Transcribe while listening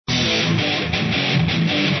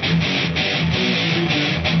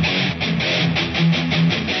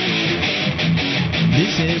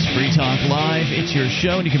It's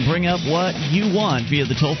your show, and you can bring up what you want via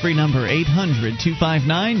the toll-free number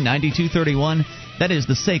 800-259-9231. That is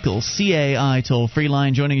the SACL CAI toll-free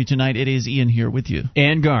line. Joining you tonight, it is Ian here with you.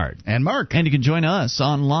 And Guard. And Mark. And you can join us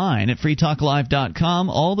online at freetalklive.com.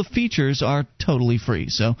 All the features are totally free,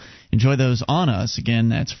 so enjoy those on us. Again,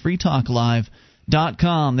 that's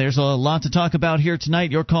freetalklive.com. There's a lot to talk about here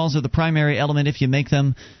tonight. Your calls are the primary element. If you make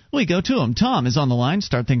them, we go to them. Tom is on the line.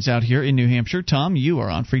 Start things out here in New Hampshire. Tom, you are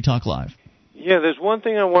on Free Talk Live. Yeah, there's one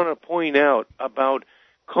thing I want to point out about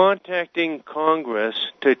contacting Congress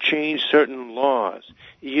to change certain laws.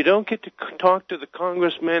 You don't get to talk to the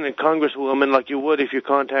congressmen and congresswomen like you would if you're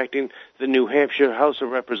contacting the New Hampshire House of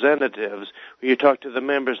Representatives, or you talk to the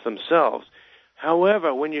members themselves.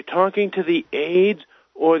 However, when you're talking to the aides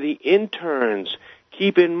or the interns,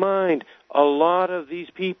 keep in mind a lot of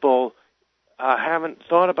these people haven't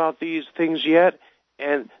thought about these things yet,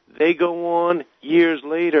 and they go on years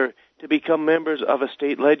later to become members of a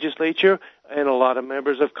state legislature, and a lot of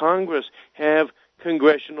members of Congress have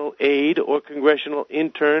congressional aide or congressional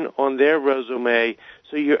intern on their resume.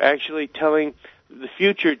 So you're actually telling the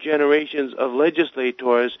future generations of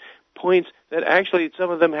legislators points that actually some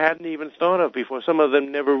of them hadn't even thought of before. Some of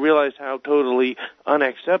them never realized how totally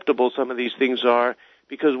unacceptable some of these things are,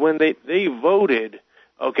 because when they voted,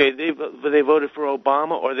 okay, they voted for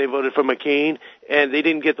Obama or they voted for McCain, and they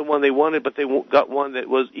didn't get the one they wanted, but they got one that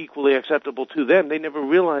was equally acceptable to them. They never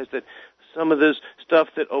realized that some of this stuff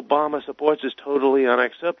that Obama supports is totally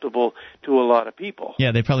unacceptable to a lot of people.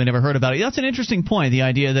 Yeah, they probably never heard about it. That's an interesting point, the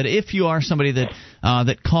idea that if you are somebody that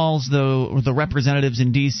that calls the representatives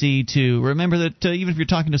in D.C. to remember that even if you're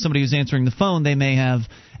talking to somebody who's answering the phone, they may have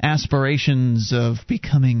aspirations of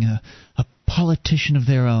becoming a politician of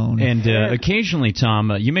their own. And occasionally,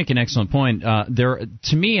 Tom, you make an excellent point. To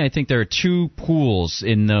me, I think there are two pools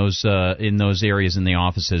in those areas in the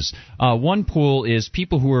offices. One pool is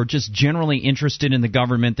people who are just generally interested in the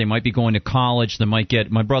government. They might be going to college. They might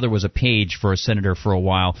get. My brother was a page for a senator for a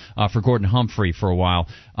while, for Gordon Humphrey for a while,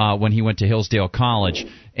 when he went to Hillsdale College.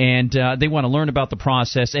 And they want to learn about the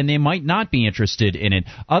process, and they might not be interested in it.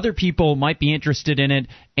 Other people might be interested in it,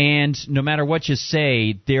 and no matter what you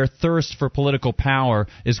say, their thirst for political power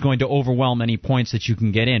is going to overwhelm any points that you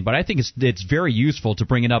can get in. But I think it's very useful to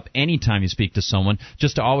bring it up anytime you speak to someone,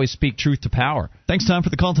 just to always speak truth to power. Thanks, Tom, for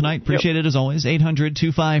the call tonight. Appreciate it as always.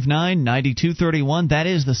 800-259-9231. That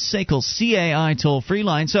is the SACL CAI toll-free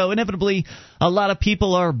line. So inevitably, a lot of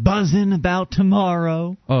people are buzzing about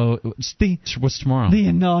tomorrow. Oh, what's tomorrow? The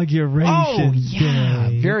inauguration. Oh, yeah.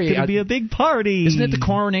 Day. It's going to be a big party. Isn't it the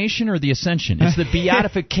coronation or the ascension? It's the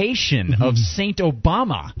beatification of Saint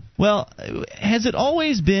Obama. Well, has it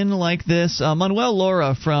always been like this? Manuel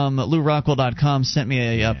Laura from LouRockwell.com sent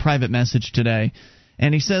me a private message today,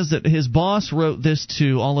 and he says that his boss wrote this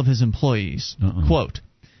to all of his employees. Quote,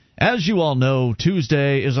 "As you all know,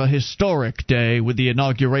 Tuesday is a historic day with the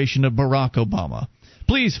inauguration of Barack Obama.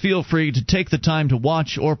 Please feel free to take the time to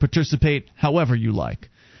watch or participate however you like.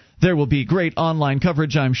 There will be great online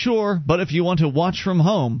coverage, I'm sure, but if you want to watch from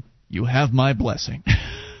home, you have my blessing."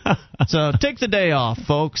 So take the day off,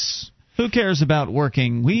 folks. Who cares about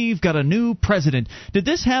working? We've got a new president. Did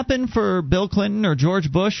this happen for Bill Clinton or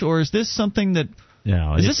George Bush, or is this something that...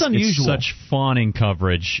 No, is this unusual? It's such fawning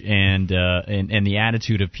coverage, and the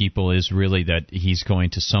attitude of people is really that he's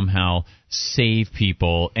going to somehow save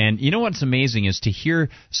people. And you know what's amazing is to hear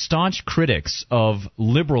staunch critics of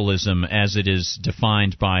liberalism as it is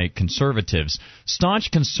defined by conservatives,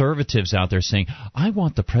 staunch conservatives out there saying, "I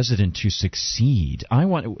want the president to succeed.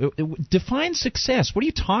 Define success. What are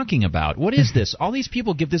you talking about? What is this? All these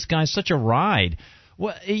people give this guy such a ride."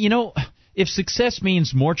 Well, if success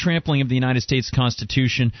means more trampling of the United States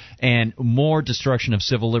Constitution and more destruction of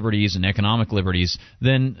civil liberties and economic liberties,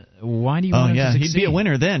 then why do you want him to succeed? He'd be a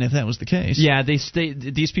winner then if that was the case. Yeah, these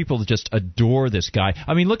people just adore this guy.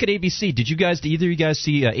 I mean, look at ABC. Did either of you guys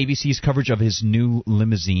see ABC's coverage of his new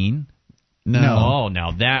limousine? No. Oh,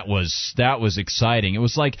 now that was exciting. It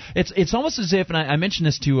was like it's almost as if, and I mentioned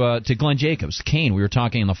this to Glenn Jacobs, Kane. We were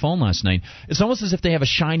talking on the phone last night. It's almost as if they have a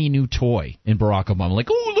shiny new toy in Barack Obama. Like,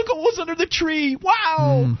 oh, look at what's under the tree!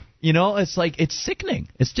 Wow, it's like it's sickening.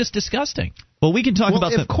 It's just disgusting. Well, we can talk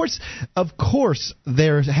about that. Of course,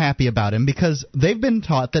 they're happy about him because they've been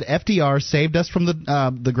taught that FDR saved us from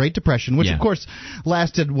the Great Depression, which of course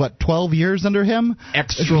lasted 12 years under him.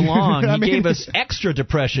 Extra long. He gave us extra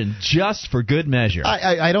depression just for good measure.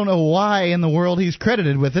 I don't know why in the world he's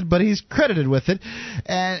credited with it, but he's credited with it,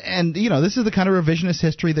 and this is the kind of revisionist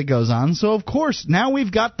history that goes on. So of course now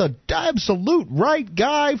we've got the absolute right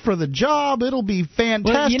guy for the job. It'll be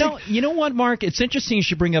fantastic. Well, you know what, Mark? It's interesting you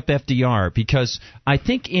should bring up FDR because because I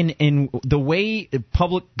think in the way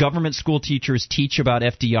public government school teachers teach about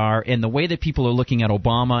FDR and the way that people are looking at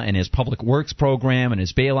Obama and his public works program and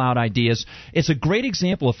his bailout ideas, it's a great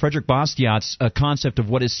example of Frederick Bastiat's concept of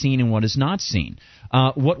what is seen and what is not seen.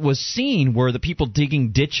 What was seen were the people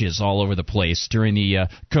digging ditches all over the place during the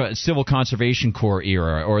Civil Conservation Corps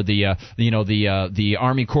era, or the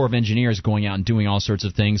Army Corps of Engineers going out and doing all sorts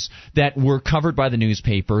of things that were covered by the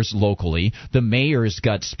newspapers locally. The mayors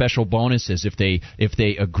got special bonuses if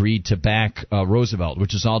they agreed to back Roosevelt,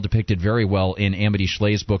 which is all depicted very well in Amity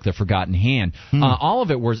Schleye's book, The Forgotten Hand. All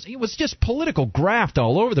of it was just political graft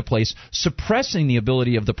all over the place, suppressing the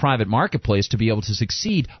ability of the private marketplace to be able to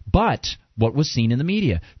succeed. But what was seen in the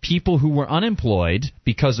media? People who were unemployed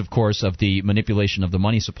because, of course, of the manipulation of the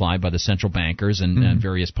money supply by the central bankers and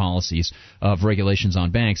various policies of regulations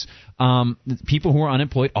on banks. People who are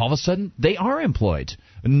unemployed, all of a sudden, they are employed.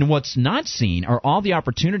 And what's not seen are all the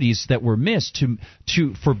opportunities that were missed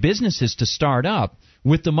for businesses to start up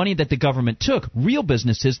with the money that the government took, real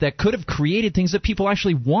businesses that could have created things that people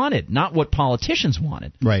actually wanted, not what politicians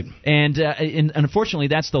wanted. Right. And unfortunately,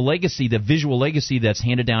 that's the legacy, the visual legacy that's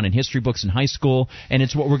handed down in history books in high school, and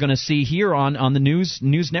it's what we're going to see here on the news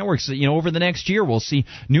networks. Over the next year, we'll see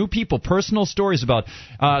new people, personal stories about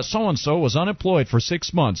so-and-so was unemployed for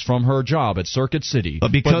 6 months from her job at Circuit City.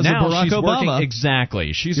 But because now of Barack she's Obama. Working,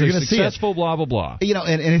 exactly. She's You're a gonna successful blah, blah, blah.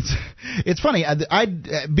 And it's funny.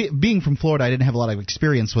 Being from Florida, I didn't have a lot of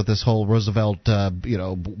experience with this whole Roosevelt,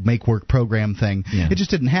 make work program thing. Yeah. It just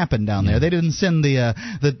didn't happen down there. They didn't send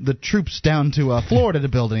the troops down to Florida to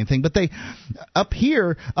build anything. But they up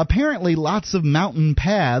here, apparently, lots of mountain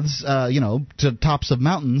paths, to tops of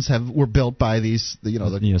mountains were built by these,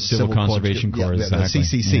 the Civil Conservation Corps, exactly. the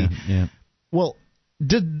CCC. Yeah. Well.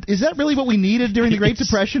 Is that really what we needed during the Great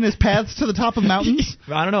Depression? Is paths to the top of mountains?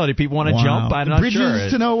 I don't know. Do people want to jump? I'm not Bridges sure.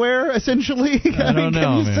 Bridges to nowhere, essentially? I don't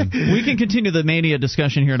know, man. We can continue the mania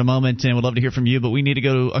discussion here in a moment, and we'd love to hear from you, but we need to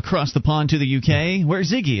go across the pond to the UK, where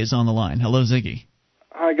Ziggy is on the line. Hello, Ziggy.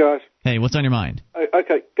 Hi, guys. Hey, what's on your mind?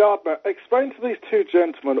 Okay, Gardner, explain to these two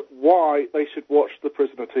gentlemen why they should watch the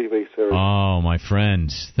Prisoner TV series. Oh, my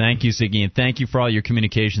friend. Thank you, Ziggy, and thank you for all your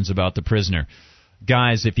communications about The Prisoner.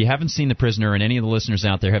 Guys, if you haven't seen The Prisoner, and any of the listeners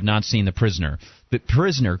out there have not seen The Prisoner,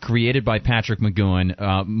 created by Patrick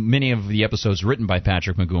McGowan, many of the episodes written by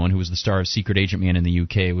Patrick McGowan, who was the star of Secret Agent Man in the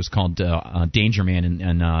UK. It was called Danger Man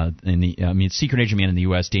Secret Agent Man in the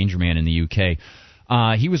US, Danger Man in the UK.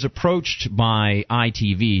 He was approached by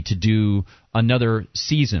ITV to do another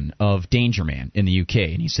season of Danger Man in the UK,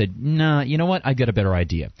 and he said, "Nah, you know what? I got a better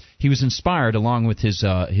idea." He was inspired, along with his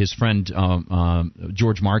friend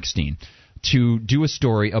George Markstein, to do a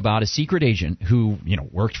story about a secret agent who,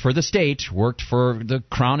 worked for the state, worked for the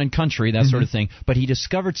crown and country, that sort of thing, but he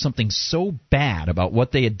discovered something so bad about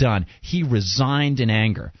what they had done, he resigned in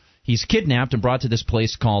anger. He's kidnapped and brought to this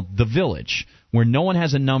place called The Village, where no one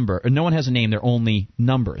has a number, or no one has a name, they're only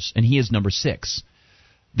numbers, and he is number 6.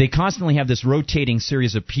 They constantly have this rotating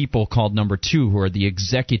series of people called number 2, who are the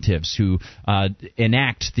executives who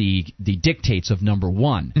enact the dictates of number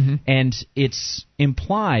 1. And it's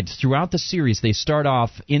implied throughout the series. They start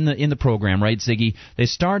off in the program, right, Ziggy? They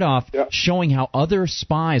start off showing how other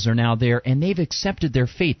spies are now there, and they've accepted their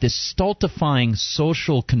fate. This stultifying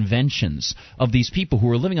social conventions of these people who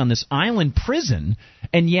are living on this island prison,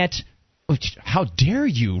 and yet, how dare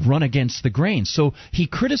you run against the grain? So he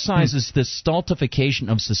criticizes the stultification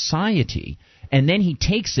of society, and then he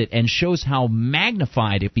takes it and shows how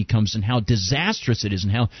magnified it becomes and how disastrous it is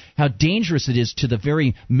and how dangerous it is to the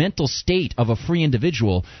very mental state of a free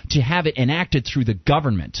individual to have it enacted through the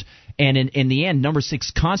government. And in the end, number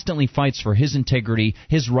 6 constantly fights for his integrity,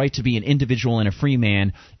 his right to be an individual and a free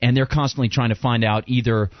man, and they're constantly trying to find out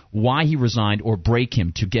either why he resigned or break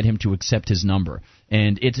him to get him to accept his number.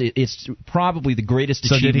 And it's probably the greatest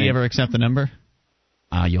achievement. So did he ever accept the number?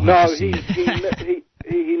 No, he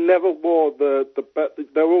never wore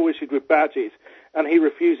they were all issued with badges, and he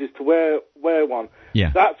refuses to wear one.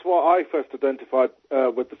 Yeah. That's what I first identified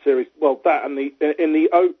with the series. Well, that and in the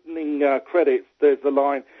opening credits, there's the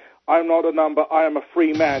line, "I'm not a number, I am a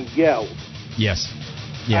free man," yelled. Yes.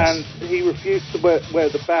 And he refused to wear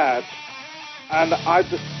the badge, and I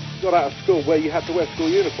just got out of school where you had to wear school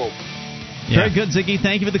uniform. Yeah. Very good, Ziggy.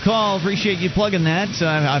 Thank you for the call. Appreciate you plugging that.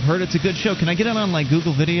 I've heard it's a good show. Can I get it on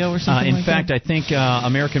Google Video or something? In fact, I think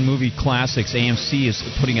American Movie Classics, AMC, is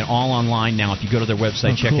putting it all online now. If you go to their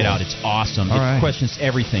website, check it out. It's awesome. It questions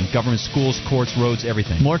everything: government, schools, courts, roads,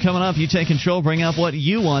 everything. More coming up. You take control. Bring up what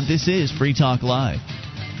you want. This is Free Talk Live.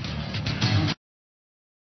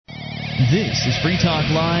 This is Free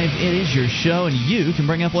Talk Live. It is your show, and you can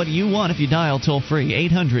bring up what you want if you dial toll-free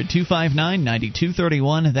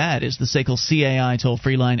 800-259-9231. That is the SACL CAI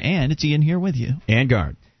toll-free line, and it's Ian here with you. And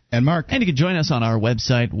Guard. And Mark. And you can join us on our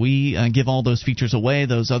website. We give all those features away,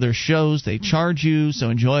 those other shows. They charge you,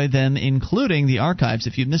 so enjoy them, including the archives.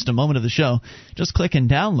 If you've missed a moment of the show, just click and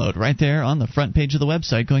download right there on the front page of the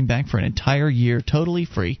website, going back for an entire year, totally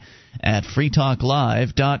free, at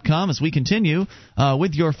freetalklive.com. As we continue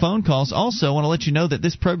with your phone calls, also want to let you know that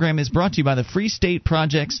this program is brought to you by the Free State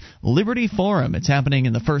Project's Liberty Forum. It's happening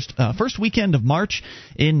in the first weekend of March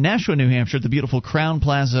in Nashua, New Hampshire, at the beautiful Crown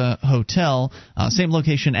Plaza Hotel. Same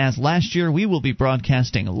location as last year. We will be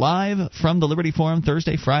broadcasting live from the Liberty Forum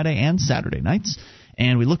Thursday, Friday, and Saturday nights.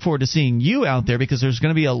 And we look forward to seeing you out there because there's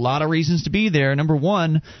going to be a lot of reasons to be there. Number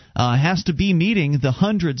one has to be meeting the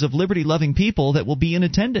hundreds of liberty-loving people that will be in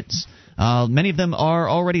attendance. Many of them are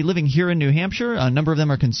already living here in New Hampshire. A number of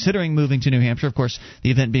them are considering moving to New Hampshire. Of course, the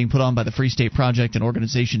event being put on by the Free State Project, an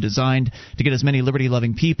organization designed to get as many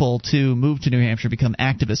liberty-loving people to move to New Hampshire, become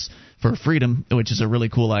activists for freedom, which is a really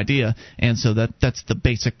cool idea. And so that's the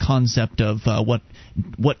basic concept of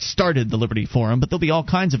what started the Liberty Forum. But there'll be all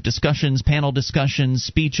kinds of discussions, panel discussions,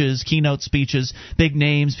 speeches, keynote speeches, big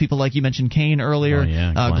names, people like you mentioned Kane earlier,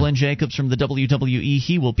 Glenn Jacobs from the WWE,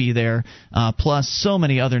 he will be there, plus so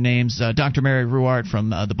many other names, Dr. Mary Ruwart from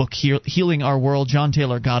the book Healing Our World, John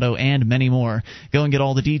Taylor Gatto, and many more. Go and get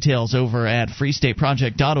all the details over at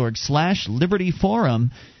freestateproject.org/libertyforum.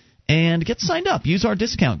 And get signed up. Use our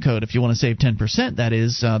discount code if you want to save 10%. That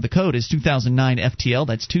is, the code is 2009-FTL.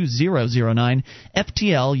 That's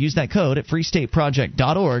 2009-FTL. Use that code at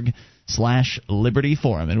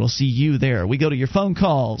freestateproject.org/libertyforum. And we'll see you there. We go to your phone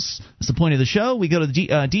calls. That's the point of the show. We go to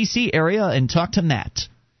the D.C. area and talk to Matt.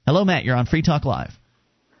 Hello, Matt. You're on Free Talk Live.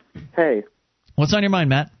 Hey. What's on your mind,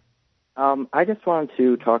 Matt? I just wanted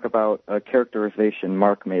to talk about a characterization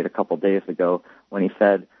Mark made a couple days ago when he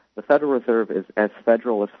said, the Federal Reserve is as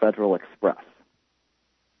federal as Federal Express.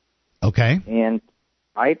 Okay. And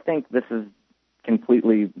I think this is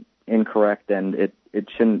completely incorrect, and it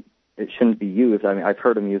shouldn't be used. I mean, I've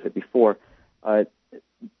heard him use it before.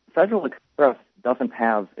 Federal Express doesn't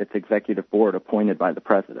have its executive board appointed by the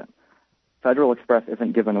president. Federal Express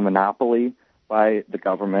isn't given a monopoly by the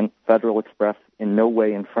government. Federal Express in no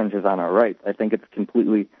way infringes on our rights. I think it's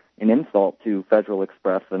completely an insult to Federal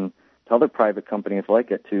Express and to other private companies like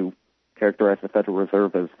it to characterize the Federal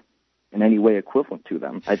Reserve as in any way equivalent to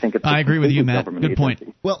them. I think it's. I agree with you, Matt. Good point.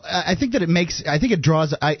 Well, I think it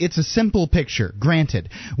draws. It's a simple picture. Granted,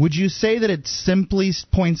 would you say that it simply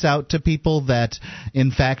points out to people that, in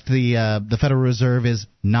fact, the Federal Reserve is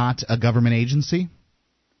not a government agency?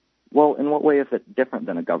 Well, in what way is it different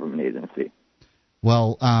than a government agency?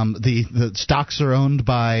 Well, the stocks are owned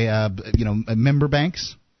by member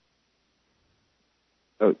banks.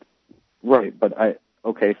 Oh, right, but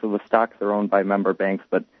so the stocks are owned by member banks,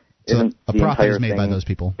 but isn't a the profit entire is made thing by those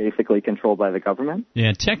people basically controlled by the government?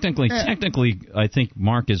 Yeah, technically, I think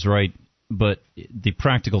Mark is right, but the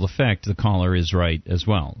practical effect, the caller is right as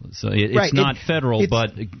well. So it's not federal,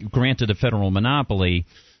 but granted a federal monopoly.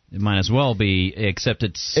 It might as well be, except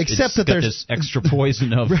that there's this extra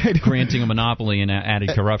poison of granting a monopoly and added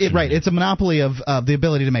corruption. It's a monopoly of the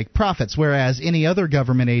ability to make profits, whereas any other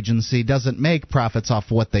government agency doesn't make profits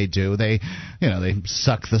off what they do. They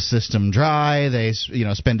suck the system dry. They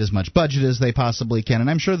spend as much budget as they possibly can, and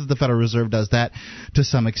I'm sure that the Federal Reserve does that to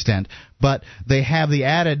some extent. But they have the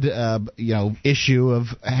added issue of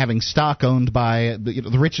having stock owned by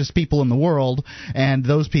the richest people in the world, and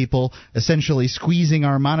those people essentially squeezing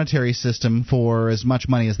our monetary system for as much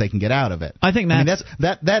money as they can get out of it. I think Matt,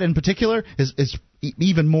 that in particular is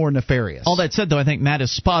even more nefarious. All that said, though, I think Matt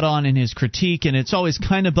is spot on in his critique, and it's always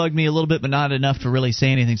kind of bugged me a little bit, but not enough to really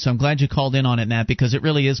say anything. So I'm glad you called in on it, Matt, because it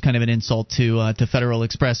really is kind of an insult to Federal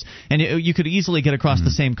Express. And you could easily get across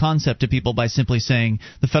the same concept to people by simply saying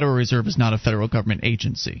the Federal Reserve is not a federal government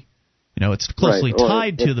agency. It's closely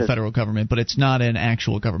tied to the federal government, but it's not an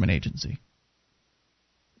actual government agency.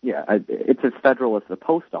 Yeah, it's as federal as the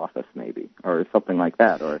post office, maybe, or something like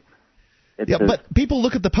that, or. But people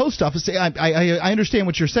look at the post office. I understand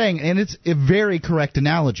what you're saying, and it's a very correct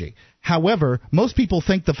analogy. However, most people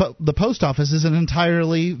think the post office is an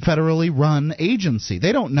entirely federally run agency.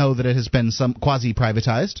 They don't know that it has been some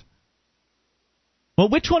quasi-privatized. Well,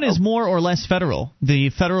 which one is more or less federal, the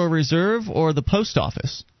Federal Reserve or the post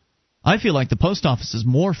office? I feel like the post office is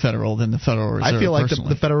more federal than the Federal Reserve. I feel like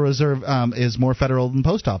the Federal Reserve is more federal than the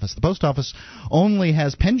post office. The post office only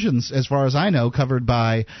has pensions, as far as I know, covered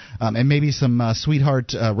by and maybe some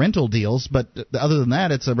sweetheart rental deals. But other than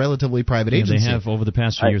that, it's a relatively private agency. They have over the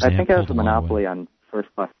past few years. I think it has a monopoly on first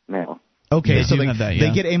class mail. Okay, so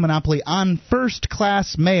they get a monopoly on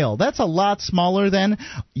first-class mail. That's a lot smaller than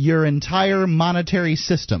your entire monetary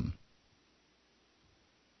system.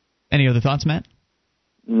 Any other thoughts, Matt?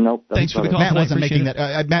 Nope. Thanks for the call. Matt wasn't making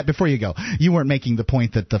that. Matt, before you go, you weren't making the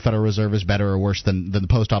point that the Federal Reserve is better or worse than the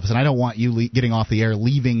post office, and I don't want you getting off the air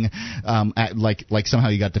leaving like somehow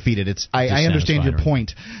you got defeated. I understand your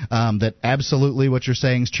point that absolutely what you're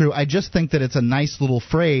saying is true. I just think that it's a nice little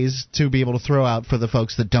phrase to be able to throw out for the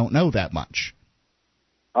folks that don't know that much.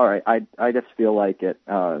 All right, I just feel like it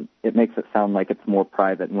makes it sound like it's more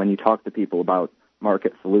private. And when you talk to people about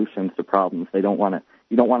market solutions to problems, you don't want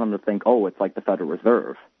them to think, oh, it's like the Federal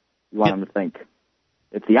Reserve. You want them to think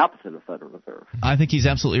it's the opposite of the Federal Reserve. I think he's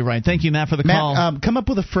absolutely right. Thank you, Matt, for the call. Matt, come up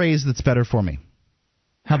with a phrase that's better for me.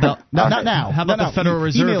 How about not now? How about the Federal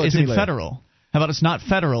Reserve isn't federal? How about it's not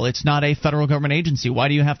federal? It's not a federal government agency. Why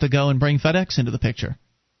do you have to go and bring FedEx into the picture?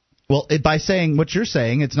 Well, by saying what you're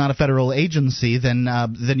saying, it's not a federal agency, then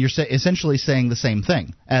you're essentially saying the same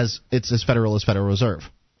thing as it's as federal as Federal Reserve.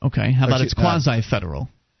 Okay. How about it's quasi-federal?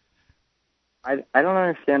 I don't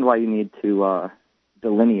understand why you need to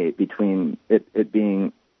delineate between it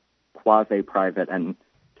being quasi-private and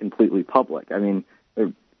completely public. I mean,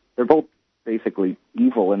 they're both basically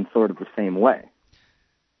evil in sort of the same way.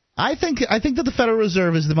 I think that the Federal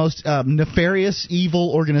Reserve is the most nefarious,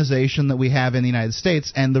 evil organization that we have in the United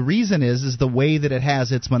States, and the reason is the way that it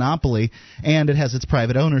has its monopoly and it has its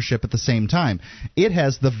private ownership at the same time. It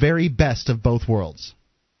has the very best of both worlds.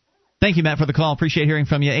 Thank you, Matt, for the call. Appreciate hearing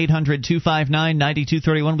from you.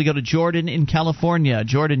 800-259-9231. We go to Jordan in California.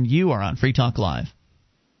 Jordan, you are on Free Talk Live.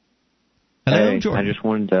 Hello, Jordan. I just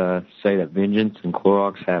wanted to say that Vengeance and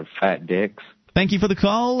Clorox have fat dicks. Thank you for the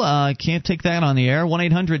call. Can't take that on the air.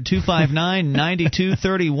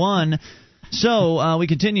 1-800-259-9231. So we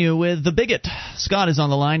continue with the bigot. Scott is on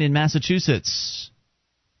the line in Massachusetts.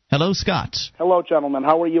 Hello, Scott. Hello, gentlemen.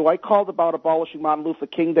 How are you? I called about abolishing Martin Luther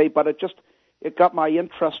King Day, but it got my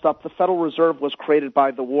interest up. The Federal Reserve was created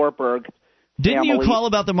by the Warburg Didn't family. you call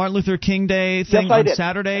about the Martin Luther King Day thing on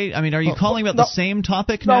Saturday? I mean, are you calling about the same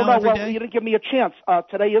topic now every day? You didn't give me a chance.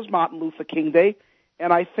 Today is Martin Luther King Day,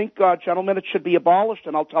 and I think, gentlemen, it should be abolished,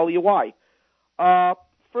 and I'll tell you why.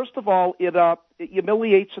 First of all, it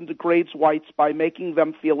humiliates and degrades whites by making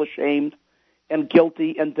them feel ashamed and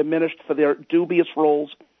guilty and diminished for their dubious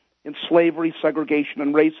roles in slavery, segregation,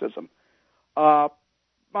 and racism.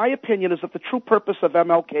 My opinion is that the true purpose of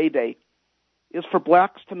MLK Day is for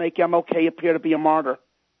blacks to make MLK appear to be a martyr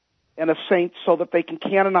and a saint so that they can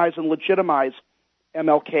canonize and legitimize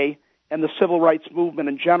MLK and the civil rights movement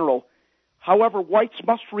in general. However, whites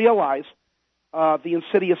must realize the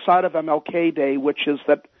insidious side of MLK Day, which is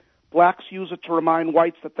that blacks use it to remind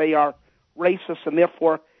whites that they are racist and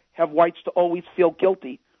therefore have whites to always feel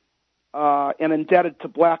guilty and indebted to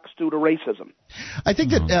blacks due to racism. I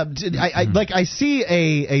think that I see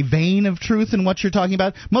a vein of truth in what you're talking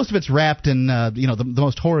about. Most of it's wrapped in the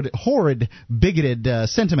most horrid, bigoted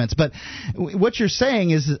sentiments. But what you're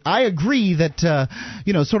saying is, I agree that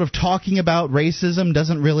sort of talking about racism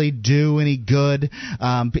doesn't really do any good.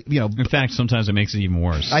 In fact, sometimes it makes it even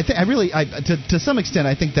worse. To some extent,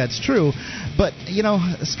 I think that's true. But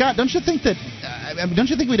Scott, don't you think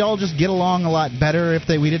we'd all just get along a lot better if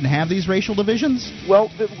we didn't have these racial divisions? Well,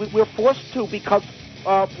 we're forced to because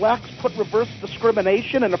blacks put reverse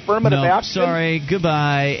discrimination and affirmative action. Sorry,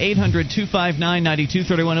 goodbye.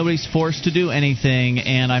 800-259-9231. Nobody's forced to do anything,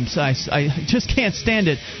 and I just can't stand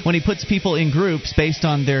it when he puts people in groups based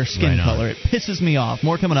on their skin color. It pisses me off.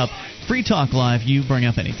 More coming up. Free Talk Live, you bring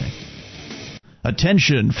up anything.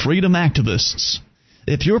 Attention, freedom activists.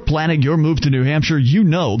 If you're planning your move to New Hampshire, you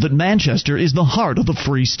know that Manchester is the heart of the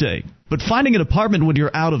free state. But finding an apartment when you're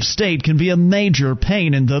out of state can be a major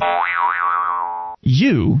pain in the...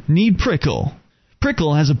 You need Prickle.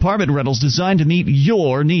 Prickle has apartment rentals designed to meet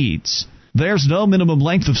your needs. There's no minimum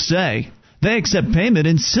length of stay. They accept payment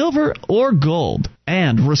in silver or gold.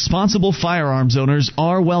 And responsible firearms owners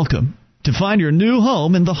are welcome. To find your new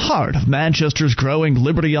home in the heart of Manchester's growing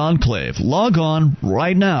Liberty Enclave, log on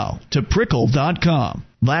right now to Prickle.com.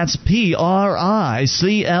 That's PRICL.com.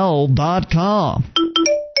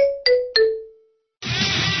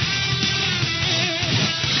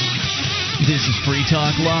 This is Free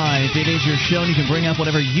Talk Live. It is your show, and you can bring up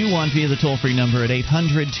whatever you want via the toll-free number at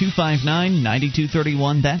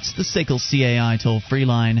 800-259-9231. That's the SACL CAI toll-free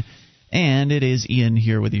line. And it is Ian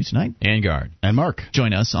here with you tonight. And Guard. And Mark.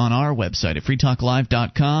 Join us on our website at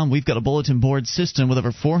freetalklive.com. We've got a bulletin board system with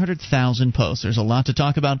over 400,000 posts. There's a lot to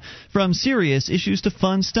talk about, from serious issues to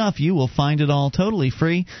fun stuff. You will find it all totally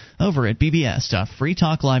free over at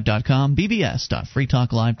bbs.freetalklive.com,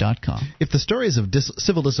 bbs.freetalklive.com. If the stories of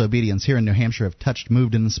civil disobedience here in New Hampshire have touched,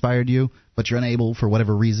 moved, and inspired you, but you're unable for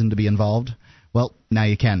whatever reason to be involved, well, now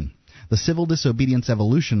you can. The Civil Disobedience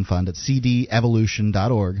Evolution Fund at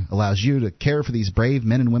cdevolution.org allows you to care for these brave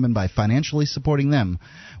men and women by financially supporting them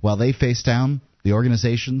while they face down the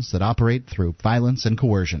organizations that operate through violence and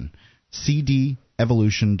coercion.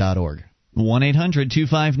 cdevolution.org.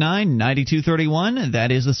 1-800-259-9231.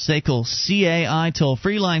 That is the SACL CAI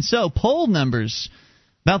toll-free line. So, poll numbers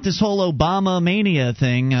about this whole Obama mania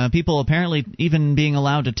thing. People apparently even being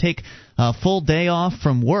allowed to take a full day off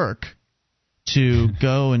from work to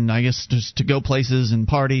go and, I guess, just to go places and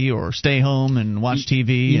party or stay home and watch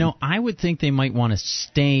TV. You know, I would think they might want to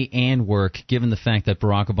stay and work, given the fact that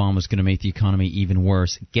Barack Obama is going to make the economy even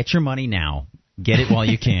worse. Get your money now. Get it while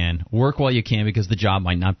you can. Work while you can, because the job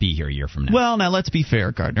might not be here a year from now. Well, now let's be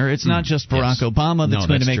fair, Gardner. It's not just Barack Obama that's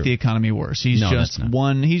going to make the economy worse. He's just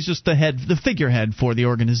the figurehead for the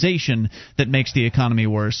organization that makes the economy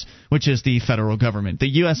worse, which is the federal government. The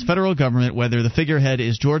U.S. federal government, whether the figurehead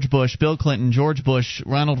is George Bush, Bill Clinton, George Bush,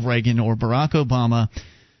 Ronald Reagan, or Barack Obama,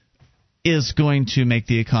 is going to make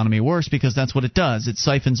the economy worse, because that's what it does. It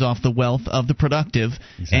siphons off the wealth of the productive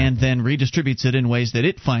and then redistributes it in ways that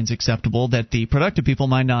it finds acceptable that the productive people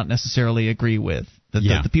might not necessarily agree with.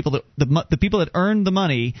 The people that earned the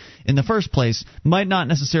money in the first place might not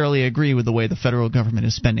necessarily agree with the way the federal government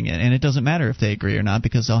is spending it, and it doesn't matter if they agree or not,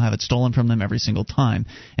 because they'll have it stolen from them every single time.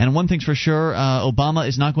 And one thing's for sure, Obama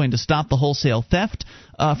is not going to stop the wholesale theft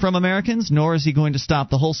from Americans, nor is he going to stop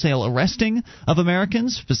the wholesale arresting of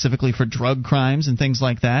Americans, specifically for drug crimes and things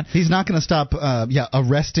like that. He's not going to stop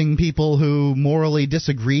arresting people who morally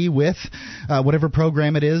disagree with whatever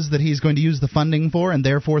program it is that he's going to use the funding for, and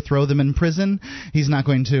therefore throw them in prison. He's not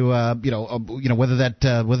going to, whether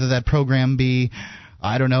that program be,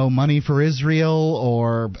 I don't know, money for Israel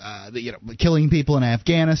or killing people in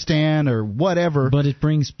Afghanistan or whatever. But it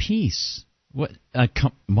brings peace. What,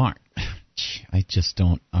 Mark? I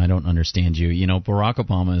don't understand you. You know, Barack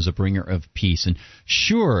Obama is a bringer of peace, and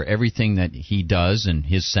sure, everything that he does and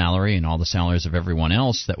his salary and all the salaries of everyone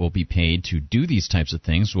else that will be paid to do these types of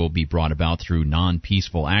things will be brought about through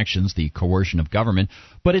non-peaceful actions, the coercion of government,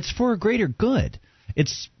 but it's for a greater good.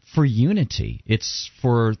 It's for unity. It's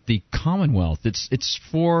for the Commonwealth. It's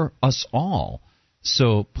for us all.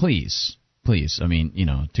 So please, I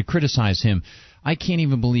mean, to criticize him, I can't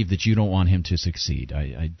even believe that you don't want him to succeed.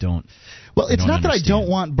 I don't. Well, it's not that I don't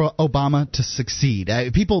want Obama to succeed.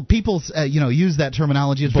 People use that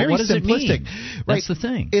terminology. It's very simplistic. That's the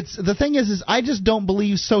thing. The thing is I just don't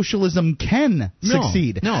believe socialism can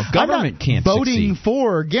succeed. No, government can't succeed. I'm not voting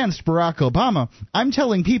for or against Barack Obama. I'm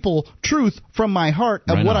telling people truth from my heart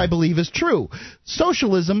of what I believe is true.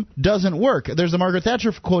 Socialism doesn't work. There's a Margaret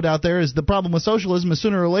Thatcher quote out there: "Is the problem with socialism is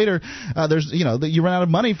sooner or later you run out of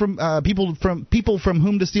money from people from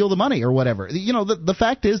whom to steal the money or whatever." The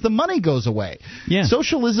fact is the money goes away. Yeah.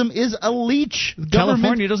 Socialism is a leech.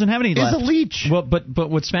 California doesn't have any left. Is a leech. Well, but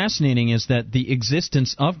what's fascinating is that the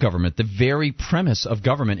existence of government, the very premise of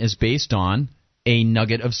government, is based on a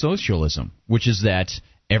nugget of socialism, which is that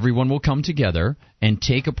everyone will come together and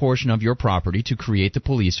take a portion of your property to create the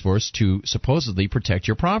police force to supposedly protect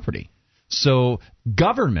your property. So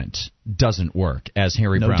government doesn't work, as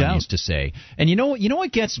Harry Brown used to say. And you know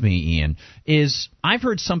what gets me, Ian, is I've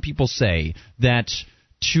heard some people say that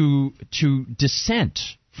to dissent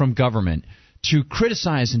from government, to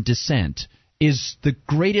criticize and dissent, is the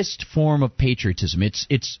greatest form of patriotism.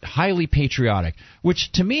 It's highly patriotic,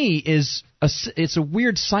 which to me is it's a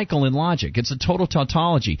weird cycle in logic. It's a total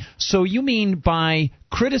tautology. So you mean by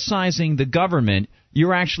criticizing the government,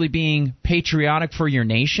 you're actually being patriotic for your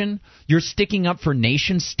nation? You're sticking up for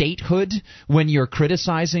nation statehood when you're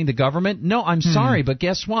criticizing the government? No, I'm sorry, but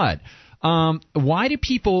guess what? Why do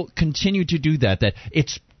people continue to do that? That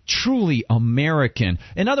it's truly American.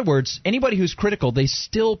 In other words, anybody who's critical, they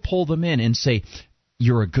still pull them in and say,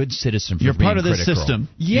 you're a good citizen for You're being part of critical. this system.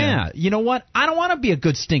 Yeah. You know what? I don't want to be a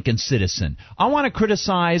good stinking citizen. I want to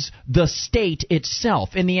criticize the state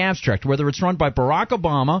itself in the abstract, whether it's run by Barack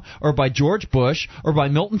Obama or by George Bush or by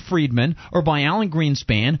Milton Friedman or by Alan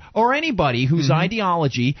Greenspan or anybody whose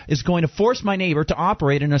ideology is going to force my neighbor to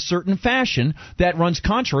operate in a certain fashion that runs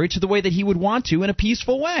contrary to the way that he would want to in a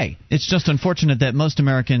peaceful way. It's just unfortunate that most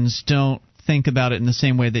Americans don't think about it in the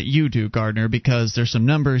same way that you do, Gardner, because there's some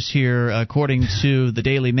numbers here. According to the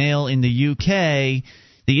Daily Mail in the UK,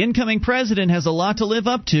 The incoming president has a lot to live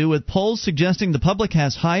up to, with polls suggesting the public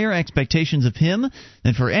has higher expectations of him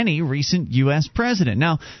than for any recent U.S. president.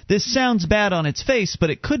 Now, this sounds bad on its face,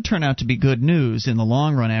 but it could turn out to be good news in the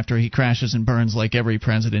long run after he crashes and burns like every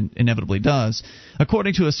president inevitably does.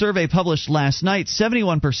 According to a survey published last night,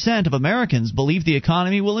 71% of Americans believe the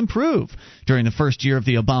economy will improve during the first year of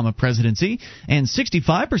the Obama presidency, and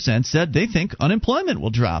 65% said they think unemployment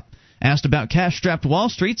will drop. Asked about cash-strapped Wall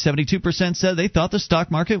Street, 72% said they thought the stock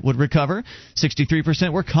market would recover.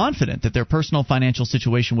 63% were confident that their personal financial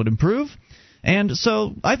situation would improve. And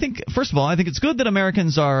so I think, first of all, I think it's good that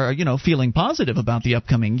Americans are, feeling positive about the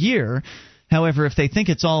upcoming year. However, if they think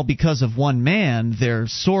it's all because of one man, they're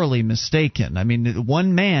sorely mistaken. I mean,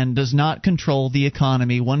 one man does not control the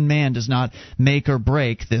economy. One man does not make or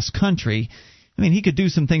break this country. I mean, he could do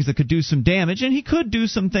some things that could do some damage, and he could do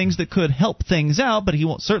some things that could help things out, but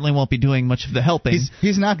he certainly won't be doing much of the helping.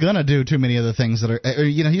 He's not going to do too many of the things that are,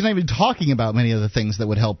 he's not even talking about many of the things that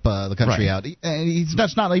would help the country out.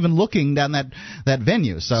 He's not even looking down that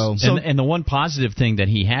venue. And the one positive thing that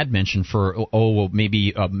he had mentioned for,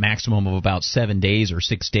 maybe a maximum of about 7 days or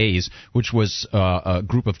 6 days, which was a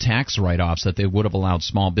group of tax write-offs that they would have allowed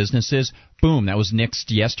small businesses. Boom, that was nixed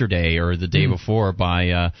yesterday or the day before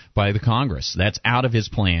by the Congress. That's out of his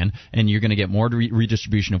plan, and you're going to get more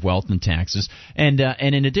redistribution of wealth and taxes. And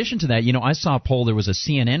in addition to that, I saw a poll. There was a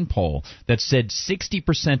CNN poll that said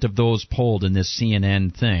 60% of those polled in this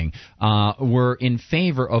CNN thing were in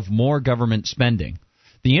favor of more government spending.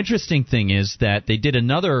 The interesting thing is that they did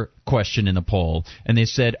another question in the poll, and they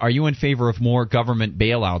said, are you in favor of more government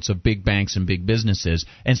bailouts of big banks and big businesses?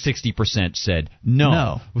 And 60% said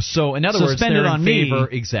no. So in other words, they're in favor.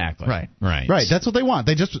 Exactly. Right. That's what they want.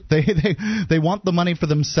 They want the money for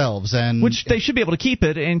themselves, and which they should be able to keep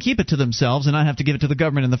it to themselves and not have to give it to the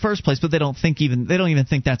government in the first place. But they don't even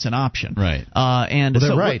think that's an option. Right.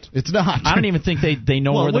 They're right. It's not. I don't even think they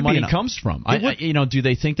know where the money comes from. Do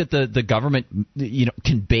they think that the government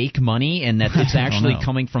can bake money and that it's actually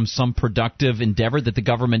coming from some productive endeavor that the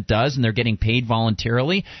government does, and they're getting paid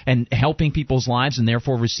voluntarily and helping people's lives and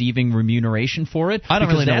therefore receiving remuneration for it? I don't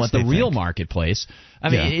really know what the real marketplace. I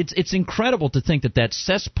mean, it's incredible to think that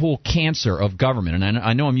cesspool cancer of government, and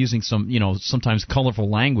I know I'm using some, sometimes colorful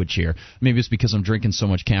language here. Maybe it's because I'm drinking so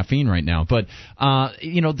much caffeine right now, but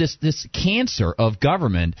this cancer of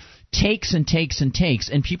government takes and takes and takes,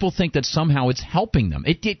 and people think that somehow it's helping them.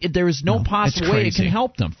 There is no possible way it can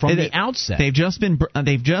help them from the outset. They've just been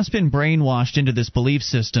brainwashed into this belief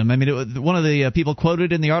system. I mean, one of the people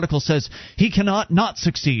quoted in the article says he cannot not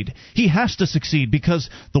succeed. He has to succeed because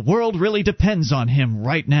the world really depends on him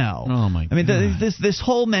right now. Oh my God. I mean, this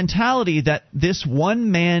whole mentality that this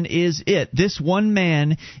one man is it. This one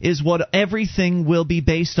man is what everything will be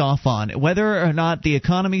based off on. Whether or not the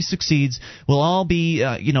economy succeeds will all be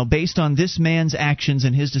based on this man's actions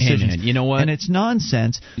and his decisions. Hey man, you know what? And it's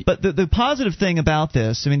nonsense. But the positive thing about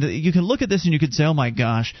this, I mean, you can look at this and you could say, oh my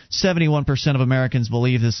gosh, 71% of Americans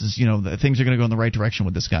believe this is, that things are going to go in the right direction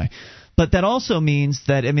with this guy. But that also means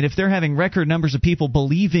that, I mean, if they're having record numbers of people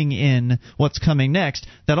believing in what's coming next,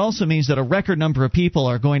 that also means that a record number of people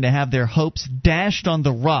are going to have their hopes dashed on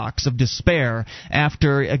the rocks of despair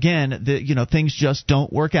after, again, things just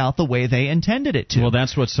don't work out the way they intended it to. Well,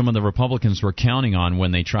 that's what some of the Republicans were counting on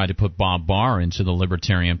when they tried to put Bob Barr into the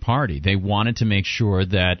Libertarian Party. They wanted to make sure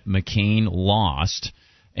that McCain lost,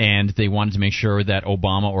 and they wanted to make sure that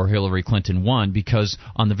Obama or Hillary Clinton won, because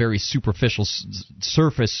on the very superficial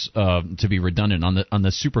surface, to be redundant, on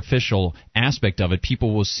the superficial aspect of it,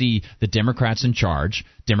 people will see the Democrats in charge,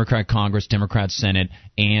 Democrat Congress, Democrat Senate,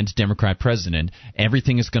 and Democrat President.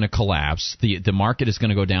 Everything is going to collapse. The market is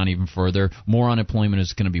going to go down even further. More unemployment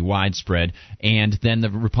is going to be widespread. And then the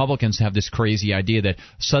Republicans have this crazy idea that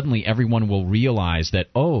suddenly everyone will realize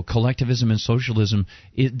that, collectivism and socialism,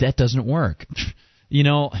 that doesn't work.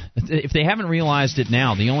 If they haven't realized it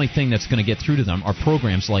now, the only thing that's going to get through to them are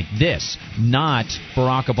programs like this, not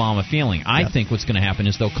Barack Obama feeling. I think what's going to happen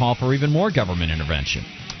is they'll call for even more government intervention.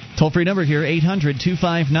 Toll-free number here,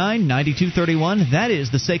 800-259-9231. That is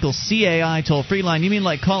the SACL CAI toll-free line. You mean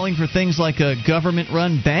like calling for things like a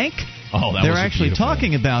government-run bank? Oh, They're actually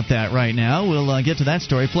talking about that right now. We'll get to that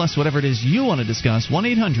story, plus whatever it is you want to discuss.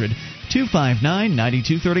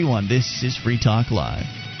 1-800-259-9231. This is Free Talk Live.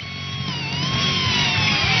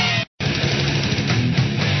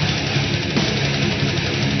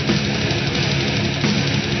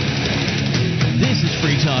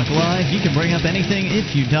 Free Talk Live. Live. You can bring up anything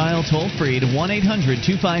if you dial toll-free to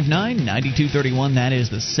 1-800-259-9231. That is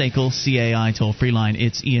the SACL CAI toll-free line.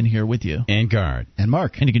 It's Ian here with you. And Guard. And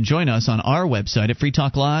Mark. And you can join us on our website at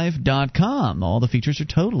freetalklive.com. All the features are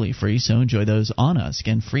totally free, so enjoy those on us.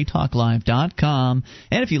 Again, freetalklive.com.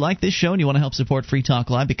 And if you like this show and you want to help support Free Talk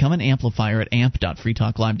Live, become an amplifier at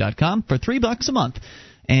amp.freetalklive.com for $3 a month.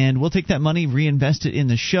 And we'll take that money, reinvest it in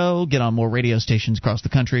the show, get on more radio stations across the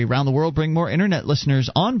country, around the world, bring more internet listeners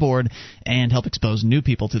on board, and help expose new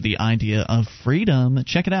people to the idea of freedom.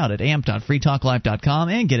 Check it out at amp.freetalklive.com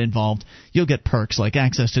and get involved. You'll get perks like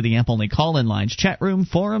access to the AMP-only call-in lines, chat room,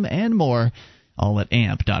 forum, and more, all at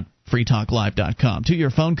amp.freetalklive.com. To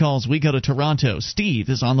your phone calls, we go to Toronto. Steve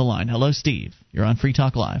is on the line. Hello, Steve. You're on Free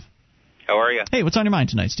Talk Live. How are you? Hey, what's on your mind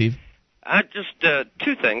tonight, Steve? Just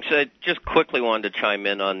two things. I just quickly wanted to chime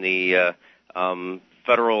in on the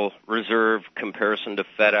Federal Reserve comparison to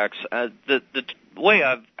FedEx. The way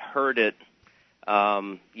I've heard it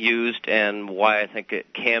used and why I think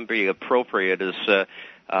it can be appropriate is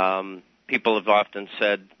people have often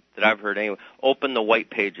said, that I've heard anyway, open the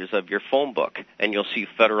white pages of your phone book and you'll see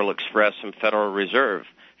Federal Express and Federal Reserve.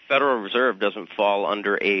 Federal Reserve doesn't fall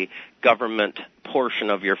under a government portion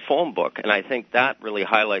of your phone book, and I think that really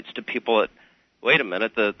highlights to people that, wait a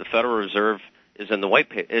minute, the Federal Reserve is in the white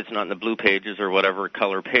page, it's not in the blue pages or whatever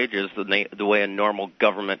color pages the way a normal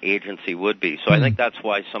government agency would be. So I think that's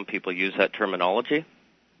why some people use that terminology.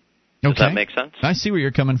 Does that make sense? I see where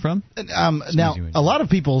you're coming from. Now, a lot of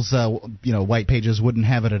people's white pages wouldn't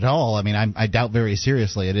have it at all. I mean, I doubt very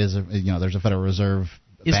seriously it is. There's a Federal Reserve.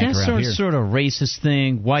 Is that sort of racist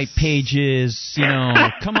thing? White pages,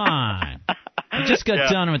 come on. You just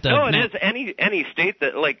got done with that. No, it is. Any state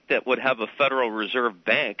that would have a Federal Reserve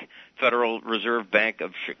Bank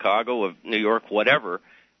of Chicago, of New York, whatever,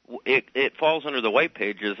 it falls under the white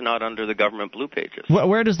pages, not under the government blue pages.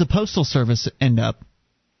 Where does the Postal Service end up?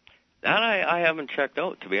 That I haven't checked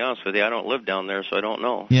out, to be honest with you. I don't live down there, so I don't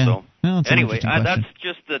know. Yeah. So anyway, that's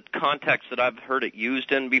just the context that I've heard it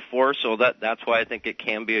used in before, so that's why I think it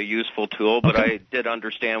can be a useful tool. But I did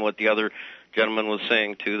understand what the other gentleman was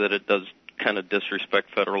saying, too, that it does kind of disrespect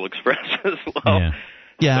Federal Express as well. Yeah.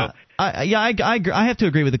 Yeah. So, I have to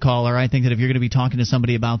agree with the caller. I think that if you're going to be talking to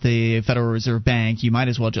somebody about the Federal Reserve Bank, you might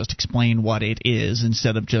as well just explain what it is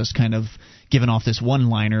instead of just kind of giving off this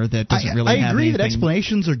one-liner that doesn't really have anything. I agree that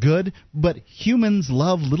explanations are good, but humans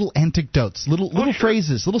love little anecdotes, little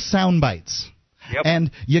phrases, little sound bites. Yep.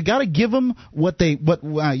 And you got to give them what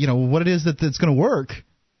it is that's going to work.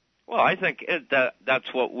 Well, I think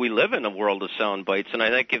that's what we live in, a world of sound bites, and I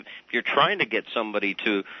think if you're trying to get somebody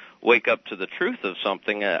to wake up to the truth of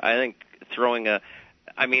something, I think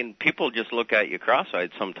people just look at you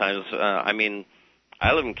cross-eyed sometimes.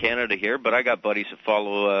 I live in Canada here, but I got buddies that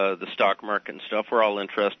follow the stock market and stuff. We're all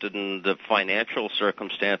interested in the financial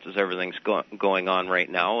circumstances, everything's going on right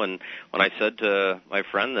now. And when I said to my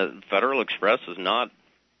friend that Federal Express is not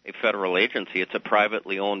a federal agency, it's a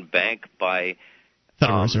privately owned bank by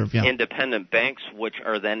Federal Reserve, yeah. Independent banks, which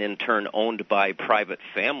are then in turn owned by private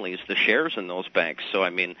families, the shares in those banks. So,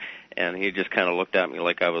 and he just kind of looked at me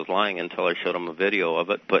like I was lying until I showed him a video of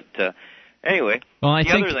it. But anyway,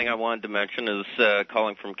 other thing I wanted to mention is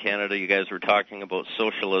calling from Canada, you guys were talking about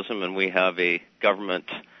socialism, and we have a government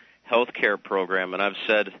health care program. And I've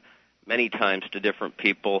said many times to different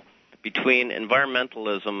people, between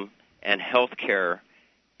environmentalism and health care,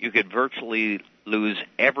 you could virtually lose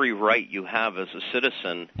every right you have as a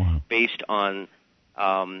citizen based on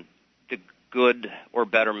the good or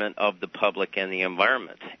betterment of the public and the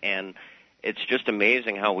environment. And it's just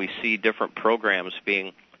amazing how we see different programs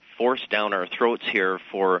being forced down our throats here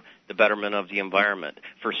for the betterment of the environment,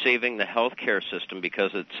 for saving the healthcare system,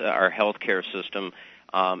 because our healthcare system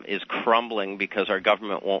is crumbling because our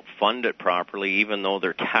government won't fund it properly, even though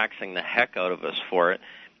they're taxing the heck out of us for it.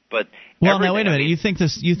 But now wait a minute. You think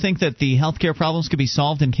that the healthcare problems could be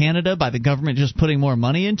solved in Canada by the government just putting more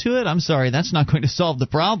money into it? I'm sorry, that's not going to solve the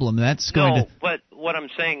problem. But what I'm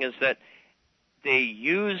saying is that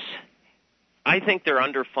I think they're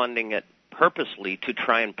underfunding it purposely to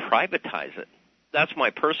try and privatize it. That's my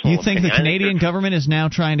personal opinion. You think the Canadian government is now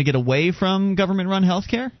trying to get away from government-run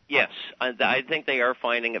healthcare? Yes, I think they are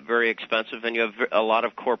finding it very expensive, and you have a lot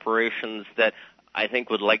of corporations that I think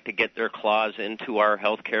would like to get their claws into our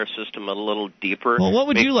healthcare system a little deeper. Well, what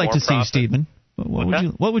would you like to see, Stephen?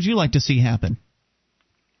 What would you like to see happen?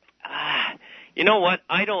 You know what?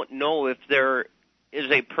 I don't know if there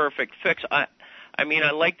is a perfect fix. I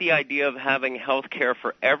like the idea of having health care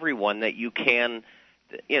for everyone that you can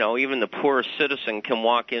even the poorest citizen can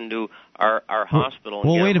walk into our hospital.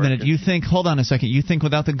 Well, wait a minute. Hold on a second. You think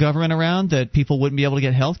without the government around that people wouldn't be able to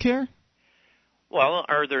get health care? Well,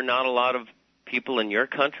 are there not a lot of people in your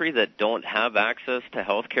country that don't have access to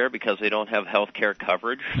health care because they don't have health care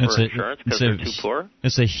coverage for insurance because they're too poor?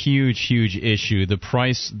 It's a huge issue. The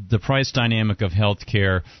price dynamic of health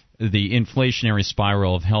care, the inflationary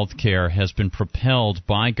spiral of health care has been propelled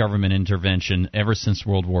by government intervention ever since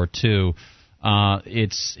World War II.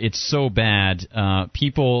 It's so bad.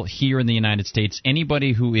 People here in the United States,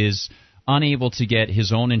 anybody who is unable to get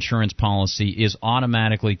his own insurance policy is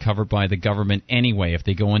automatically covered by the government anyway. If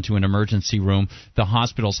they go into an emergency room, the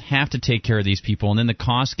hospitals have to take care of these people, and then the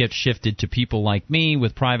cost gets shifted to people like me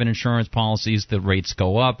with private insurance policies. The rates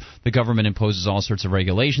go up. The government imposes all sorts of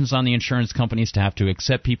regulations on the insurance companies to have to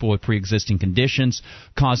accept people with pre-existing conditions,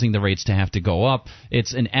 causing the rates to have to go up.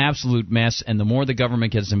 It's an absolute mess, and the more the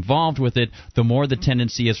government gets involved with it, the more the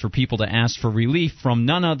tendency is for people to ask for relief from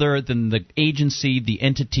none other than the agency, the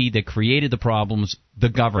entity that created the problems, the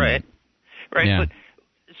government. Right. Yeah. But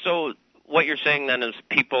so what you're saying then is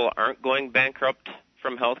people aren't going bankrupt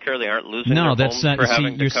from healthcare. They aren't losing their homes for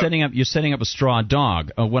having to you're setting up a straw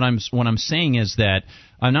dog. What I'm saying is that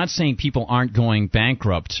I'm not saying people aren't going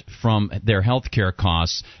bankrupt from their health care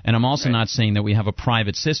costs, and I'm also not saying that we have a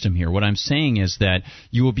private system here. What I'm saying is that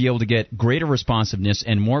you will be able to get greater responsiveness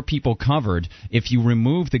and more people covered if you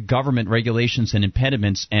remove the government regulations and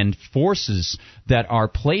impediments and forces that are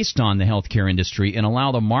placed on the healthcare industry and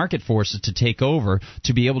allow the market forces to take over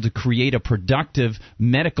to be able to create a productive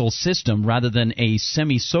medical system rather than a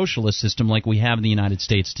semi-socialist system like we have in the United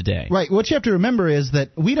States today. Right. What you have to remember is that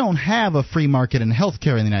we don't have a free market in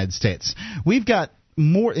healthcare in the United States. We've got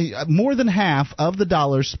more than half of the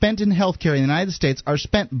dollars spent in healthcare in the United States are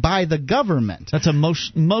spent by the government. That's a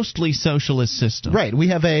mostly socialist system. Right. We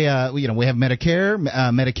have we have Medicare,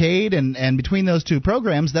 Medicaid, and between those two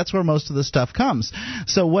programs, that's where most of the stuff comes.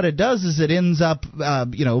 So what it does is it ends up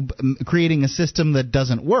creating a system that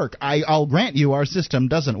doesn't work. I'll grant you our system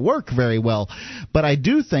doesn't work very well, but I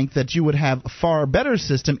do think that you would have a far better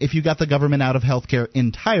system if you got the government out of healthcare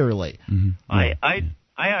entirely. Mm-hmm.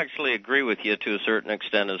 I actually agree with you to a certain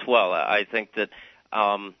extent as well. I think that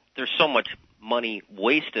there's so much money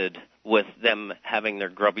wasted with them having their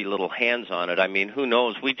grubby little hands on it. I mean, who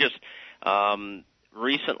knows? We just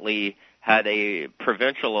recently had a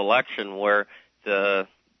provincial election where the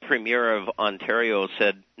Premier of Ontario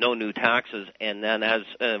said no new taxes, and then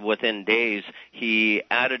within days he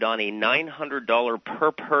added on a $900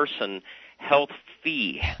 per person health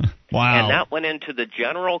fee. Wow. And that went into the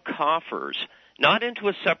general coffers, not into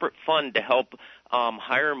a separate fund to help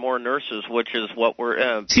hire more nurses, which is what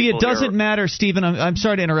we're... See, it doesn't matter, Stephen. I'm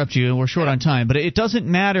sorry to interrupt you. We're short on time. But it doesn't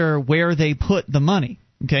matter where they put the money.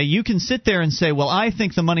 Okay, you can sit there and say, well, I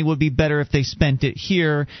think the money would be better if they spent it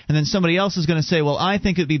here, and then somebody else is going to say, well, I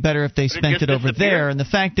think it would be better if they spent it over there, and the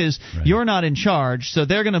fact is you're not in charge, so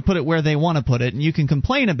they're going to put it where they want to put it, and you can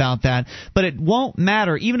complain about that, but it won't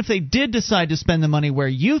matter, even if they did decide to spend the money where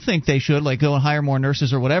you think they should, like go and hire more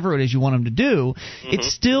nurses or whatever it is you want them to do,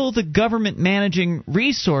 it's still the government managing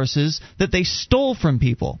resources that they stole from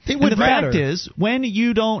people. It would matter. Fact is, when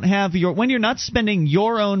you don't have when you're not spending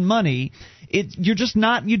your own money, you just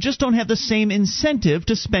don't have the same incentive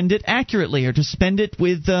to spend it accurately or to spend it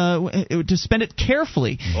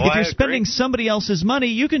carefully. If you're spending somebody else's money,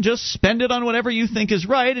 you can just spend it on whatever you think is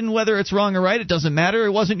right, and whether it's wrong or right, it doesn't matter.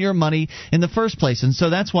 It wasn't your money in the first place, and so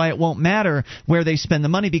that's why it won't matter where they spend the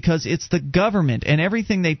money, because it's the government, and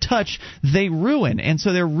everything they touch, they ruin, and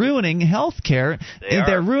so they're ruining health care.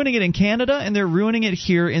 They're ruining it in Canada, and they're ruining it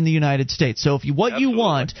here in the United States. So what you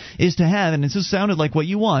want is to have, and this sounded like what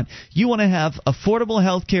you want to have affordable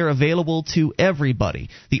health care available to everybody.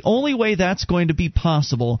 The only way that's going to be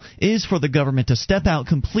possible is for the government to step out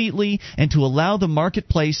completely and to allow the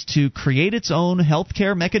marketplace to create its own health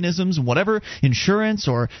care mechanisms, whatever insurance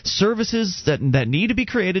or services that need to be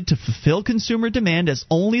created to fulfill consumer demand, as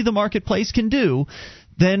only the marketplace can do.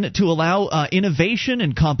 Then to allow innovation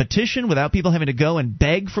and competition without people having to go and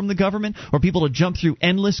beg from the government, or people to jump through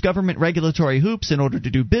endless government regulatory hoops in order to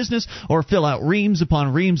do business, or fill out reams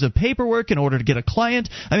upon reams of paperwork in order to get a client.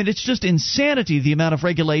 I mean, it's just insanity, the amount of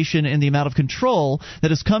regulation and the amount of control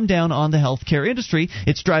that has come down on the healthcare industry.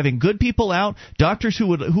 It's driving good people out. Doctors who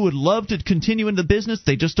would love to continue in the business,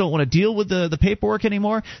 they just don't want to deal with the paperwork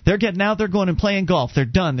anymore. They're getting out. They're going and playing golf. They're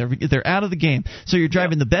done. They're out of the game. So you're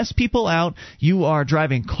driving the best people out. You are driving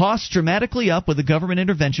driving costs dramatically up with the government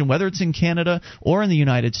intervention, whether it's in Canada or in the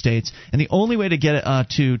United States. And the only way to get it,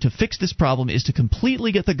 to fix this problem is to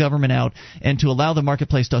completely get the government out and to allow the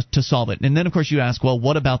marketplace to solve it. And then, of course, you ask, well,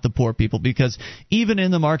 what about the poor people? Because even in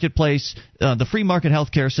the marketplace, the free market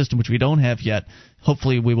healthcare system, which we don't have yet,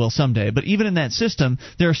 hopefully we will someday. But even in that system,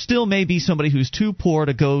 there still may be somebody who's too poor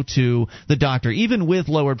to go to the doctor, even with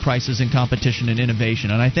lowered prices and competition and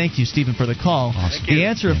innovation. And I thank you, Stephen, for the call. Awesome. The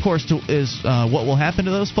answer, of course, is what will happen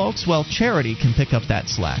to those folks? Well, charity can pick up that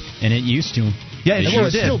slack. And it used to. Yeah, it sure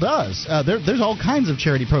did. Still does. There's all kinds of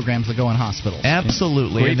charity programs that go in hospitals.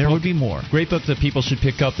 Absolutely, and there would be more. Great book that people should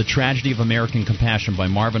pick up, The Tragedy of American Compassion by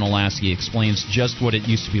Marvin Olasky, explains just what it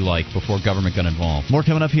used to be like before government got involved. More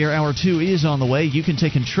coming up here. Hour 2 is on the way. You can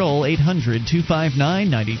take control,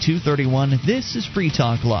 800-259-9231. This is Free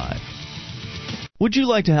Talk Live. Would you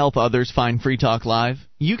like to help others find Free Talk Live?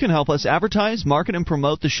 You can help us advertise, market, and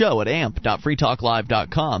promote the show at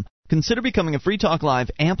amp.freetalklive.com. Consider becoming a Free Talk Live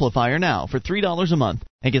amplifier now for $3 a month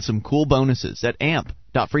and get some cool bonuses at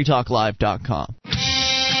amp.freetalklive.com.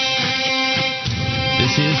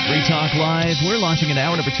 This is Free Talk Live. We're launching in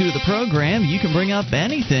hour number 2 of the program. You can bring up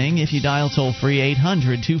anything if you dial toll-free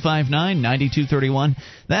 800-259-9231.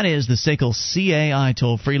 That is the SACL CAI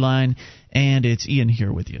toll-free line. And it's Ian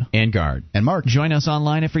here with you. And Guard. And Mark. Join us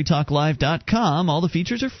online at freetalklive.com. All the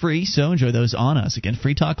features are free, so enjoy those on us. Again,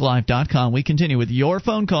 freetalklive.com. We continue with your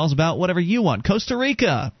phone calls about whatever you want. Costa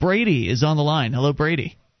Rica. Brady is on the line. Hello,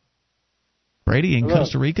 Brady. Brady in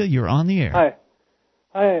Costa Rica, you're on the air. Hi.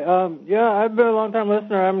 Yeah, I've been a long-time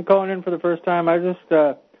listener. I'm calling in for the first time. I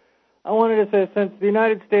wanted to say, since the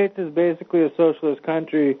United States is basically a socialist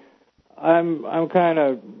country, I'm kind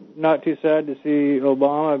of not too sad to see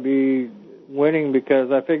Obama be winning,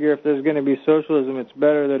 because I figure if there's going to be socialism, it's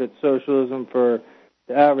better that it's socialism for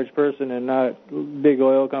the average person and not big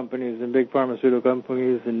oil companies and big pharmaceutical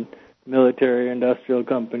companies and military industrial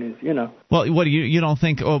companies, you know. Well, what, you don't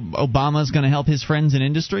think Obama's going to help his friends in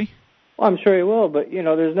industry? Well, I'm sure he will, but, you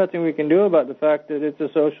know, there's nothing we can do about the fact that it's a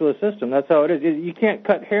socialist system. That's how it is. You can't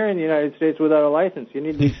cut hair in the United States without a license. You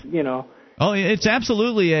need to, you know... Oh, it's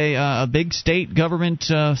absolutely a big state government.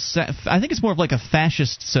 I think it's more of like a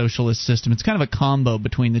fascist socialist system. It's kind of a combo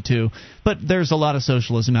between the two. But there's a lot of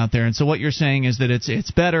socialism out there, and so what you're saying is that it's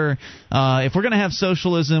better if we're going to have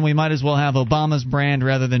socialism, we might as well have Obama's brand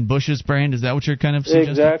rather than Bush's brand. Is that what you're kind of suggesting?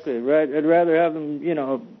 Exactly. Right. I'd rather have them, you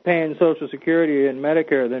know, paying Social Security and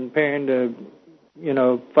Medicare than paying to, you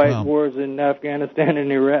know, fight wars in Afghanistan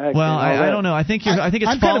and Iraq. Well, I don't know. I think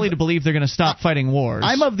it's folly to believe they're going to stop fighting wars.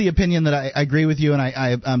 I'm of the opinion that I agree with you, and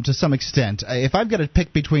I to some extent. If I've got to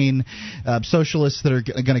pick between socialists that are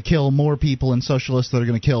going to kill more people and socialists that are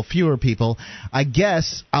going to kill fewer people, I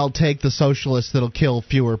guess I'll take the socialists that'll kill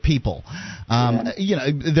fewer people. You know,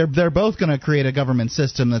 they're both going to create a government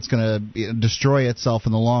system that's going to destroy itself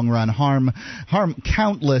in the long run, harm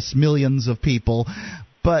countless millions of people.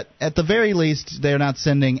 But at the very least, they're not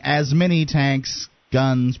sending as many tanks,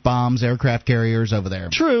 guns, bombs, aircraft carriers over there.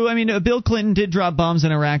 True. I mean, Bill Clinton did drop bombs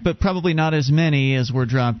in Iraq, but probably not as many as were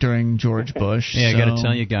dropped during George Bush. Yeah, I got to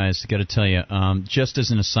tell you guys, just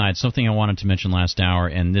as an aside, something I wanted to mention last hour,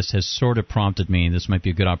 and this has sort of prompted me, this might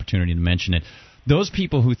be a good opportunity to mention it. Those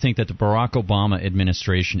people who think that the Barack Obama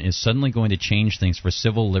administration is suddenly going to change things for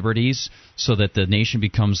civil liberties so that the nation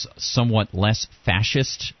becomes somewhat less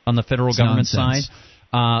fascist on the federal government side,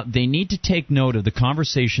 they need to take note of the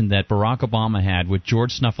conversation that Barack Obama had with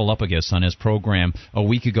George Snuffleupagus on his program a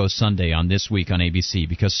week ago Sunday on This Week on ABC,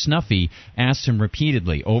 because Snuffy asked him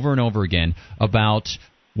repeatedly, over and over again, about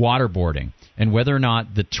waterboarding and whether or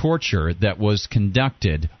not the torture that was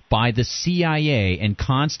conducted by the CIA and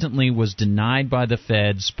constantly was denied by the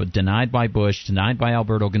feds, but denied by Bush, denied by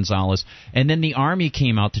Alberto Gonzales, and then the Army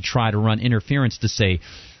came out to try to run interference to say,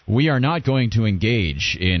 we are not going to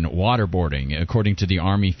engage in waterboarding, according to the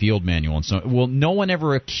Army Field Manual. And so, well, no one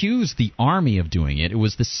ever accused the Army of doing it. It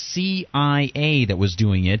was the CIA that was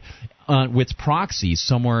doing it with proxies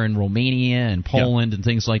somewhere in Romania and Poland and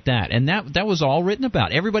things like that. And that was all written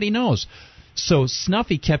about. Everybody knows. So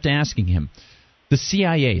Snuffy kept asking him, the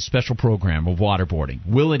CIA special program of waterboarding,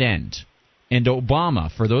 will it end? And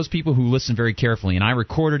Obama, for those people who listen very carefully, and I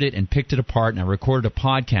recorded it and picked it apart, and I recorded a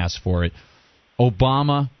podcast for it,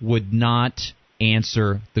 Obama would not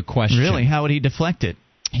answer the question. Really? How would he deflect it?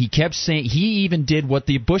 He kept saying, he even did what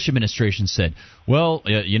the Bush administration said. Well,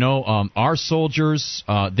 our soldiers,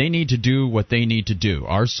 they need to do what they need to do.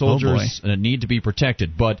 Our soldiers need to be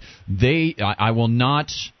protected, but I will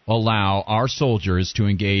not allow our soldiers to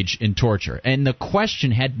engage in torture. And the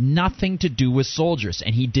question had nothing to do with soldiers,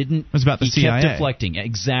 and he didn't. It was about the CIA. Kept deflecting.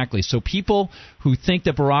 Exactly. So people who think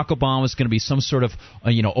that Barack Obama is going to be some sort of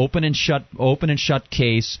open and shut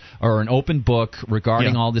case or an open book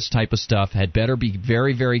regarding all this type of stuff had better be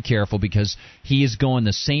very, very careful, because he is going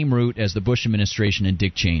the same route as the Bush administration and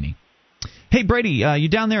Dick Cheney. Hey, Brady, you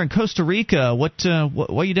down there in Costa Rica? What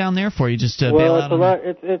are you down there for? You just bail out?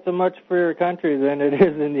 It's a much freer country than it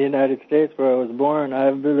is in the United States, where I was born.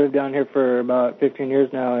 I've lived down here for about 15 years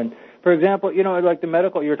now. And for example, like the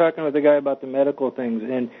medical, you were talking with the guy about the medical things,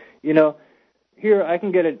 and here I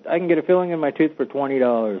can get a filling in my tooth for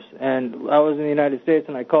 $20. And I was in the United States,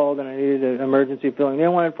 and I called and I needed an emergency filling. They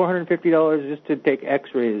wanted $450 just to take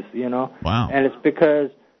X-rays. Wow. And it's because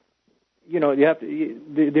you have to.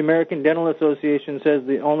 The American Dental Association says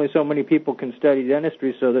that only so many people can study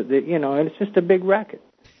dentistry, so that and it's just a big racket.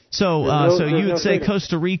 So, you would say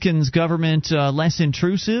Costa Rican's government less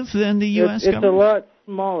intrusive than the U.S. government? It's a lot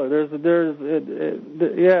smaller.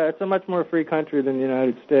 It's a much more free country than the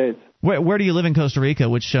United States. Where do you live in Costa Rica?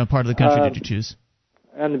 Which part of the country did you choose?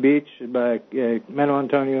 On the beach by Mano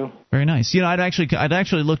Antonio. Very nice. I'd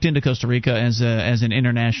actually looked into Costa Rica as an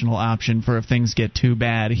international option for if things get too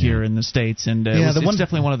bad here in the States, and it's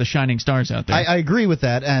definitely one of the shining stars out there. I agree with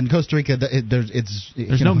that. And Costa Rica,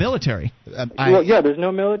 there's no military. There's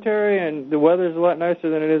no military, and the weather's a lot nicer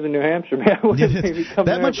than it is in New Hampshire.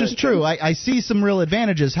 That much is true. I see some real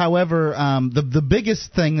advantages. However, the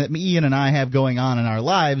biggest thing that Ian and I have going on in our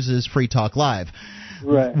lives is Free Talk Live.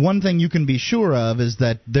 Right. One thing you can be sure of is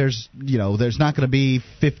that there's not going to be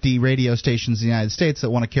 50 radio stations in the United States that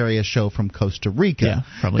want to carry a show from Costa Rica. Yeah,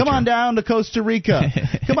 probably Come true. on down to Costa Rica.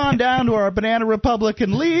 Come on down to our banana republic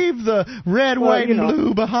and leave the red, white, and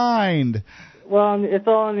blue behind. Well, it's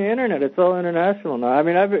all on the internet. It's all international now. I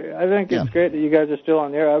mean, I think it's great that you guys are still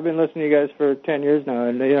on the air. I've been listening to you guys for 10 years now,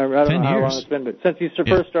 and I don't know how long it's been, but since you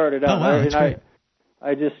first started out. Oh, wow, that's great.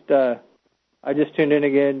 I just tuned in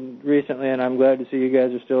again recently, and I'm glad to see you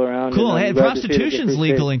guys are still around. Cool. Hey, prostitution's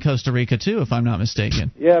legal in Costa Rica too, if I'm not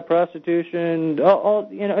mistaken. Yeah, prostitution.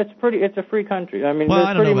 It's a free country. I mean, well,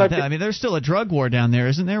 I don't know about that. I mean, there's still a drug war down there,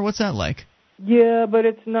 isn't there? What's that like? Yeah, but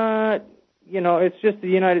it's not. It's just the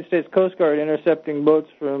United States Coast Guard intercepting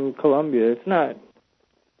boats from Colombia. It's not.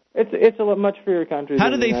 It's a much freer country.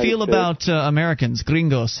 How do they United feel States. about Americans,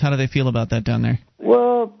 gringos? How do they feel about that down there?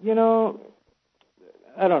 Well,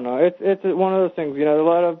 I don't know. It's one of those things. A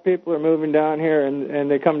lot of people are moving down here,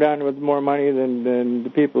 and they come down with more money than the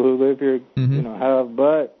people who live here, have.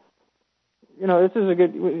 But this is a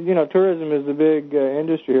good. Tourism is a big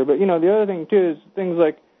industry here. But the other thing too is things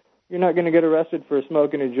like you're not going to get arrested for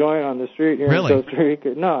smoking a joint on the street here in Costa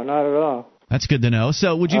Rica. No, not at all. That's good to know.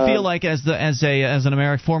 So, would you feel like, as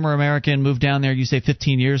an former American moved down there, you say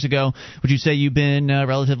 15 years ago, would you say you've been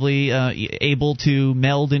relatively able to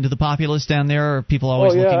meld into the populace down there, or are people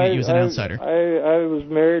always looking at you as an outsider? I was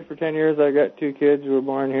married for 10 years. I got 2 kids who were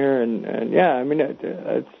born here, and yeah, I mean,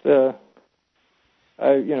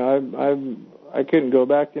 I couldn't go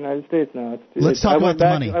back to the United States now. Let's talk about the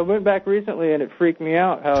money. I went back recently, and it freaked me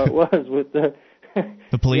out how it was with the.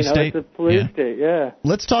 The police state? It's a police state, yeah.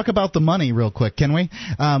 Let's talk about the money real quick, can we?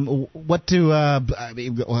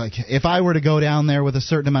 If I were to go down there with a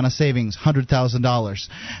certain amount of savings, $100,000,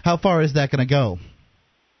 how far is that going to go?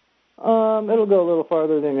 It'll go a little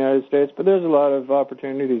farther than the United States, but there's a lot of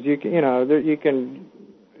opportunities. To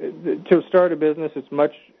start a business, it's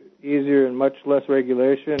much easier and much less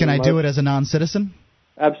regulation. Can I do it as a non-citizen?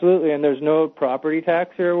 Absolutely, and there's no property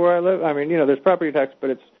tax here where I live. I mean, there's property tax, but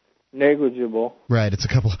it's negligible. Right, it's a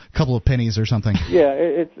couple of pennies or something. Yeah,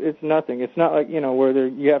 it's nothing. It's not like where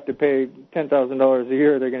you have to pay $10,000 a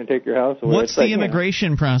year. They're going to take your house away. What's the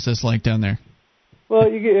immigration process like down there? Well,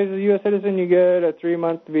 as a U.S. citizen, you get a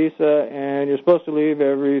 3-month visa, and you're supposed to leave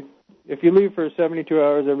if you leave for 72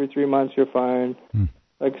 hours every 3 months, you're fine.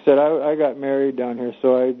 Like I said, I got married down here,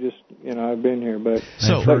 so I just, I've been here. But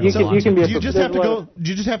you can be. Do you just have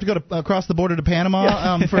to go across the border to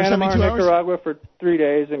Panama for Panama 72 hours? Nicaragua for 3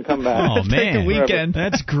 days and come back. Oh man, take a weekend.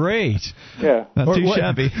 That's great. Yeah, not too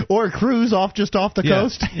shabby. Or a cruise off the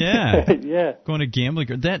coast. Yeah, yeah. Going to gambling.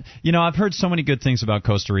 That I've heard so many good things about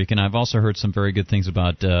Costa Rica, and I've also heard some very good things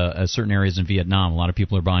about certain areas in Vietnam. A lot of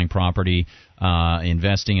people are buying property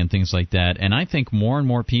investing and things like that. And I think more and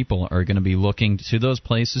more people are going to be looking to those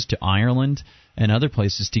places, to Ireland and other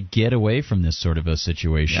places, to get away from this sort of a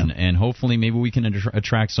situation. Yeah. And hopefully maybe we can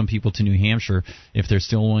attract some people to New Hampshire if they're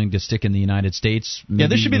still willing to stick in the United States. Yeah,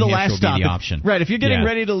 this should be the last stop. The option. Right, if you're getting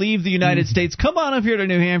ready to leave the United States, come on up here to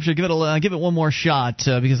New Hampshire. Give it one more shot,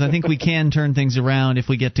 because I think we can turn things around if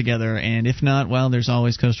we get together. And if not, well, there's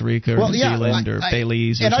always Costa Rica or New Zealand or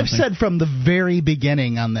Belize or and something. I've said from the very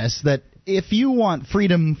beginning on this that if you want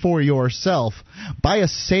freedom for yourself, buy a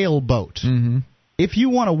sailboat. Mm-hmm. If you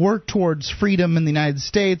want to work towards freedom in the United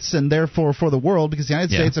States and therefore for the world, because the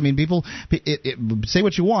United States, I mean, people say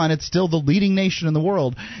what you want, it's still the leading nation in the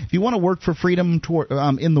world. If you want to work for freedom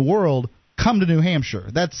in the world, come to New Hampshire.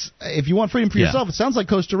 That's if you want freedom for yourself. It sounds like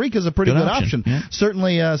Costa Rica is a pretty good option. Yeah.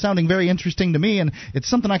 Certainly sounding very interesting to me, and it's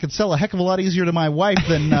something I could sell a heck of a lot easier to my wife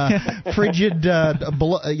than frigid,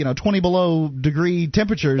 20 below degree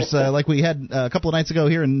temperatures like we had a couple of nights ago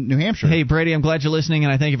here in New Hampshire. Hey, Brady, I'm glad you're listening,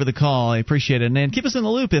 and I thank you for the call. I appreciate it. And keep us in the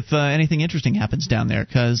loop if anything interesting happens down there,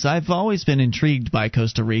 because I've always been intrigued by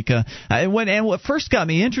Costa Rica. And what first got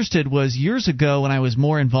me interested was years ago when I was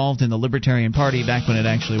more involved in the Libertarian Party, back when it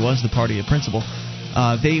actually was the party of principle.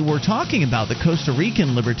 They were talking about the Costa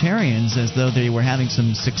Rican libertarians as though they were having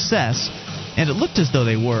some success, and it looked as though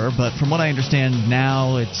they were, but from what I understand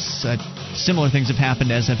now, it's similar things have happened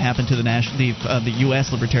to the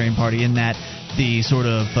U.S. Libertarian Party, in that the sort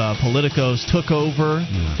of politicos took over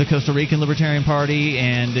the Costa Rican Libertarian Party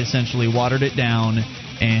and essentially watered it down,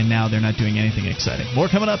 and now they're not doing anything exciting. More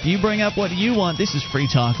coming up. You bring up what you want. This is Free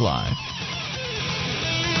Talk Live.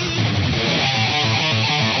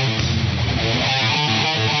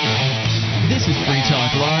 This is Free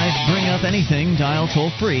Talk Live. Bring up anything. Dial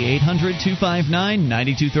toll-free,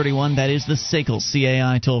 800-259-9231. That is the SACL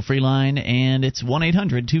CAI toll-free line, and it's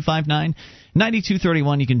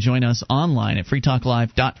 1-800-259-9231. You can join us online at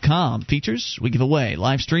freetalklive.com. Features we give away.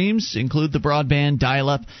 Live streams include the broadband,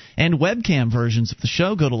 dial-up, and webcam versions of the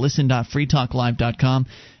show. Go to listen.freetalklive.com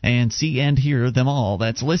and see and hear them all.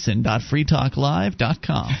 That's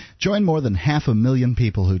listen.freetalklive.com. Join more than 500,000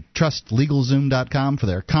 people who trust LegalZoom.com for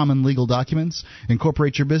their common legal documents.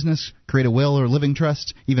 Incorporate your business, create a will or living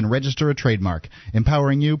trust, even register a trademark.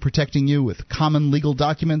 Empowering you, protecting you with common legal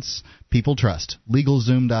documents people trust.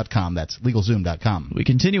 LegalZoom.com. That's LegalZoom.com. We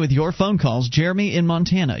continue with your phone calls. Jeremy in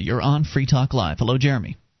Montana, you're on Free Talk Live. Hello,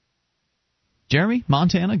 Jeremy. Jeremy,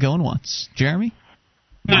 Montana, going once. Jeremy?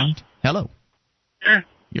 Hello. Sure.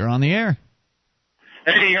 You're on the air.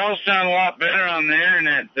 Hey, y'all sound a lot better on the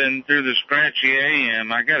internet than through the scratchy AM.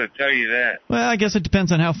 I got to tell you that. Well, I guess it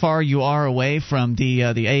depends on how far you are away from the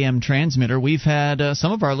AM transmitter. We've had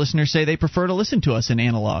some of our listeners say they prefer to listen to us in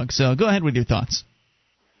analog. So go ahead with your thoughts.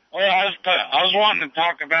 Well, I was wanting to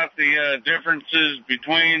talk about the differences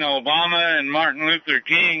between Obama and Martin Luther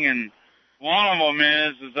King, and one of them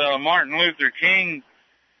is Martin Luther King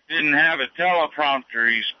didn't have a teleprompter.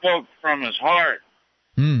 He spoke from his heart.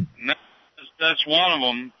 And that's one of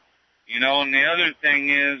them, and the other thing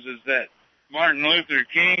is that Martin Luther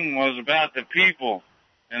King was about the people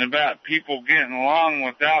and about people getting along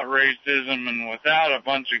without racism and without a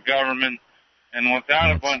bunch of government and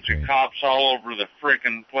without a bunch of cops all over the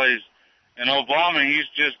frickin' place. And Obama, he's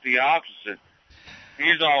just the opposite.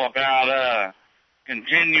 He's all about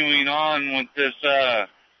continuing on with this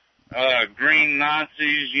green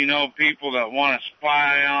Nazis, people that want to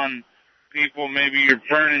spy on people. Maybe you're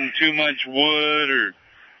burning too much wood, or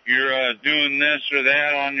you're doing this or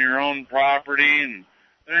that on your own property, and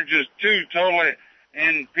they're just two totally.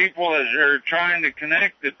 And people that are trying to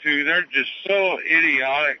connect the two, they're just so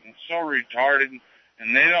idiotic and so retarded,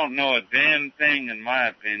 and they don't know a damn thing, in my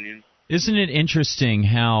opinion. Isn't it interesting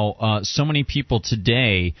how so many people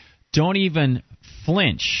today don't even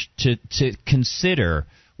flinch to consider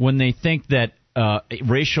when they think that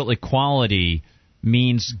racial equality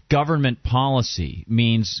means government policy,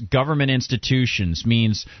 means government institutions,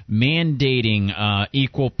 means mandating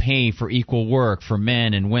equal pay for equal work for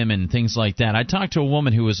men and women, things like that. I talked to a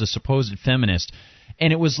woman who was a supposed feminist,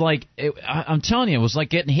 and it was like, I'm telling you, it was like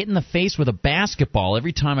getting hit in the face with a basketball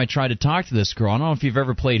every time I tried to talk to this girl. I don't know if you've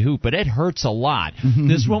ever played hoop, but it hurts a lot.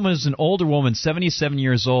 This woman is an older woman, 77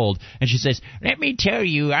 years old, and she says, "Let me tell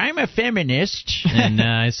you, I'm a feminist." And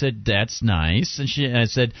I said, "That's nice." And I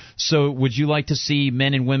said, "So would you like to see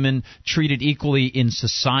men and women treated equally in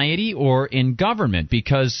society or in government?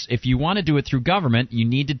 Because if you want to do it through government, you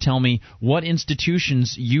need to tell me what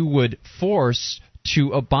institutions you would force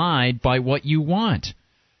to abide by what you want."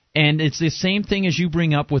 And it's the same thing as you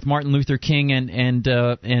bring up with Martin Luther King and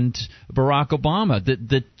Barack Obama.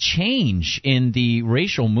 The change in the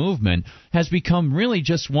racial movement has become really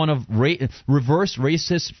just one of reverse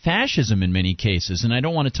racist fascism in many cases. And I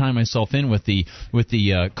don't want to tie myself in with the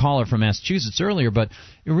caller from Massachusetts earlier, but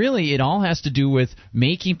really it all has to do with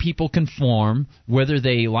making people conform, whether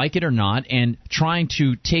they like it or not, and trying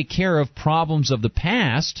to take care of problems of the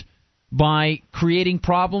past by creating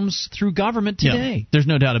problems through government today. Yeah, there's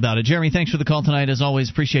no doubt about it. Jeremy, thanks for the call tonight. As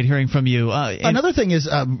always, appreciate hearing from you. Another thing is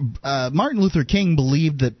Martin Luther King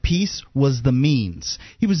believed that peace was the means.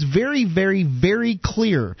 He was very, very, very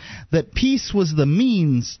clear that peace was the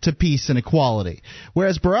means to peace and equality.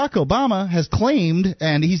 Whereas Barack Obama has claimed,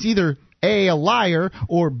 and he's either A, liar,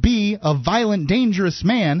 or B, a violent, dangerous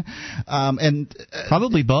man, and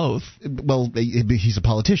probably both. Well, he's a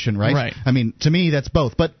politician, right? Right. I mean, to me, that's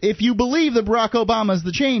both. But if you believe that Barack Obama is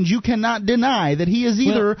the change, you cannot deny that he is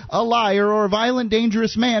either a liar or a violent,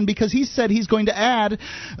 dangerous man, because he said he's going to add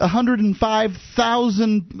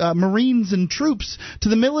 105,000 Marines and troops to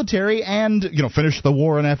the military and, finish the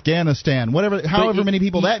war in Afghanistan. However many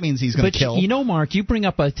people that means he's going to kill. But Mark, you bring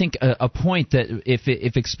up, I think, a point that if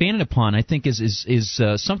expanded upon, I think is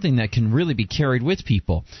something that can really be carried with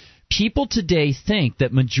people. People today think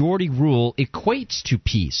that majority rule equates to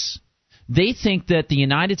peace. They think that the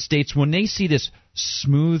United States, when they see this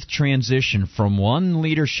smooth transition from one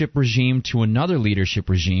leadership regime to another leadership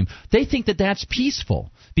regime, they think that that's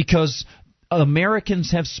peaceful because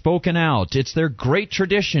Americans have spoken out. It's their great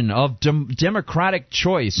tradition of democratic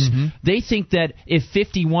choice. Mm-hmm. They think that if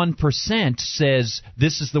 51% says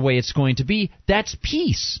this is the way it's going to be, that's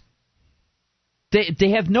peace.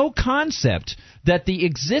 They have no concept that the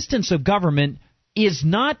existence of government is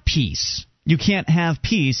not peace. You can't have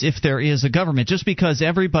peace if there is a government. Just because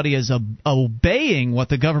everybody is obeying what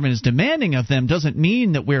the government is demanding of them doesn't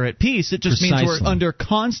mean that we're at peace. It just means we're under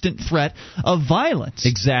constant threat of violence.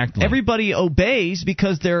 Exactly. Everybody obeys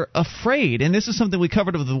because they're afraid. And this is something we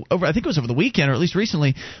covered over I think it was over the weekend, or at least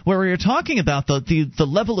recently, where we were talking about the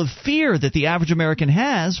level of fear that the average American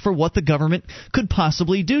has for what the government could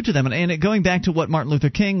possibly do to them. And going back to what Martin Luther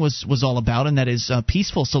King was all about, and that is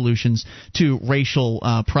peaceful solutions to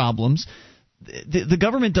racial problems. The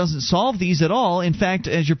government doesn't solve these at all. In fact,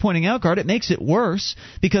 as you're pointing out, Gard, it makes it worse,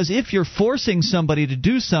 because if you're forcing somebody to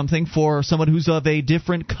do something for someone who's of a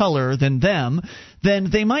different color than them,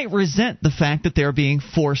 then they might resent the fact that they're being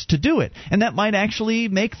forced to do it. And that might actually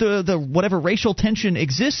make the whatever racial tension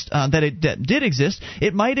exists, that did exist,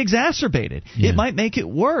 it might exacerbate it. Yeah. It might make it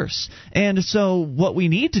worse. And so what we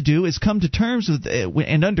need to do is come to terms with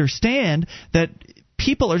and understand that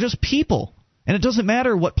people are just people. And it doesn't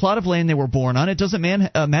matter what plot of land they were born on. It doesn't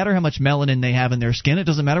matter how much melanin they have in their skin. It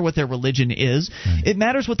doesn't matter what their religion is. Right. It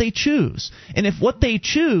matters what they choose. And if what they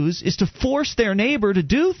choose is to force their neighbor to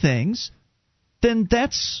do things, then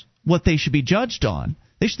that's what they should be judged on.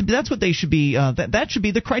 That's what they should be. That should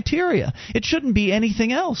be the criteria. It shouldn't be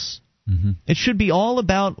anything else. Mm-hmm. It should be all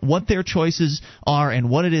about what their choices are and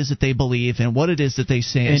what it is that they believe and what it is that they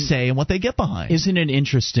say and what they get behind. Isn't it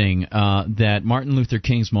interesting that Martin Luther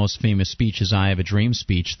King's most famous speech, his I Have a Dream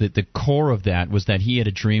speech, that the core of that was that he had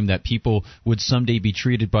a dream that people would someday be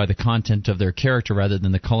treated by the content of their character rather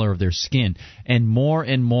than the color of their skin. And more,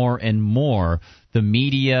 the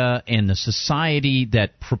media and the society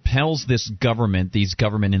that propels this government, these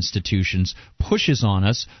government institutions, pushes on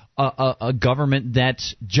us a government that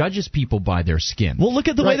judges people by their skin. Well, look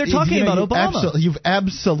at the way they're talking about Obama. You've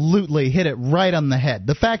absolutely hit it right on the head.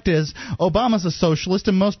 The fact is, Obama's a socialist,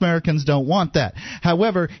 and most Americans don't want that.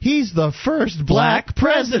 However, he's the first black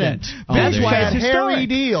president. That's why it's hairy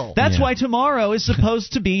deal. That's why tomorrow is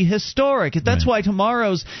supposed to be historic. That's why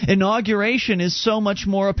tomorrow's inauguration is so much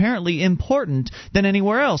more apparently important than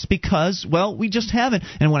anywhere else, because, well, we just haven't,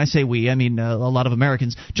 and when I say we, I mean a lot of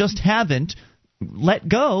Americans, just haven't let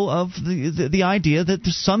go of the idea that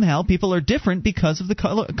somehow people are different because of the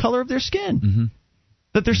color of their skin. Mm-hmm.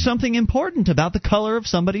 That there's something important about the color of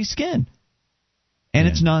somebody's skin. And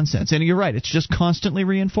it's nonsense. And you're right. It's just constantly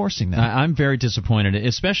reinforcing that. I'm very disappointed,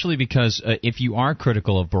 especially because if you are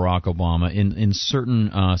critical of Barack Obama in certain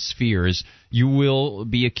spheres, you will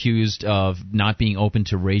be accused of not being open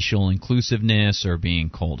to racial inclusiveness or being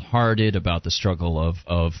cold-hearted about the struggle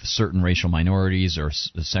of certain racial minorities or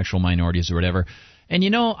sexual minorities or whatever. And,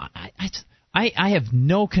 I have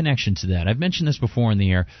no connection to that. I've mentioned this before in the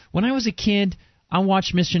air. When I was a kid, I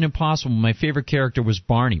watched Mission Impossible. My favorite character was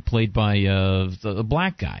Barney, played by the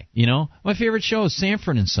black guy. My favorite show is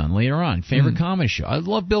Sanford and Son. Later on, favorite comedy show. I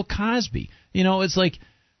love Bill Cosby. It's like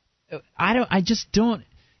I just don't.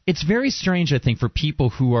 It's very strange, I think, for people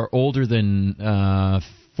who are older than 40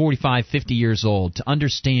 45, 50 years old to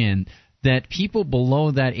understand that people below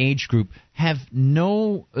that age group have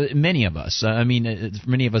many of us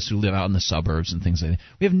who live out in the suburbs and things like that,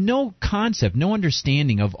 we have no concept, no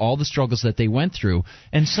understanding of all the struggles that they went through.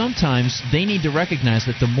 And sometimes they need to recognize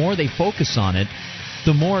that the more they focus on it,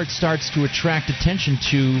 the more it starts to attract attention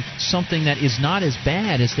to something that is not as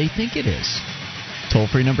bad as they think it is.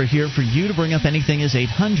 Toll-free number here for you to bring up anything is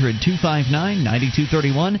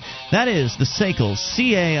 800-259-9231. That is the SACL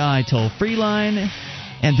CAI toll-free line.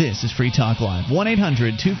 And this is Free Talk Live,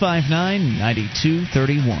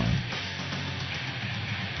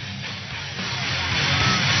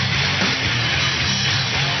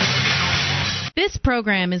 This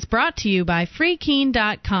program is brought to you by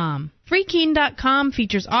FreeKeene.com. FreeKeene.com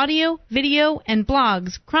features audio, video, and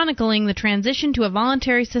blogs chronicling the transition to a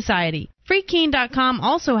voluntary society. FreeKeene.com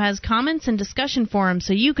also has comments and discussion forums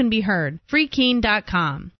so you can be heard.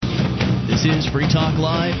 FreeKeene.com. This is Free Talk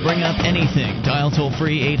Live. Bring up anything. Dial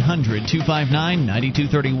toll-free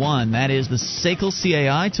 800-259-9231. That is the SACL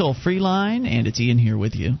CAI toll-free line, and it's Ian here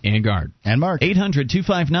with you. And Guard. And Mark.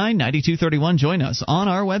 800-259-9231. Join us on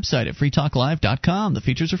our website at freetalklive.com. The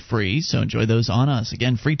features are free, so enjoy those on us.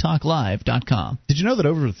 Again, freetalklive.com. Did you know that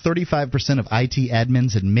over 35% of IT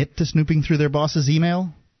admins admit to snooping through their boss's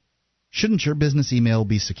email? Shouldn't your business email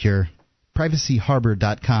be secure?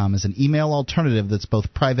 PrivacyHarbor.com is an email alternative that's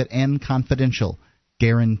both private and confidential,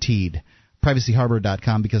 guaranteed.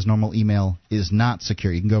 PrivacyHarbor.com, because normal email is not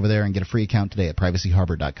secure. You can go over there and get a free account today at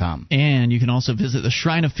PrivacyHarbor.com. And you can also visit the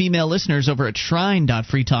Shrine of Female Listeners over at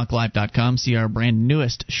shrine.freetalklive.com. See our brand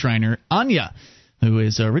newest Shriner, Anya, who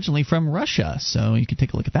is originally from Russia. So you can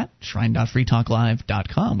take a look at that,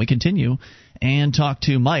 shrine.freetalklive.com. We continue and talk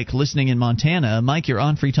to Mike, listening in Montana. Mike, you're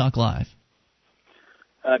on Free Talk Live.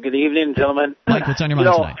 Good evening, gentlemen. Mike, what's on your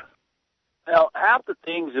mind tonight? Well, half the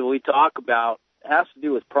things that we talk about has to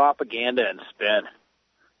do with propaganda and spin.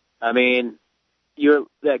 I mean,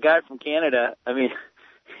 that guy from Canada,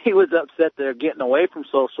 he was upset they're getting away from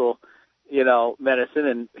social, medicine,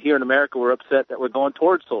 and here in America we're upset that we're going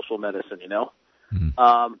towards social medicine,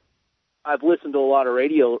 Mm-hmm. I've listened to a lot of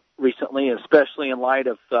radio recently, especially in light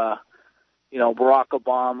of, Barack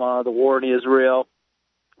Obama, the war in Israel.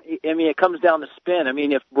 It comes down to spin.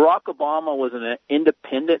 If Barack Obama was an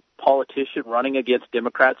independent politician running against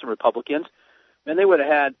Democrats and Republicans, they would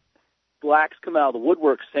have had blacks come out of the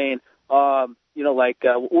woodwork saying, what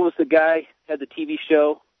was the guy had the TV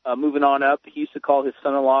show, Moving On Up? He used to call his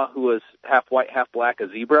son-in-law, who was half white, half black, a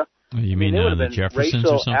zebra. You mean there would have the been Jeffersons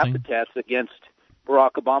racial or something? epithets against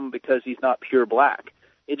Barack Obama because he's not pure black.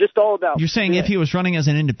 It's just all about You're saying spin. if he was running as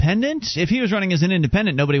an independent? If he was running as an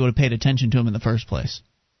independent, nobody would have paid attention to him in the first place.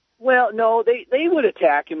 Well, no, they would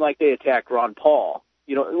attack him like they attacked Ron Paul.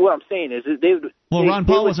 What I'm saying is they would. Well, Ron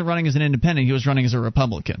Paul wasn't running as an independent; he was running as a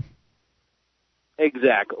Republican.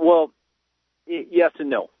 Exactly. Well, yes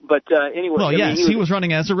and no, but anyway. Well, yes, he was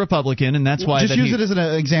running as a Republican, and that's why. Just use it as an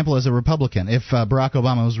example as a Republican. If Barack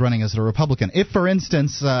Obama was running as a Republican, if, for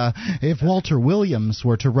instance, if Walter Williams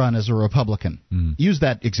were to run as a Republican, use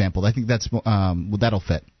that example. I think that'll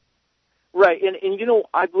fit. Right, and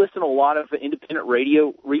I've listened to a lot of independent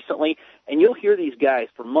radio recently, and you'll hear these guys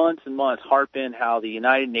for months and months harp in how the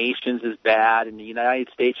United Nations is bad and the United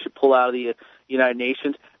States should pull out of the United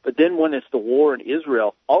Nations, but then when it's the war in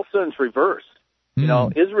Israel, all of a sudden it's reversed.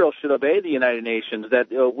 Israel should obey the United Nations, that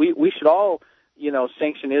we should all,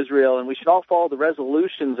 sanction Israel, and we should all follow the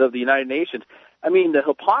resolutions of the United Nations. The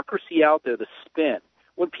hypocrisy out there, the spin.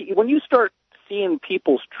 When you start seeing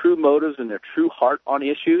people's true motives and their true heart on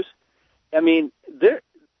issues,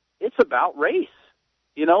 it's about race.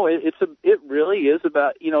 It really is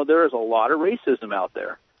about, there is a lot of racism out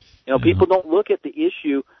there. People don't look at the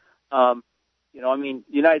issue. The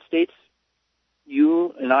United States,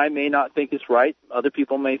 you and I may not think it's right. Other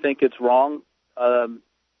people may think it's wrong.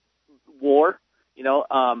 War,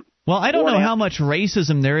 Well, I don't know how much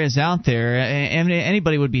racism there is out there.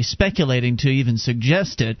 Anybody would be speculating to even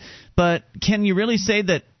suggest it. But can you really say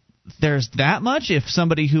that there's that much? If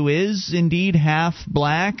somebody who is indeed half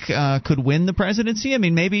black could win the presidency,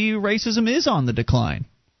 maybe racism is on the decline.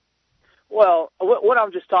 Well, what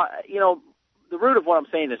I'm just talking, the root of what I'm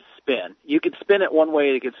saying is spin. You could spin it one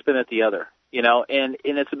way, you could spin it the other, and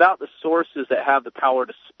it's about the sources that have the power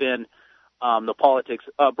to spin the politics.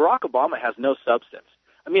 Barack Obama has no substance.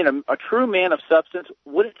 A true man of substance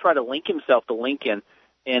wouldn't try to link himself to Lincoln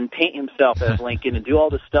and paint himself as Lincoln and do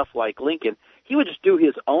all this stuff like Lincoln. He would just do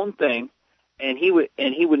his own thing, and he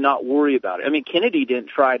would not worry about it. Kennedy didn't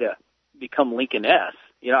try to become Lincoln-esque.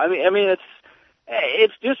 It's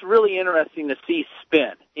it's just really interesting to see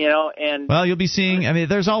spin, and well, you'll be seeing. I mean,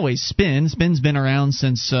 there's always spin. Spin's been around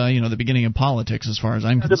since the beginning of politics, as far as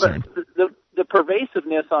I'm concerned. The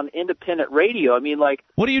pervasiveness on independent radio. I mean, like,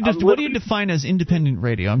 what do you define as independent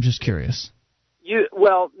radio? I'm just curious.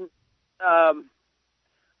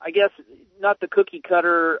 I guess not the cookie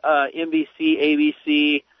cutter NBC,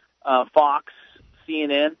 ABC, Fox,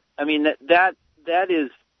 CNN. I mean that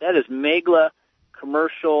is megla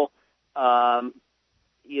commercial,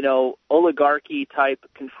 oligarchy type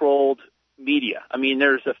controlled media. I mean,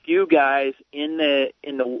 there's a few guys in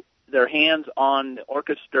their hands on the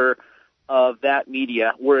orchestra of that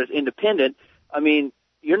media, whereas independent, I mean,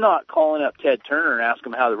 you're not calling up Ted Turner and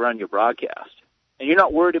asking him how to run your broadcast, and you're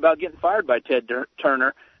not worried about getting fired by Ted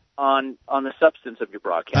Turner on the substance of your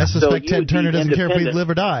broadcast. I suspect Ted Turner doesn't care if we live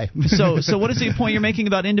or die. So what is the point you're making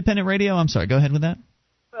about independent radio? I'm sorry, go ahead with that.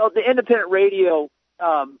 Well, the independent radio,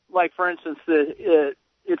 like for instance,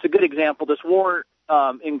 it's a good example. This war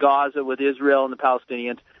in Gaza with Israel and the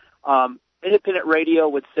Palestinians, independent radio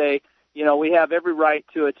would say, we have every right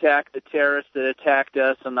to attack the terrorists that attacked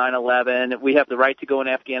us on 9/11. We have the right to go in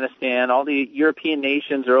Afghanistan. All the European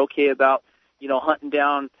nations are okay about, hunting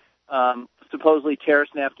down supposedly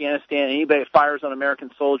terrorists in Afghanistan. Anybody that fires on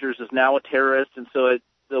American soldiers is now a terrorist, and so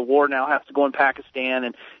the war now has to go in Pakistan.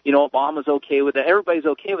 And Obama's okay with that. Everybody's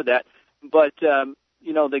okay with that. But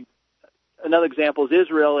another example is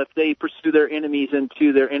Israel. If they pursue their enemies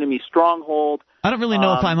into their enemy stronghold, I don't really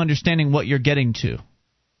know if I'm understanding what you're getting to.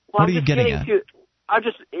 Well, what are you getting at?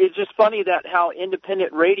 It's just funny that how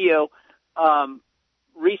independent radio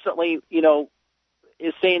recently,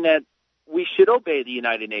 is saying that we should obey the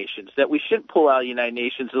United Nations, that we shouldn't pull out of the United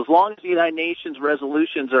Nations as long as the United Nations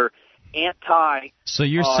resolutions are anti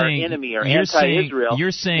enemy or anti-Israel.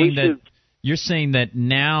 You're saying that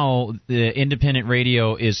now the independent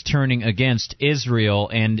radio is turning against Israel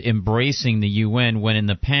and embracing the UN, when in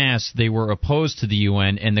the past they were opposed to the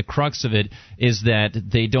UN, and the crux of it is that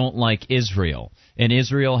they don't like Israel. And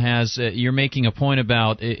Israel has, you're making a point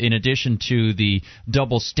about, in addition to the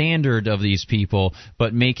double standard of these people,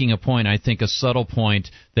 but making a point, I think a subtle point,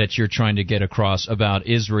 that you're trying to get across about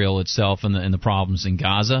Israel itself and the problems in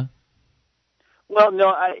Gaza? Well,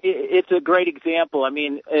 no, it's a great example. I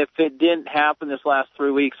mean, if it didn't happen this last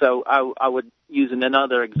 3 weeks, I would use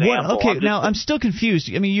another example. Now I'm still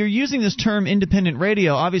confused. I mean, you're using this term independent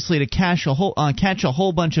radio, obviously, to catch a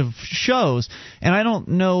whole bunch of shows, and I don't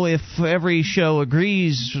know if every show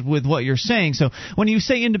agrees with what you're saying. So when you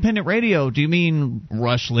say independent radio, do you mean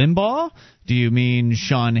Rush Limbaugh? Do you mean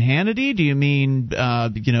Sean Hannity? Do you mean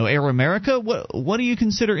Air America? What do you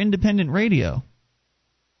consider independent radio?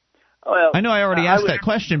 Well, I know I already asked that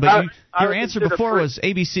question, but your answer before was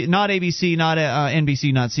ABC, not NBC, not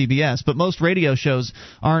CBS. But most radio shows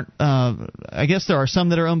aren't. I guess there are some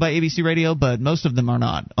that are owned by ABC Radio, but most of them are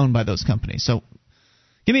not owned by those companies. So,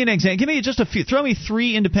 give me an example. Give me just a few. Throw me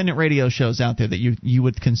 3 independent radio shows out there that you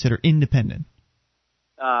would consider independent.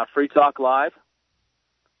 Free Talk Live,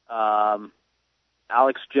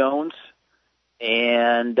 Alex Jones,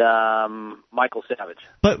 and Michael Savage.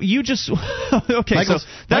 But you just okay. So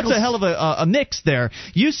that's a hell of a mix there.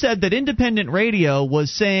 You said that independent radio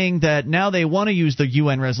was saying that now they want to use the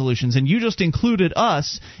UN resolutions, and you just included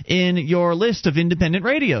us in your list of independent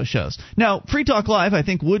radio shows. Now, Free Talk Live, I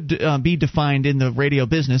think, would be defined in the radio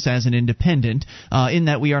business as an independent, in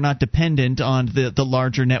that we are not dependent on the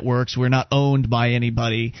larger networks. We're not owned by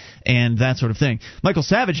anybody and that sort of thing. Michael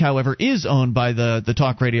Savage, however, is owned by the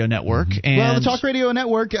Talk Radio Network. And well, the Talk Radio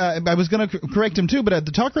Network, I was going to correct him too, but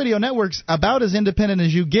the Talk Radio Network's about as independent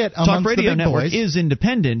as you get amongst Talk Radio the big Network boys. is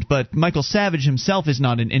independent, but Michael Savage himself is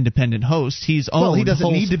not an independent host. He's owned well, he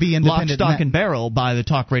doesn't need to be independent, lock, stock, and barrel by the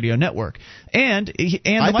Talk Radio Network. And the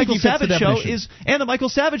Michael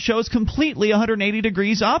Savage show is completely 180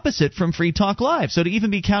 degrees opposite from Free Talk Live. So to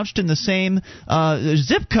even be couched in the same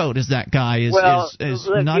zip code as that guy is not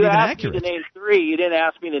even accurate. You asked me to name 3. You didn't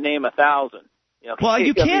ask me to name 1,000. Well,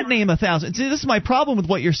 you can't name 1,000. See, this is my problem with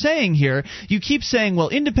what you're saying here. You keep saying, well,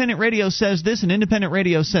 independent radio says this and independent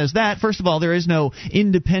radio says that. First of all, there is no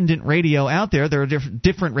independent radio out there. There are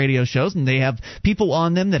different radio shows, and they have people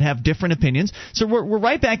on them that have different opinions. So we're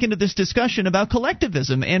right back into this discussion about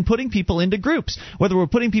collectivism and putting people into groups, whether we're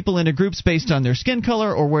putting people into groups based on their skin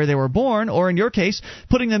color or where they were born, or in your case,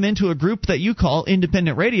 putting them into a group that you call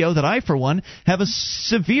independent radio that I, for one, have a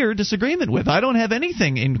severe disagreement with. I don't have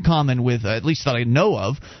anything in common with, at least that I know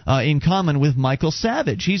of, in common with Michael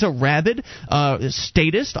Savage. He's a rabid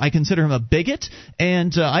statist. I consider him a bigot,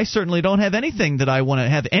 and I certainly don't have anything that I want to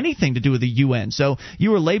have anything to do with the UN. So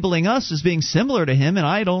you were labeling us as being similar to him, and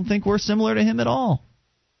I don't think we're similar to him at all.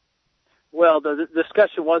 Well, the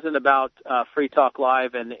discussion wasn't about Free Talk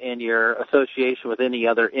Live and your association with any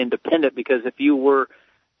other independent, because if you were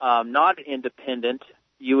not independent,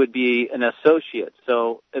 you would be an associate.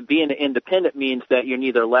 So being an independent means that you're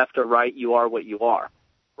neither left or right. You are what you are,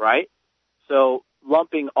 right? So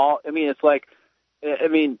lumping all, I mean, it's like, I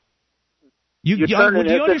mean, you're turning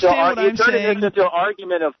this into an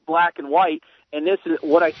argument of black and white. And this is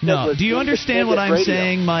what I said. No, do you understand what I'm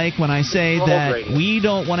saying, Mike, when I say that we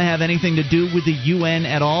don't want to have anything to do with the UN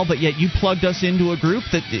at all, but yet you plugged us into a group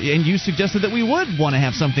and you suggested that we would want to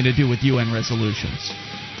have something to do with UN resolutions.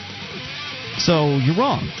 So you're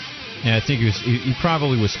wrong. Yeah, I think he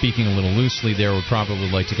probably was speaking a little loosely there. Would probably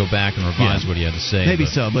like to go back and revise what he had to say. Maybe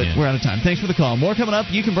but we're out of time. Thanks for the call. More coming up.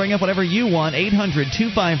 You can bring up whatever you want.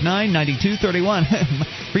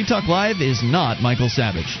 800-259-9231. Free Talk Live is not Michael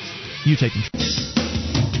Savage. You take control.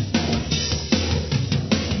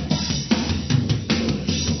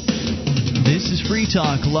 This is Free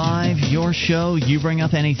Talk Live, your show. You bring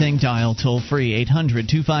up anything, dial toll-free,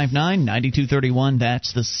 800-259-9231.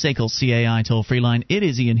 That's the SACL CAI toll-free line. It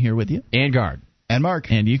is Ian here with you. And Guard. And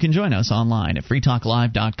Mark. And you can join us online at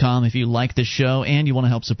freetalklive.com. If you like the show and you want to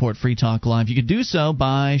help support Free Talk Live, you can do so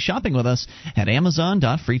by shopping with us at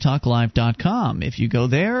amazon.freetalklive.com. If you go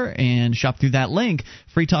there and shop through that link,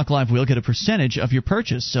 Free Talk Live will get a percentage of your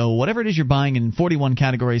purchase. So whatever it is you're buying in 41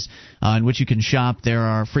 categories in which you can shop, there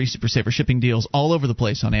are free Super Saver shipping deals all over the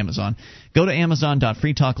place on Amazon. Go to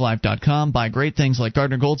amazon.freetalklive.com. Buy great things like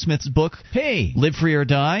Gardner Goldsmith's book, Hey, Live Free or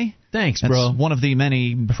Die. Thanks, bro. That's one of the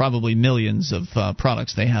many, probably millions of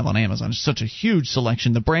products they have on Amazon. It's such a huge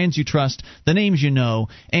selection. The brands you trust, the names you know,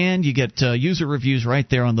 and you get user reviews right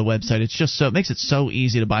there on the website. It's just it makes it so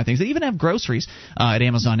easy to buy things. They even have groceries at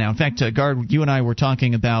Amazon now. In fact, Gard, you and I were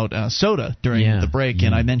talking about soda during the break,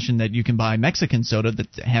 and I mentioned that you can buy Mexican soda that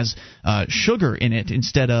has sugar in it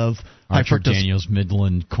instead of Archer Daniels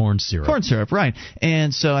Midland corn syrup. Corn syrup, right.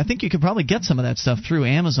 And so I think you could probably get some of that stuff through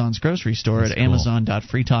Amazon's grocery store at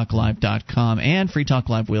amazon.freetalklive.com, and Free Talk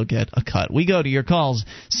Live will get a cut. We go to your calls.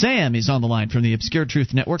 Sam is on the line from the Obscure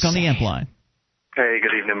Truth Network on the Amp line. Hey,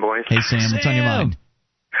 good evening, boys. Hey, Sam. What's on your mind?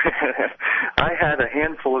 I had a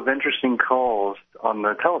handful of interesting calls on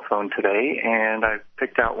the telephone today, and I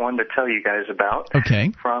picked out one to tell you guys about.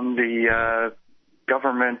 Okay. From the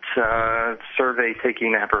government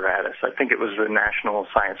survey-taking apparatus. I think it was the National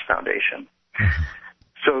Science Foundation.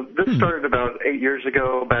 So this started about 8 years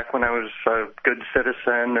ago, back when I was a good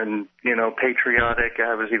citizen and, patriotic.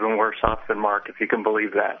 I was even worse off than Mark, if you can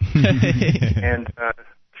believe that. And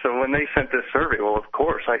so when they sent this survey, well, of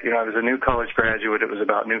course, I was a new college graduate. It was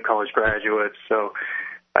about new college graduates. So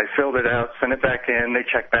I filled it out, sent it back in. They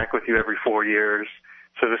check back with you every 4 years.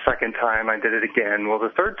 So the second time I did it again. Well, the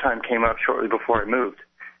third time came up shortly before I moved.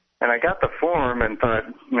 And I got the form and thought,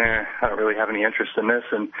 I don't really have any interest in this,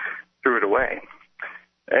 and threw it away.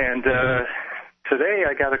 And today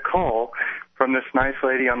I got a call from this nice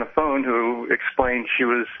lady on the phone who explained she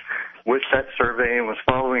was with that survey and was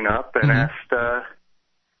following up and asked,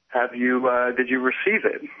 did you receive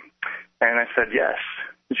it? And I said, yes.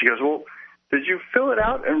 And she goes, well, did you fill it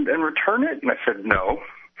out and return it? And I said, no.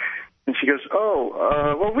 And she goes,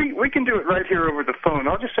 well, we can do it right here over the phone.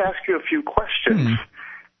 I'll just ask you a few questions.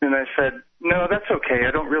 And I said, no, that's okay.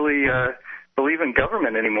 I don't really believe in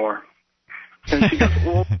government anymore. And she goes,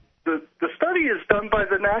 well, the study is done by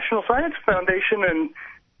the National Science Foundation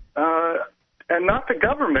and not the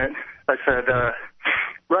government. I said,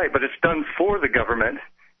 right, but it's done for the government,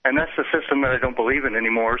 and that's the system that I don't believe in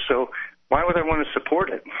anymore, so why would I want to support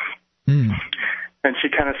it? And she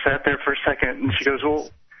kind of sat there for a second, and she goes, well,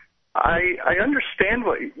 I understand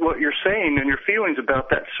what you're saying and your feelings about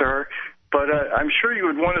that, sir, but I'm sure you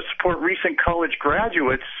would want to support recent college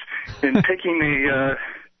graduates in picking a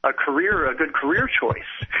good career choice.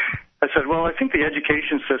 I said, well, I think the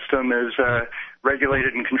education system is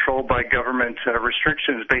regulated and controlled by government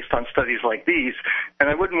restrictions based on studies like these, and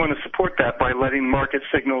I wouldn't want to support that by letting market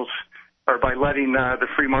signals or by letting the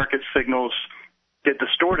free market signals get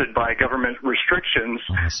distorted by government restrictions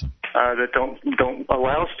that don't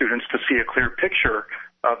allow students to see a clear picture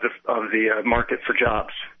of the market for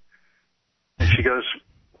jobs. And she goes,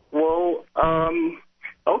 well,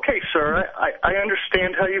 okay, sir, I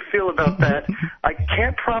understand how you feel about that. I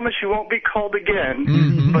can't promise you won't be called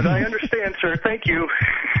again, but I understand, sir. Thank you.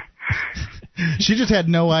 She just had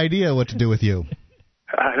no idea what to do with you.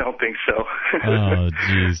 I don't think so. Oh,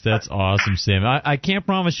 geez, that's awesome, Sam. I can't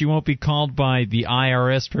promise you won't be called by the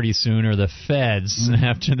IRS pretty soon or the feds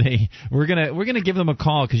after they. We're gonna give them a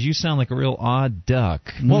call because you sound like a real odd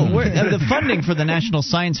duck. Well, the funding for the National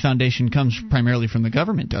Science Foundation comes primarily from the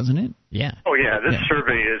government, doesn't it? Yeah. Oh yeah, this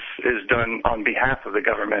survey is done on behalf of the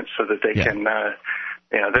government so that they can.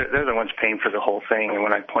 They're the ones paying for the whole thing. And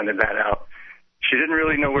when I pointed that out, she didn't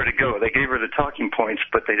really know where to go. They gave her the talking points,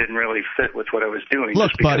 but they didn't really fit with what I was doing.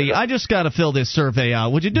 Look, buddy, I just got to fill this survey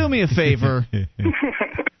out. Would you do me a favor?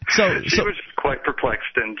 She was quite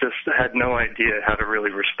perplexed and just had no idea how to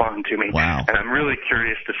really respond to me. Wow. And I'm really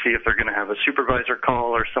curious to see if they're going to have a supervisor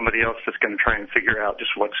call or somebody else that's going to try and figure out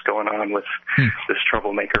just what's going on with this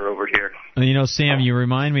troublemaker over here. You know, Sam, you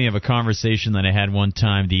remind me of a conversation that I had one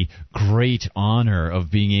time, the great honor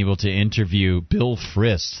of being able to interview Bill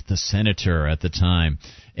Frist, the senator at the time.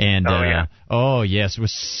 And oh yes, it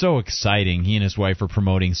was so exciting. He and his wife were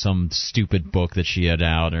promoting some stupid book that she had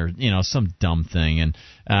out, or some dumb thing, and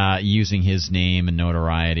using his name and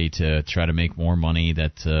notoriety to try to make more money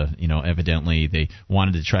that evidently they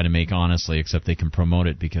wanted to try to make honestly, except they can promote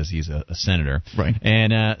it because he's a senator. Right.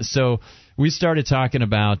 And so we started talking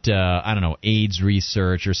about AIDS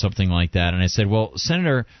research or something like that, and I said, well,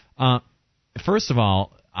 Senator, first of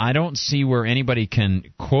all, I don't see where anybody can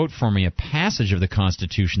quote for me a passage of the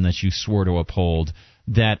Constitution that you swore to uphold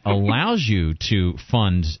that allows you to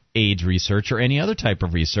fund AIDS research or any other type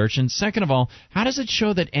of research. And second of all, how does it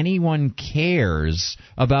show that anyone cares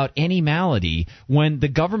about any malady when the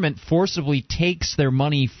government forcibly takes their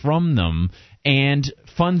money from them and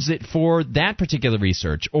funds it for that particular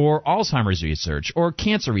research or Alzheimer's research or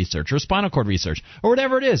cancer research or spinal cord research or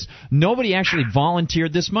whatever it is? Nobody actually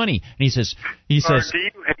volunteered this money. And he says, do you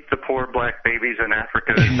hate the poor black babies in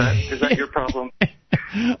Africa? Is that your problem?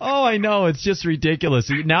 Oh, I know. It's just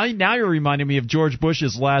ridiculous. Now you're reminding me of George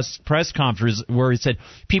Bush's last press conference where he said,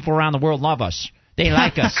 people around the world love us. They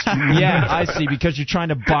like us. Yeah, I see, because you're trying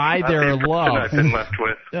to buy their love. I've been left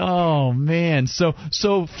with. Oh, man. So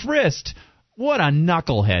Frist, what a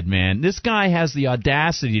knucklehead, man. This guy has the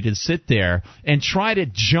audacity to sit there and try to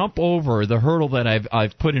jump over the hurdle that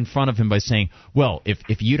I've put in front of him by saying, well,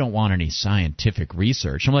 if you don't want any scientific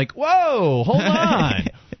research. I'm like, whoa, hold on.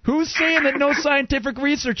 Who's saying that no scientific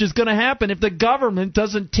research is going to happen if the government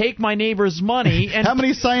doesn't take my neighbor's money? And how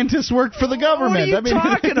many scientists work for the government? What are you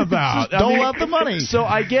talking about? Dole out the money. So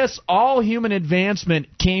I guess all human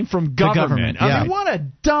advancement came from government. Yeah. I mean, what a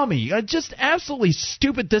dummy. Just absolutely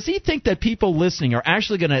stupid. Does he think that people listening are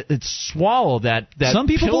actually going to swallow that Some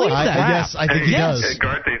people believe that. Yes, I think he does.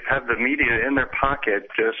 Garth, they've had the media in their pocket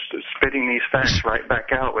just spitting these facts right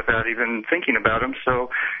back out without even thinking about them. So,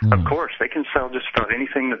 of course, they can sell just about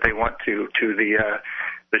anything that they want to the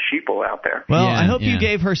sheeple out there. Well, I hope you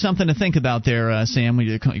gave her something to think about there, Sam,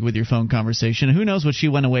 with your phone conversation. Who knows what she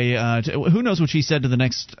went away? Who knows what she said to the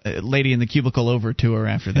next lady in the cubicle over to her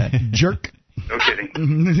after that? Jerk. No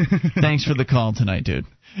kidding. Thanks for the call tonight, dude.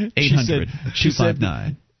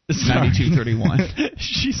 800-259-9231.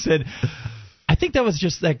 She said, I think that was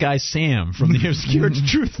just that guy Sam from the Obscure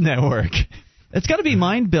Truth Network. It's got to be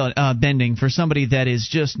mind-bending for somebody that has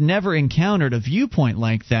just never encountered a viewpoint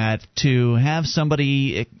like that to have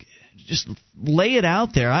somebody just lay it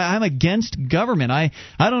out there. I'm against government. I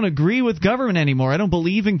don't agree with government anymore. I don't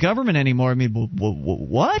believe in government anymore. I mean,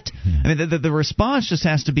 what? I mean, the response just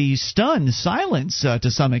has to be stunned silence to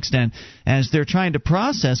some extent as they're trying to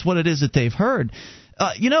process what it is that they've heard.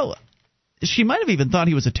 She might have even thought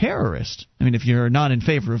he was a terrorist. I mean, if you're not in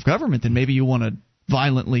favor of government, then maybe you want to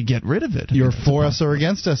violently get rid of it. You're for us or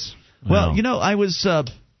against us. Well, I was at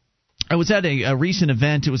a recent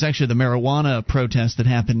event. It was actually the marijuana protest that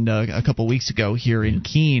happened a couple weeks ago here in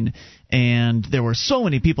Keene, and there were so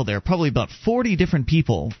many people there. Probably about 40 different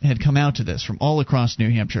people had come out to this from all across New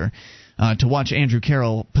Hampshire to watch Andrew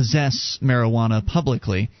Carroll possess marijuana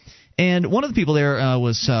publicly. And one of the people there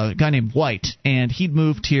was a guy named White, and he'd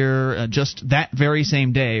moved here just that very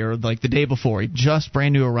same day, or like the day before. Just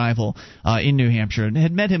brand new arrival in New Hampshire, and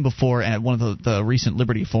had met him before at one of the recent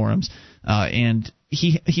Liberty forums. And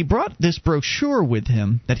he brought this brochure with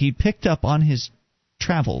him that he'd picked up on his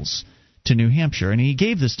travels to New Hampshire, and he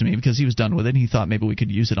gave this to me because he was done with it, and he thought maybe we could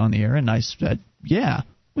use it on the air. And I said, yeah,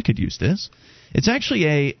 we could use this. It's actually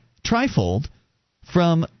a trifold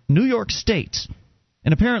from New York State.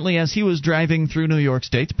 And apparently, as he was driving through New York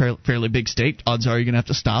State, a fairly big state, odds are you're going to have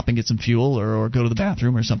to stop and get some fuel or go to the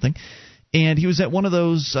bathroom or something. And he was at one of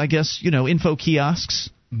those, I guess, info kiosks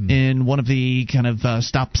in one of the kind of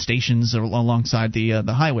stop stations alongside the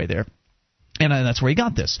highway there. And that's where he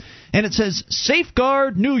got this. And it says,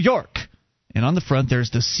 Safeguard New York. And on the front,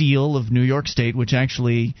 there's the seal of New York State, which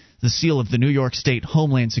actually the seal of the New York State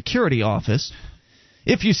Homeland Security Office.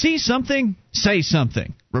 If you see something, say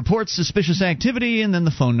something. Report suspicious activity, and then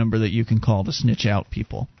the phone number that you can call to snitch out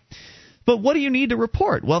people. But what do you need to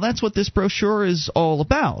report? Well, that's what this brochure is all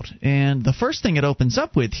about. And the first thing it opens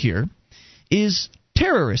up with here is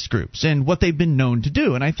terrorist groups and what they've been known to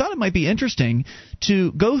do. And I thought it might be interesting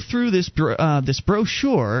to go through this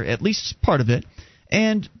brochure, at least part of it,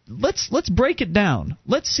 and let's break it down.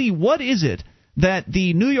 Let's see, what is it that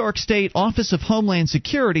the New York State Office of Homeland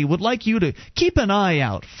Security would like you to keep an eye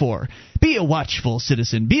out for. Be a watchful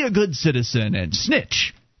citizen, be a good citizen, and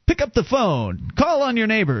snitch. Pick up the phone. Call on your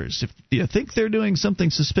neighbors if you think they're doing something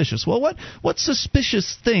suspicious. Well, what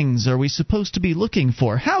suspicious things are we supposed to be looking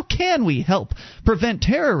for? How can we help prevent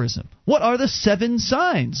terrorism? What are the 7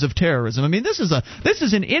 signs of terrorism? I mean, this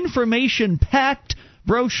is an information-packed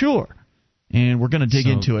brochure. And we're going to dig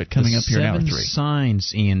into it coming up here in hour 3. 7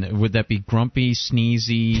 signs, Ian. Would that be grumpy,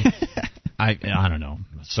 sneezy? I don't know.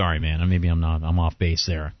 Sorry, man. Maybe I'm off base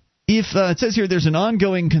there. If it says here there's an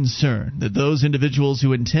ongoing concern that those individuals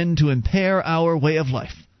who intend to impair our way of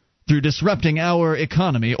life through disrupting our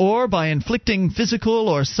economy or by inflicting physical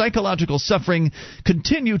or psychological suffering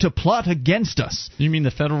continue to plot against us. You mean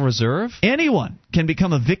the Federal Reserve? Anyone can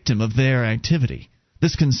become a victim of their activity.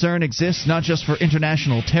 This concern exists not just for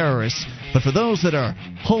international terrorists, but for those that are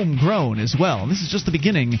homegrown as well. And this is just the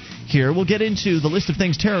beginning here. We'll get into the list of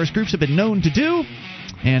things terrorist groups have been known to do,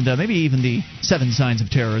 and maybe even the 7 signs of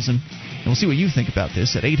terrorism. And we'll see what you think about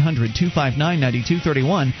this at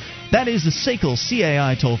 800-259-9231. That is the SACL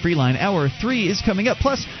CAI toll-free line. Hour 3 is coming up.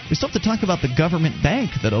 Plus, we still have to talk about the government bank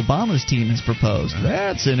that Obama's team has proposed.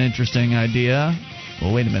 That's an interesting idea.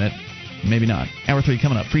 Well, wait a minute. Maybe not. Hour 3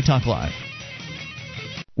 coming up. Free Talk Live.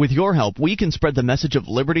 With your help, we can spread the message of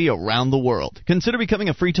liberty around the world. Consider becoming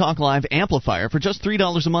a Free Talk Live amplifier for just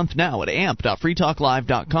 $3 a month now at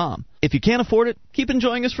amp.freetalklive.com. If you can't afford it, keep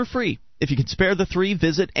enjoying us for free. If you can spare the $3,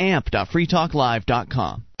 visit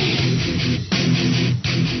amp.freetalklive.com.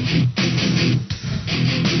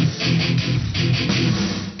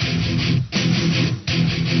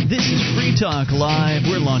 This is Free Talk Live.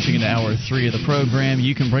 We're launching into Hour 3 of the program.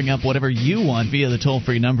 You can bring up whatever you want via the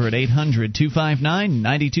toll-free number at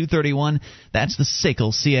 800-259-9231. That's the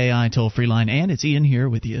SACL CAI toll-free line. And it's Ian here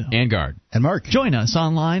with you. And Guard. And Mark. Join us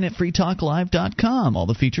online at freetalklive.com. All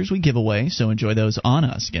the features we give away, so enjoy those on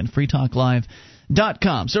us. Again,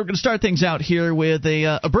 freetalklive.com. So we're going to start things out here with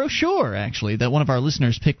a brochure, actually, that one of our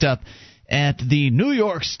listeners picked up at the New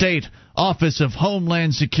York State Office of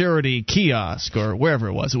Homeland Security kiosk, or wherever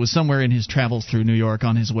it was. It was somewhere in his travels through New York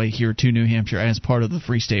on his way here to New Hampshire as part of the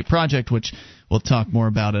Free State Project, which we'll talk more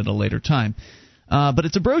about at a later time. But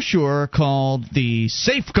it's a brochure called the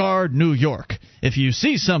Safeguard New York. If you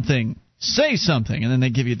see something, say something, and then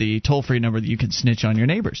they give you the toll-free number that you can snitch on your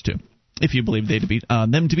neighbors to, if you believe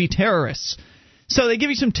them to be terrorists. So they give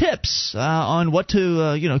you some tips on what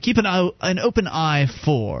to, keep an open eye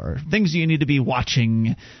for, things you need to be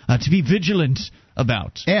watching, to be vigilant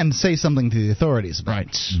about. And say something to the authorities about.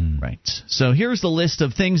 Right. So here's the list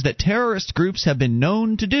of things that terrorist groups have been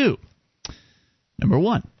known to do. Number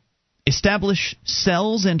 1, establish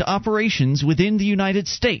cells and operations within the United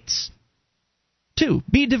States. 2,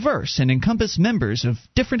 be diverse and encompass members of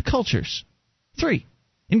different cultures. 3,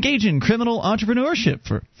 engage in criminal entrepreneurship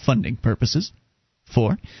for funding purposes.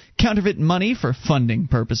 4, counterfeit money for funding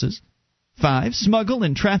purposes. 5, smuggle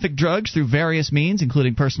and traffic drugs through various means,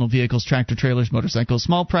 including personal vehicles, tractor-trailers, motorcycles,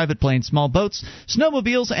 small private planes, small boats,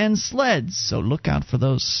 snowmobiles, and sleds. So look out for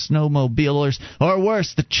those snowmobilers, or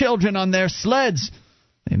worse, the children on their sleds.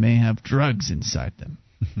 They may have drugs inside them.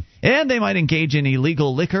 And they might engage in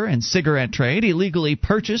illegal liquor and cigarette trade, illegally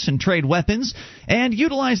purchase and trade weapons, and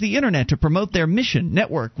utilize the Internet to promote their mission,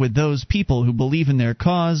 network with those people who believe in their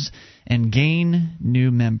cause, and gain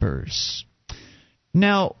new members.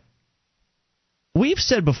 Now, we've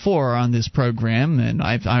said before on this program, and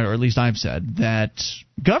or at least I've said, that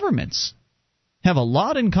governments have a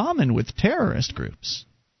lot in common with terrorist groups.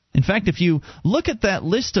 In fact, if you look at that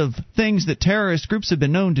list of things that terrorist groups have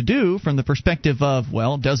been known to do from the perspective of,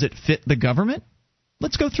 well, does it fit the government?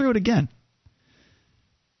 Let's go through it again.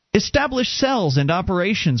 Establish cells and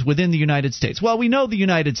operations within the United States. Well, we know the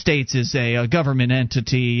United States is a government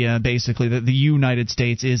entity. Basically, the United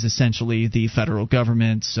States is essentially the federal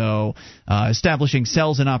government. So establishing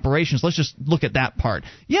cells and operations, let's just look at that part.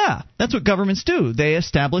 Yeah, that's what governments do. They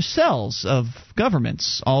establish cells of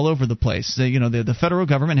governments all over the place. The federal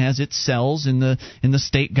government has its cells in the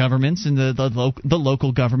state governments, in the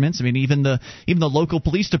local governments. I mean, even the local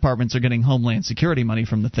police departments are getting Homeland Security money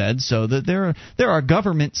from the feds. So that there are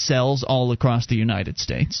government sells all across the United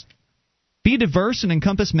States. Be diverse and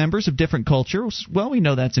encompass members of different cultures. Well, we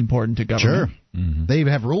know that's important to government. Sure. Mm-hmm. They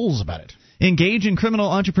even have rules about it. Engage in criminal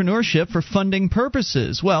entrepreneurship for funding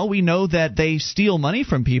purposes. Well, we know that they steal money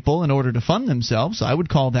from people in order to fund themselves. I would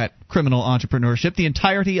call that criminal entrepreneurship. The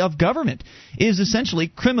entirety of government is essentially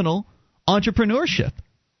criminal entrepreneurship.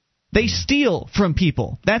 They steal from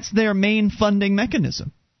people. That's their main funding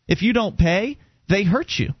mechanism. If you don't pay, they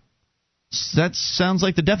hurt you. That sounds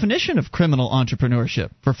like the definition of criminal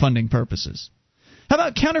entrepreneurship for funding purposes. How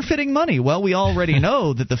about counterfeiting money? Well, we already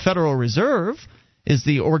know that the Federal Reserve is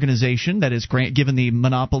the organization that is given the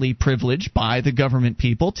monopoly privilege by the government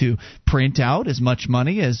people to print out as much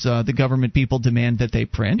money as the government people demand that they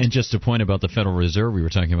print. And just a point about the Federal Reserve, we were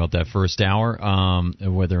talking about that first hour,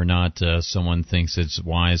 whether or not someone thinks it's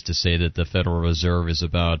wise to say that the Federal Reserve is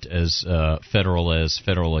about as federal as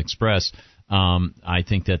Federal Express. I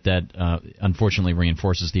think that unfortunately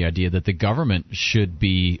reinforces the idea that the government should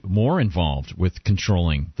be more involved with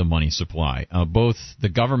controlling the money supply. Both the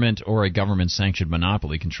government or a government-sanctioned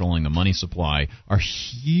monopoly controlling the money supply are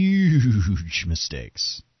huge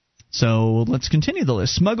mistakes. So let's continue the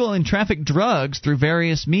list. Smuggle and traffic drugs through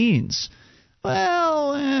various means.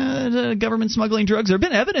 Well, government smuggling drugs, there have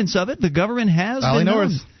been evidence of it. The government has been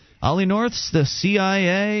known. Ollie North's, the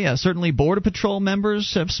CIA, certainly Border Patrol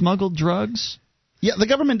members have smuggled drugs. Yeah, the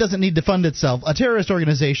government doesn't need to fund itself. A terrorist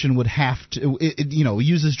organization would have to,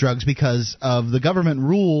 uses drugs because of the government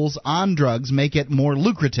rules on drugs make it more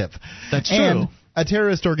lucrative. That's true. And a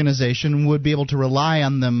terrorist organization would be able to rely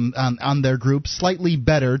on them, on their group slightly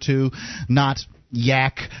better to not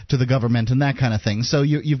yak to the government and that kind of thing. So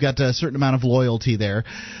you've got a certain amount of loyalty there.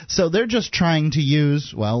 So they're just trying to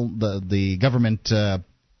use, the government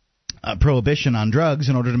prohibition on drugs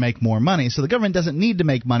in order to make more money. So the government doesn't need to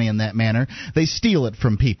make money in that manner. They steal it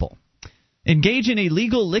from people. Engage in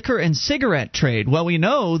illegal liquor and cigarette trade. Well, we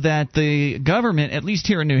know that the government, at least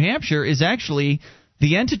here in New Hampshire, is actually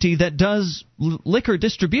the entity that does liquor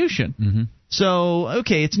distribution. Mm-hmm. So,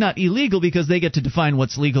 okay, it's not illegal because they get to define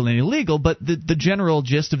what's legal and illegal, but the general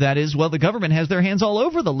gist of that is, well, the government has their hands all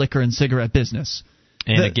over the liquor and cigarette business.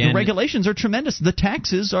 And the regulations are tremendous. The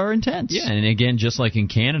taxes are intense. Yeah, and again, just like in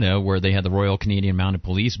Canada, where they had the Royal Canadian Mounted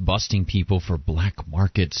Police busting people for black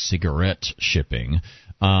market cigarette shipping,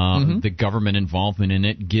 the government involvement in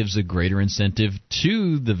it gives a greater incentive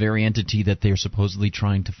to the very entity that they're supposedly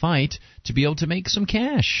trying to fight to be able to make some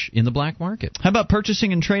cash in the black market. How about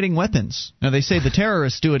purchasing and trading weapons? Now, they say the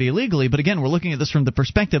terrorists do it illegally, but again, we're looking at this from the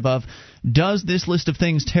perspective of, does this list of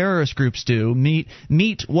things terrorist groups do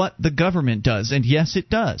meet what the government does? And yes,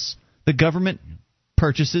 it does. The government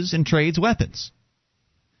purchases and trades weapons.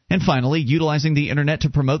 And finally, utilizing the Internet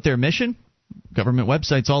to promote their mission. Government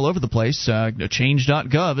websites all over the place.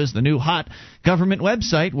 Change.gov is the new hot government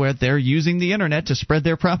website where they're using the Internet to spread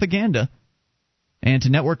their propaganda and to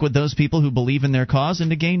network with those people who believe in their cause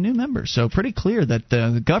and to gain new members. So pretty clear that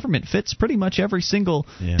the government fits pretty much every single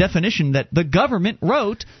definition that the government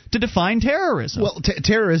wrote to define terrorism. Well,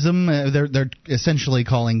 terrorism, they're essentially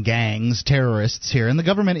calling gangs terrorists here, and the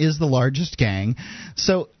government is the largest gang.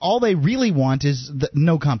 So all they really want is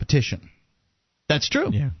no competition. That's true.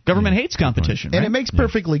 Yeah. Government hates competition, right? And it makes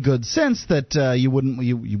perfectly good sense that you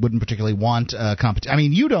wouldn't particularly want competition. I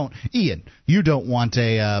mean, you don't want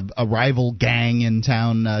a rival gang in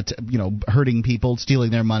town, hurting people,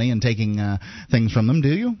 stealing their money, and taking things from them, do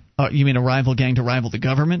you? You mean a rival gang to rival the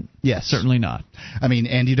government? Yes, certainly not. I mean,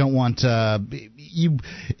 and you don't want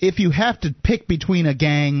if you have to pick between a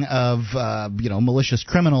gang of malicious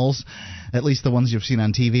criminals, at least the ones you've seen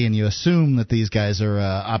on TV, and you assume that these guys are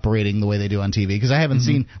operating the way they do on TV, because I haven't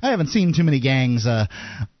seen too many gangs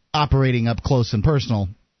operating up close and personal.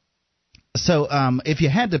 So if you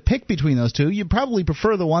had to pick between those two, you'd probably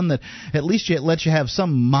prefer the one that at least lets you have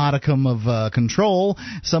some modicum of control,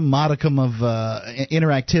 some modicum of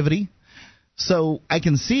interactivity. So I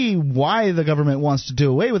can see why the government wants to do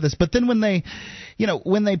away with this. But then when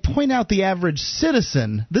they point out the average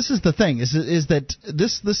citizen, this is the thing: is that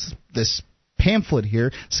this pamphlet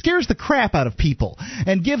here scares the crap out of people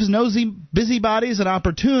and gives nosy busybodies an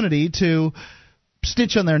opportunity to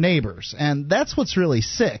snitch on their neighbors, and that's what's really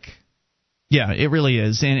sick. Yeah, it really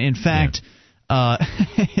is. And in fact,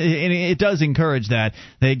 it does encourage that.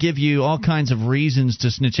 They give you all kinds of reasons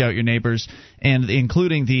to snitch out your neighbors, and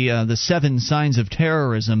including the 7 signs of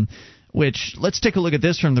terrorism, which, let's take a look at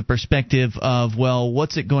this from the perspective of, well,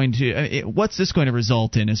 what's this going to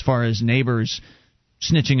result in as far as neighbors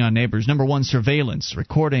snitching on neighbors? Number 1, surveillance,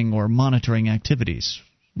 recording or monitoring activities.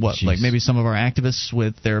 Like maybe some of our activists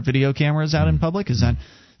with their video cameras out in public? Is that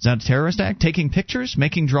a terrorist act? Taking pictures?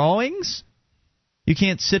 Making drawings? You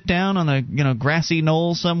can't sit down on a grassy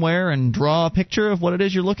knoll somewhere and draw a picture of what it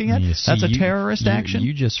is you're looking at. That's a terrorist action.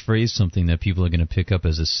 You just phrased something that people are going to pick up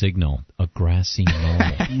as a signal: a grassy knoll.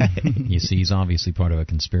 You see, he's obviously part of a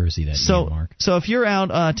conspiracy. Mark. So if you're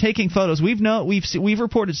out taking photos, we've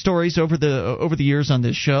reported stories over the years on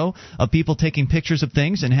this show of people taking pictures of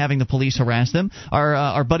things and having the police harass them.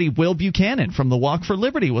 Our buddy Will Buchanan from the Walk for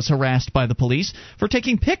Liberty was harassed by the police for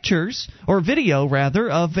taking pictures, or video rather,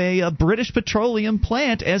 of a British petroleum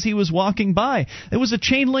plant as he was walking by. It was a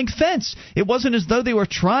chain link fence. It wasn't as though they were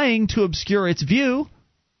trying to obscure its view.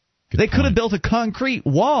 They could have built a concrete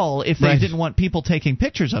wall if they didn't want people taking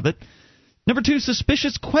pictures of it. Number 2,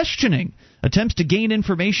 suspicious questioning. Attempts to gain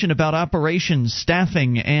information about operations,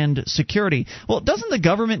 staffing, and security. Well, doesn't the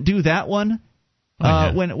government do that one?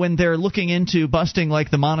 When they're looking into busting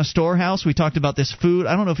like the Mana Storehouse. We talked about this food.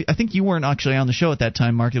 I don't know I think you weren't actually on the show at that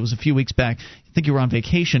time, Mark. It was a few weeks back. I think you were on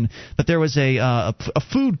vacation. But there was a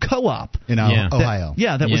food co-op in Ohio.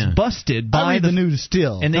 That was busted by the news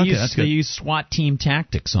still. And they use SWAT team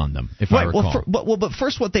tactics on them, if I recall. But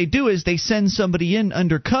first what they do is they send somebody in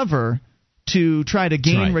undercover to try to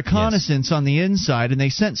gain reconnaissance on the inside, and they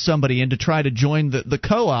sent somebody in to try to join the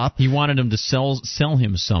co-op. He wanted him to sell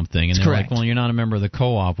him something, and they're like, "Well, you're not a member of the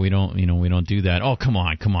co-op. We don't do that." Oh, come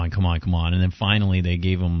on! And then finally they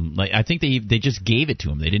gave him, I think they just gave it to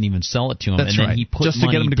him. They didn't even sell it to him. That's and then he put just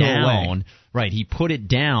money to get him to down. Go away. Right, he put it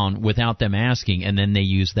down without them asking, and then they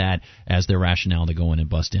used that as their rationale to go in and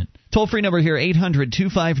bust in. Toll-free number here,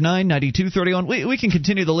 800-259-9231. We can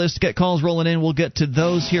continue the list, get calls rolling in. We'll get to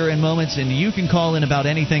those here in moments, and you can call in about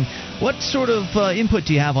anything. What sort of input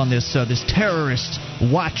do you have on this terrorist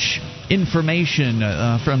watch information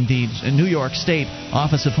from the New York State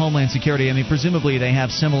Office of Homeland Security? I mean, presumably they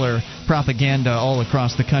have similar propaganda all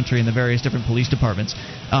across the country in the various different police departments.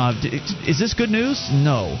 Is this good news?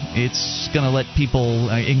 No. It's going to let people,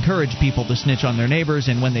 encourage people to snitch on their neighbors,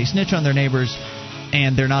 and when they snitch on their neighbors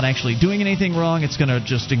and they're not actually doing anything wrong, it's going to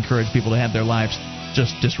just encourage people to have their lives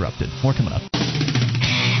just disrupted. More coming up.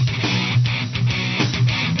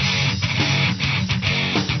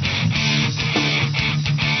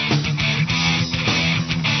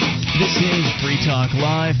 This is Free Talk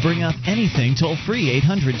Live. Bring up anything toll-free,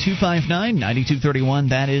 800-259-9231.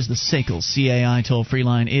 That is the SACL CAI toll-free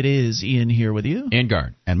line. It is Ian here with you. And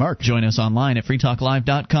Guard. And Mark. Join us online at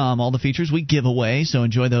freetalklive.com. All the features we give away, so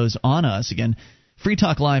enjoy those on us. Again,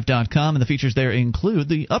 freetalklive.com, and the features there include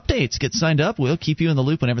the updates. Get signed up. We'll keep you in the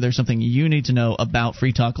loop whenever there's something you need to know about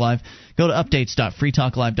Free Talk Live. Go to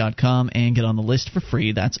updates.freetalklive.com and get on the list for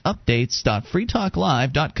free. That's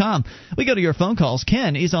updates.freetalklive.com. We go to your phone calls.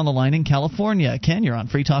 Ken is on the line in California. Ken, you're on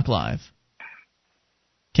Free Talk Live.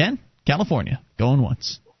 Ken, California, going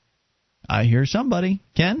once. I hear somebody.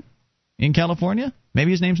 Ken, in California?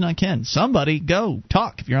 Maybe his name's not Ken. Somebody, go.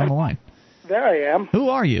 Talk if you're on the line. There I am. Who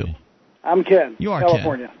are you? I'm Ken. You are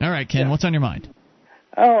California. Ken. All right, Ken, what's on your mind?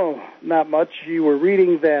 Oh, not much. You were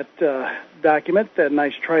reading that document, that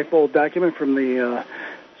nice trifold document from the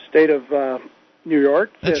state of New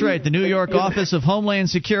York. That's right, the New York Office of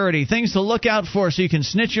Homeland Security. Things to look out for so you can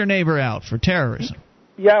snitch your neighbor out for terrorism.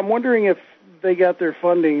 Yeah, I'm wondering if they got their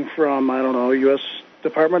funding from, I don't know, U.S.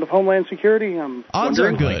 Department of Homeland Security. Odds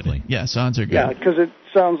are good. Yes, odds are good. Yeah, because it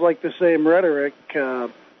sounds like the same rhetoric.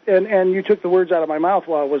 And you took the words out of my mouth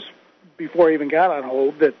while I was, before I even got on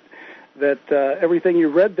hold, that everything you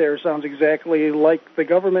read there sounds exactly like the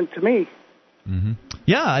government to me. Mm-hmm.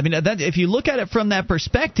 Yeah, I mean, if you look at it from that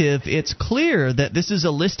perspective, it's clear that this is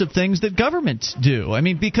a list of things that governments do. I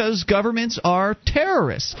mean, because governments are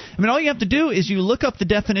terrorists. I mean, all you have to do is you look up the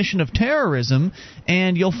definition of terrorism,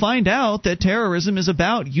 and you'll find out that terrorism is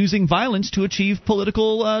about using violence to achieve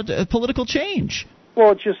political change.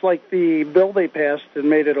 Well, it's just like the bill they passed and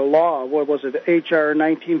made it a law. What was it, H.R.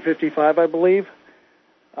 1955, I believe?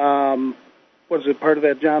 Was it part of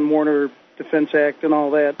that John Warner Defense Act and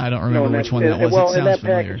all that? I don't remember which one that was. Well, it sounds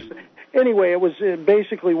familiar. Package, anyway, it was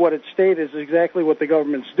basically what it stated is exactly what the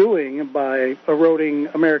government's doing by eroding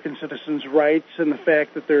American citizens' rights and the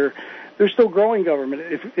fact that they're still growing government.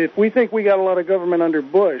 If we think we got a lot of government under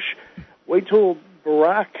Bush, wait till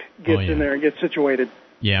Barack gets in there and gets situated.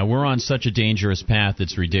 Yeah, we're on such a dangerous path,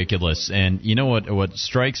 it's ridiculous. And you know what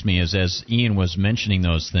strikes me is, as Ian was mentioning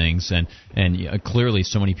those things, and clearly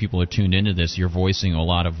so many people are tuned into this, you're voicing a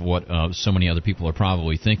lot of what so many other people are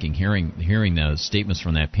probably thinking, hearing the statements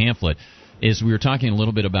from that pamphlet, is we were talking a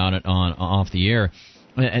little bit about it off the air.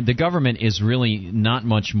 And the government is really not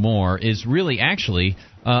much more, is really actually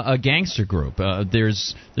a gangster group.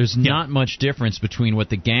 There's not much difference between what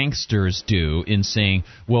the gangsters do in saying,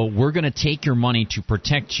 well, we're going to take your money to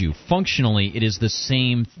protect you. Functionally, it is the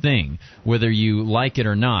same thing, whether you like it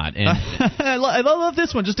or not. And I love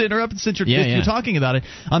this one, just to interrupt since you're talking about it.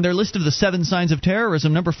 On their list of the 7 signs of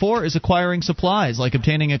terrorism, number 4 is acquiring supplies, like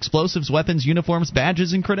obtaining explosives, weapons, uniforms,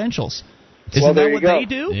 badges, and credentials. Isn't that what they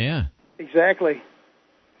do? Yeah. Exactly.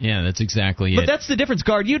 Yeah, that's exactly it. But that's the difference,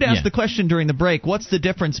 Guard. You'd asked the question during the break, what's the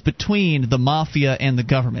difference between the mafia and the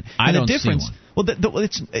government? And I don't see one. Well,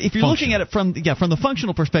 if you're looking at it from the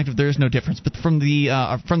functional perspective, there is no difference. But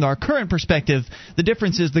from our current perspective, the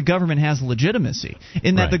difference is the government has legitimacy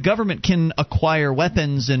in that the government can acquire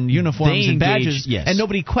weapons and uniforms and badges, and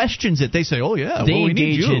nobody questions it. They say, "Oh yeah, they we need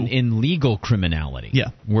engage you." in legal criminality.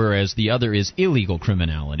 Yeah. Whereas the other is illegal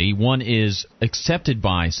criminality. One is accepted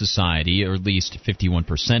by society, or at least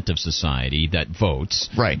 51% of society that votes,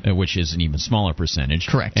 which is an even smaller percentage.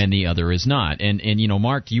 Correct. And the other is not. And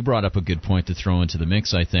Mark, you brought up a good point to throw into the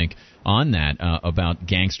mix, I think, on that about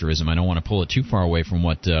gangsterism. I don't want to pull it too far away from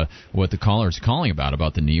what the caller is calling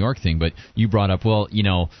about the New York thing, but you brought up, well,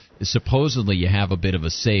 supposedly you have a bit of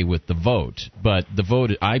a say with the vote, but the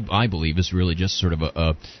vote, I believe, is really just sort of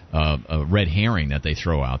a red herring that they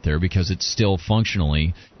throw out there, because it still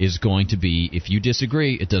functionally is going to be, if you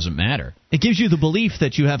disagree, it doesn't matter. It gives you the belief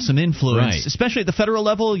that you have some influence, especially at the federal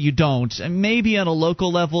level. You don't. And maybe at a local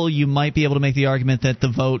level, you might be able to make the argument that the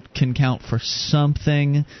vote can count for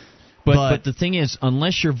something. But the thing is,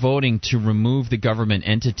 unless you're voting to remove the government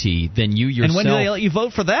entity, then you yourself... And when do they let you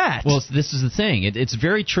vote for that? Well, this is the thing. It's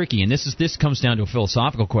very tricky, and this comes down to a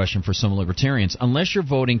philosophical question for some libertarians. Unless you're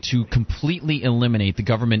voting to completely eliminate the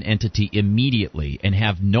government entity immediately and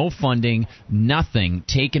have no funding, nothing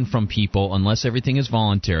taken from people unless everything is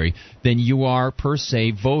voluntary, then you are, per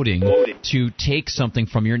se, voting to take something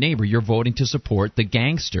from your neighbor. You're voting to support the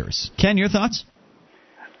gangsters. Ken, your thoughts?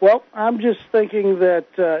 Well, I'm just thinking that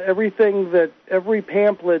every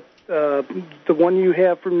pamphlet, the one you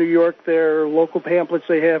have from New York, their local pamphlets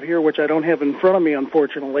they have here, which I don't have in front of me,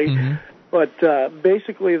 unfortunately, but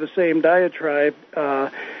basically the same diatribe.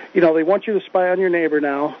 They want you to spy on your neighbor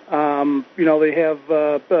now. They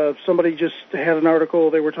have somebody just had an article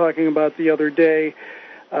they were talking about the other day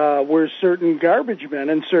where certain garbage men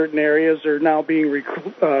in certain areas are now being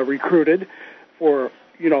recruited for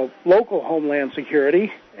local homeland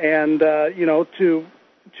security, and to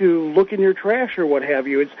look in your trash or what have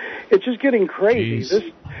you. It's just getting crazy.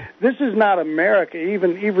 Jeez. This is not America,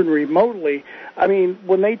 even remotely. I mean,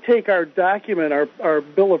 when they take our document, our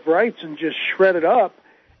Bill of Rights, and just shred it up,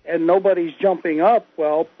 and nobody's jumping up,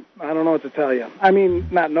 well, I don't know what to tell you. I mean,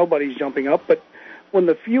 not nobody's jumping up, but when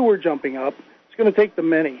the few are jumping up, it's going to take the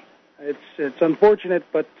many. It's unfortunate,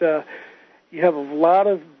 but you have a lot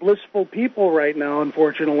of blissful people right now,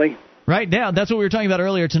 unfortunately. Right now, that's what we were talking about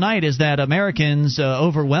earlier tonight, is that Americans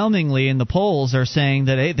overwhelmingly in the polls are saying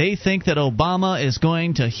that they think that Obama is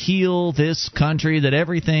going to heal this country, that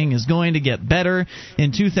everything is going to get better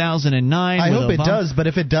in 2009. I hope it does, but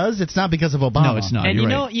if it does, it's not because of Obama. No, it's not. And You're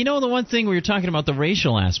right. the one thing we were talking about, the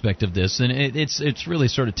racial aspect of this, and it's really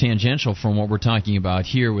sort of tangential from what we're talking about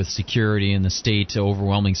here with security and the state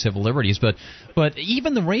overwhelming civil liberties, but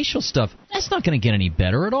even the racial stuff, that's not going to get any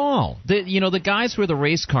better at all. The guys who are the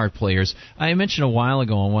race card players, I mentioned a while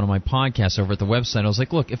ago on one of my podcasts over at the website, I was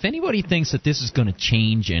like, look, if anybody thinks that this is going to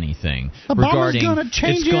change anything regarding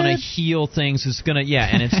it's going to heal things, it's going to,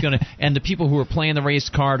 and it's going to, and the people who are playing the race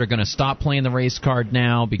card are going to stop playing the race card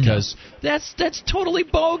now because that's totally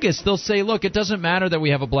bogus. They'll say, look, it doesn't matter that we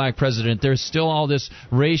have a black president. There's still all this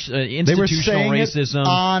institutional racism.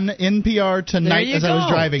 On NPR tonight as I was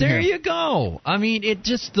driving here. There you go. I mean,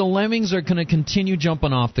 the lemmings are going to continue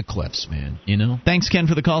jumping off the cliffs, man. Thanks, Ken,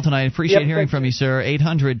 for the call tonight. Appreciate hearing from you, sir.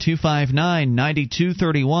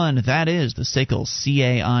 800-259-9231. That is the SACL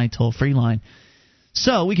CAI toll-free line.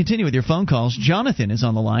 So we continue with your phone calls. Jonathan is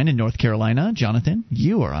on the line in North Carolina. Jonathan,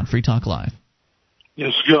 you are on Free Talk Live.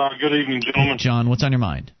 Yes, good evening, gentlemen. John, what's on your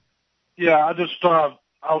mind? Yeah, I just I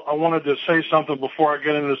wanted to say something before I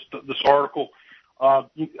get into this article. I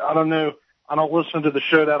don't know. I don't listen to the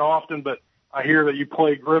show that often, but I hear that you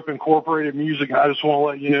play Grip Incorporated music. I just want to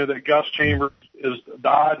let you know that Gus Chambers is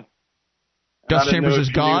died. Gus Chambers is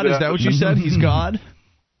God? Is that what you said? He's God?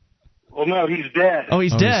 Well, no, he's dead. Oh,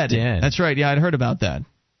 he's dead. That's right. Yeah, I'd heard about that.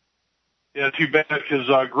 Yeah, too bad, because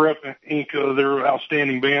Grip Inc., they're an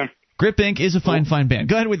outstanding band. Grip Inc. is a fine band.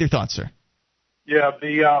 Go ahead with your thoughts, sir. Yeah,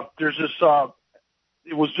 there's this,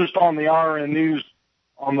 it was just on the RN News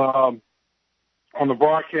on the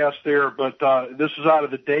broadcast there, but this is out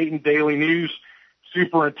of the Dayton Daily News.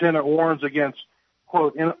 superintendent warns against,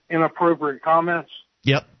 quote, inappropriate comments.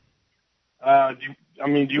 Yep. Do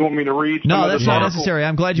you want me to read? No, that's not necessary.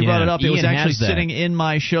 I'm glad you brought it up. It was Ian actually sitting in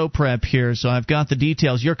my show prep here, so I've got the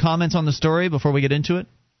details. Your comments on the story before we get into it?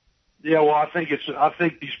 Yeah, well, I think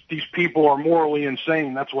these people are morally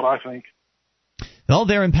insane. That's what I think. Well,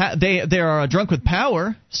 they are drunk with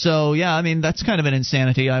power, so yeah, I mean that's kind of an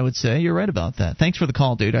insanity, I would say. You're right about that. Thanks for the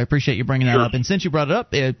call, dude. I appreciate you bringing that up. And since you brought it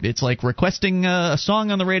up, it's like requesting a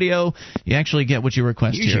song on the radio. You actually get what you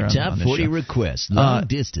request. Here's here your top 40 requests, long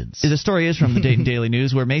distance. The story is from the Dayton Daily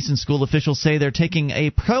News, where Mason school officials say they're taking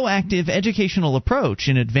a proactive educational approach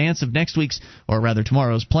in advance of next week's, or rather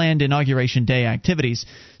tomorrow's, planned Inauguration Day activities.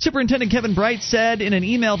 Superintendent Kevin Bright said in an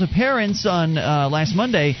email to parents on last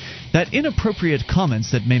Monday that inappropriate comments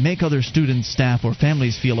that may make other students, staff, or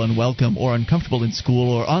families feel unwelcome or uncomfortable in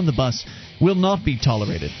school or on the bus will not be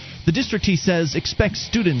tolerated. The district, he says, expects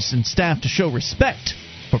students and staff to show respect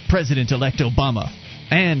for President-elect Obama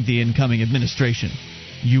and the incoming administration.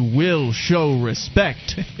 You will show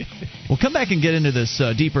respect. We'll come back and get into this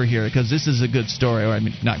deeper here, because this is a good story. Or, I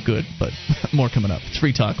mean, not good, but more coming up. It's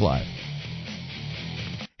Free Talk Live.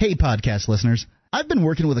 Hey, podcast listeners. I've been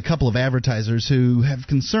working with a couple of advertisers who have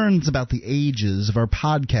concerns about the ages of our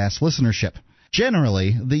podcast listenership.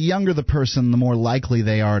 Generally, the younger the person, the more likely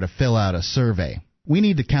they are to fill out a survey. We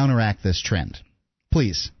need to counteract this trend.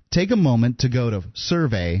 Please, take a moment to go to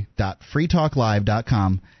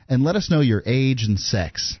survey.freetalklive.com and let us know your age and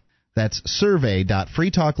sex. That's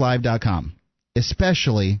survey.freetalklive.com,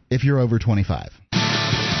 especially if you're over 25.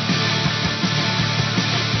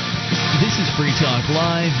 This is Free Talk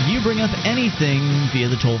Live. You bring up anything via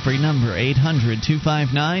the toll-free number,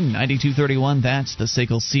 800-259-9231. That's the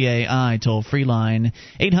SACL CAI toll-free line,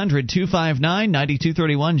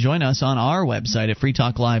 800-259-9231. Join us on our website at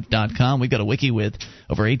freetalklive.com. We've got a wiki with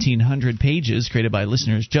over 1,800 pages created by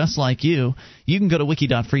listeners just like you. You can go to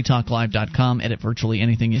wiki.freetalklive.com, edit virtually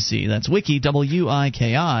anything you see. That's wiki,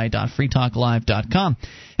 wiki.freetalklive.com.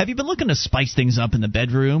 Have you been looking to spice things up in the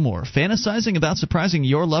bedroom or fantasizing about surprising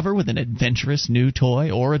your lover with an adventurous new toy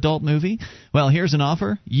or adult movie? Well, here's an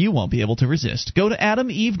offer you won't be able to resist. Go to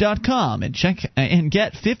adameve.com and check and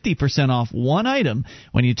get 50% off one item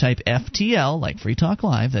when you type FTL, like Free Talk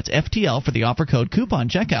Live. That's FTL for the offer code coupon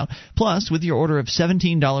checkout. Plus, with your order of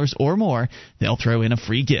 $17 or more, they'll throw in a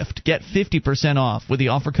free gift. Get 50% off with the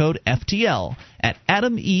offer code FTL at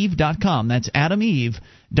adameve.com. That's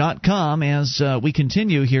adameve.com. As we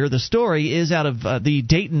continue here, the story is out of the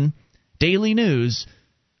Dayton Daily News,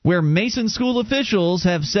 where Mason school officials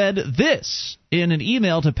have said this in an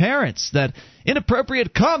email to parents, that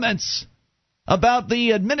inappropriate comments about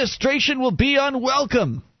the administration will be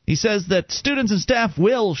unwelcome. He says that students and staff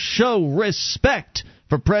will show respect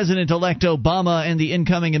for President-elect Obama and the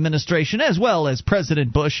incoming administration, as well as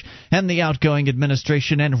President Bush and the outgoing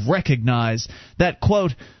administration, and recognize that,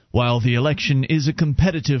 quote, while the election is a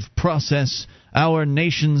competitive process, our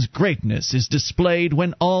nation's greatness is displayed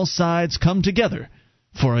when all sides come together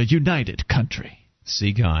for a united country.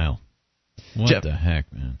 See, Kyle. What the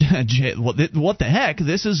heck, man? What the heck?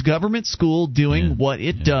 This is government school doing what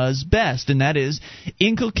it does best, and that is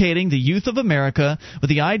inculcating the youth of America with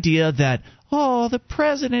the idea that, oh, the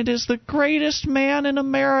president is the greatest man in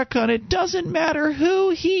America, and it doesn't matter who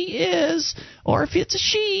he is, or if it's a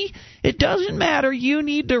she, it doesn't matter. You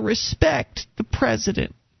need to respect the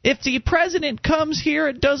president. If the president comes here,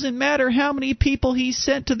 it doesn't matter how many people he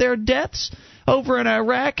sent to their deaths over in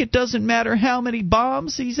Iraq. It doesn't matter how many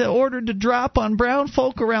bombs he's ordered to drop on brown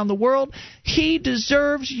folk around the world. He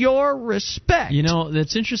deserves your respect. You know,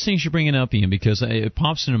 that's interesting you should bring it up, Ian, because it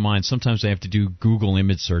pops into mind. Sometimes I have to do Google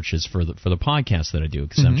image searches for the podcast that I do,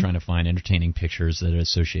 because I'm trying to find entertaining pictures that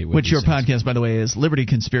associate with which your things. Podcast, by the way, is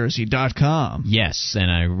libertyconspiracy.com. Yes,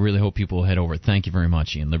 and I really hope people will head over. Thank you very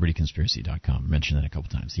much, Ian. libertyconspiracy.com. I mentioned that a couple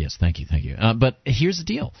times. Yes, thank you. But here's the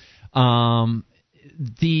deal.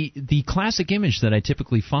 The classic image that I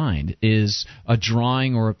typically find is a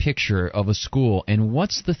drawing or a picture of a school, and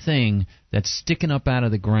what's the thing that's sticking up out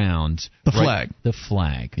of the ground? The flag. The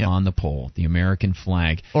flag on the pole, the American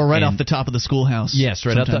flag. Or off the top of the schoolhouse. Yes,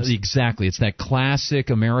 right up exactly. It's that classic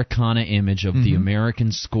Americana image of the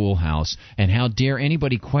American schoolhouse, and how dare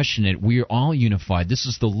anybody question it? We are all unified. This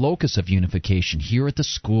is the locus of unification here at the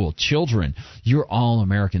school. Children, you're all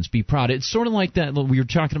Americans. Be proud. It's sort of like that we were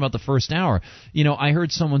talking about the first hour. You know, I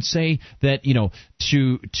heard someone say that, you know,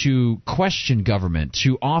 to question government,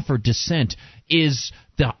 to offer dissent is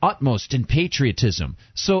the utmost in patriotism.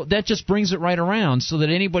 So that just brings it right around, so that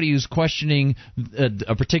anybody who's questioning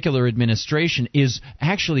a particular administration is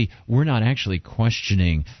actually, we're not actually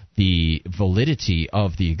questioning the validity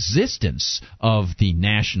of the existence of the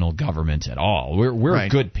national government at all. We're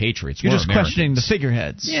right. Good patriots. You're we're just Americans. questioning the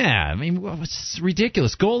figureheads. Yeah, I mean, it's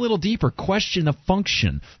ridiculous. Go a little deeper. Question the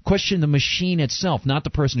function. Question the machine itself, not the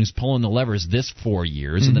person who's pulling the levers this 4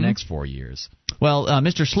 years and the next 4 years. Well,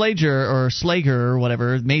 Mr. Slager or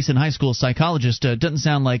whatever, Mason High School psychologist, doesn't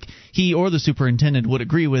sound like he or the superintendent would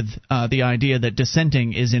agree with the idea that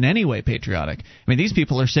dissenting is in any way patriotic. I mean, these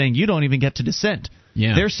people are saying you don't even get to dissent.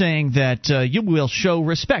 Yeah. They're saying that you will show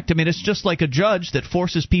respect. I mean, it's just like a judge that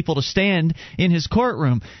forces people to stand in his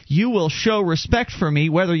courtroom. You will show respect for me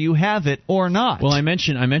whether you have it or not. Well, I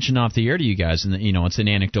mentioned off the air to you guys, and it's an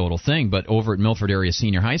anecdotal thing, but over at Milford Area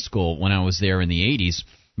Senior High School, when I was there in the 80s,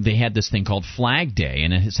 they had this thing called Flag Day,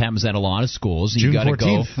 and it happens at a lot of schools. June you got to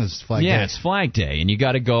 14th go. is Flag Day. Yeah, it's Flag Day, and you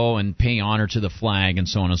got to go and pay honor to the flag and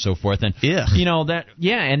so on and so forth. And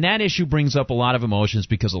and that issue brings up a lot of emotions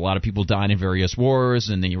because a lot of people died in various wars,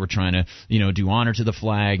 and they were trying to do honor to the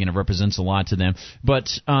flag, and it represents a lot to them. But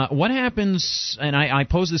what happens? And I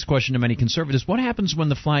pose this question to many conservatives: what happens when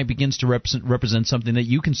the flag begins to represent something that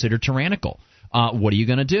you consider tyrannical? What are you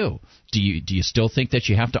going to do? Do you still think that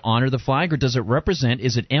you have to honor the flag, or does it represent?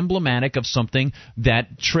 Is it emblematic of something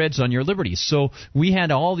that treads on your liberties? So we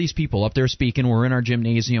had all these people up there speaking. We're in our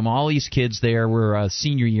gymnasium. All these kids there. We're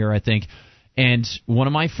senior year, I think. And one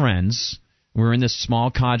of my friends, we're in this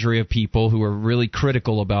small cadre of people who are really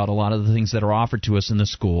critical about a lot of the things that are offered to us in the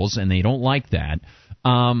schools, and they don't like that.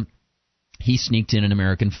 He sneaked in an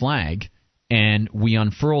American flag, and we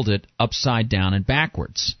unfurled it upside down and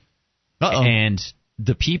backwards. Uh-oh. And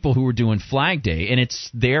the people who were doing Flag Day, and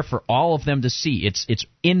it's there for all of them to see. It's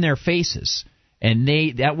in their faces, and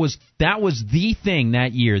that was the thing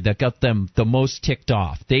that year that got them the most ticked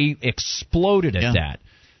off. They exploded at that.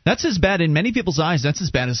 That's as bad in many people's eyes. That's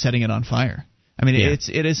as bad as setting it on fire. I mean,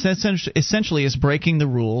 it is essentially is breaking the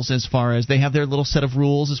rules as far as they have their little set of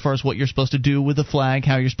rules as far as what you're supposed to do with the flag,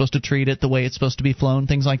 how you're supposed to treat it, the way it's supposed to be flown,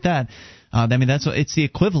 things like that. I mean, it's the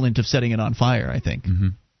equivalent of setting it on fire, I think. Mm-hmm.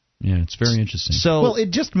 Yeah, it's very interesting. Well,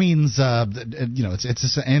 it just means,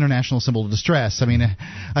 it's an international symbol of distress. I mean,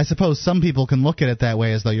 I suppose some people can look at it that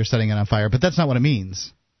way as though you're setting it on fire, but that's not what it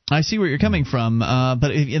means. I see where you're coming from,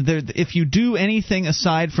 but if you do anything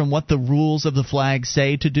aside from what the rules of the flag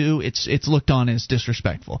say to do, it's looked on as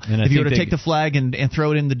disrespectful. If you were to take the flag and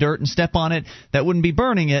throw it in the dirt and step on it, that wouldn't be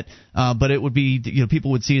burning it, but it would be,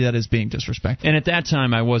 people would see that as being disrespectful. And at that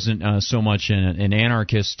time, I wasn't so much an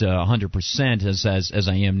anarchist 100% as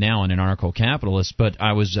I am now, an anarcho-capitalist, but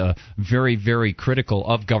I was very, very critical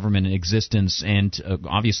of government existence and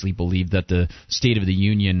obviously believed that the State of the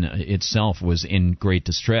Union itself was in great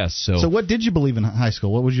distress. So what did you believe in high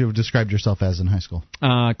school? What would you have described yourself as in high school?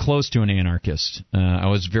 Close to an anarchist. I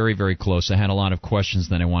was very, very close. I had a lot of questions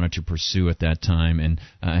that I wanted to pursue at that time, and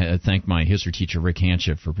I thank my history teacher, Rick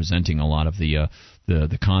Hanchett, for presenting a lot of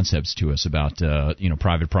the concepts to us about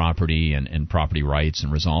private property and property rights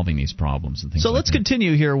and resolving these problems and things. So like let's that.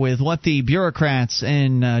 continue here with what the bureaucrats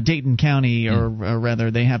in Dayton County, or rather,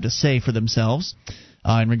 they have to say for themselves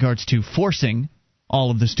in regards to forcing all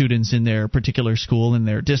of the students in their particular school, in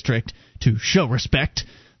their district, to show respect.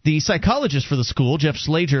 The psychologist for the school, Jeff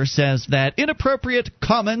Slager, says that inappropriate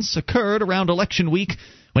comments occurred around election week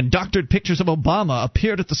when doctored pictures of Obama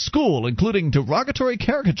appeared at the school, including derogatory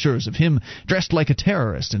caricatures of him dressed like a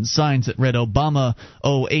terrorist and signs that read Obama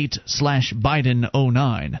 08/Biden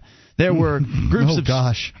 09. There were groups of...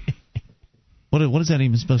 gosh. What is that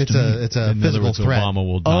even supposed to mean? It's a physical threat. Obama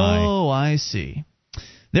will die. Oh, I see.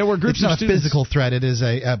 There were groups it's not of students. A physical threat. It is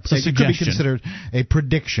it could be considered a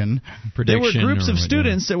prediction. There were groups of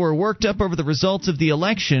students that were worked up over the results of the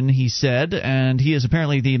election, he said, and he is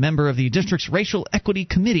apparently the member of the district's Racial Equity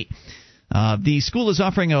Committee. The school is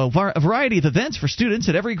offering a variety of events for students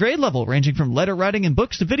at every grade level, ranging from letter writing and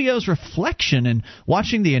books to videos, reflection, and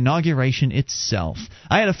watching the inauguration itself.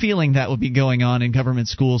 I had a feeling that would be going on in government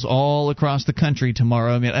schools all across the country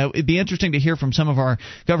tomorrow. I mean, it'd be interesting to hear from some of our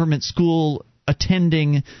government school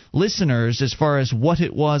attending listeners as far as what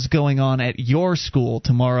it was going on at your school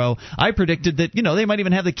tomorrow. I predicted that they might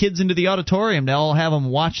even have the kids into the auditorium to all have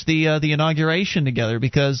them watch the inauguration together,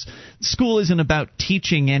 because school isn't about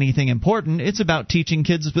teaching anything important. It's about teaching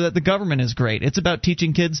kids that the government is great. It's about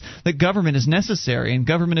teaching kids that government is necessary and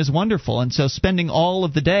government is wonderful. And so spending all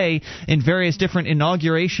of the day in various different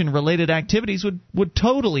inauguration related activities would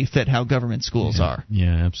totally fit how government schools are.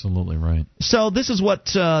 Yeah, absolutely right. So this is what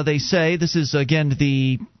they say. This is again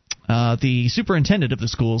the superintendent of the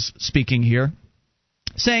schools speaking here.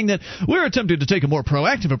 saying that we're attempting to take a more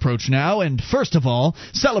proactive approach now and, first of all,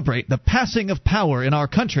 celebrate the passing of power in our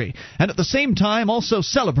country, and at the same time also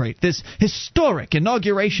celebrate this historic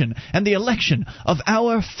inauguration and the election of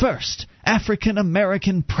our first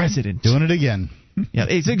African-American president. Doing it again. Yeah,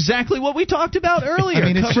 it's exactly what we talked about earlier,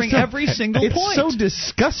 covering every single point. It's so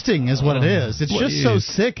disgusting is what it is. It's just so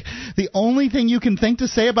sick. The only thing you can think to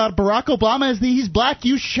say about Barack Obama is that he's black,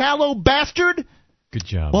 you shallow bastard. Good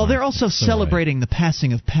job. Well, they're also celebrating the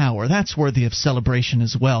passing of power. That's worthy of celebration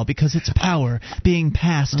as well, because it's power being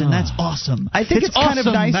passed, and that's awesome. I think it's awesome, kind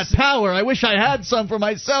of nice. That power. I wish I had some for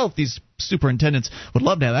myself. These superintendents would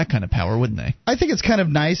love to have that kind of power, wouldn't they? I think it's kind of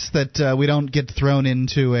nice that we don't get thrown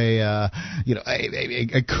into a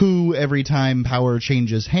coup every time power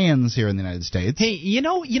changes hands here in the United States. Hey,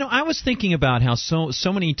 I was thinking about how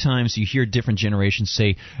so many times you hear different generations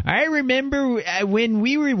say, "I remember when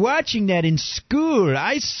we were watching that in school.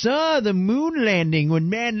 I saw the moon landing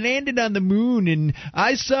when man landed on the moon, and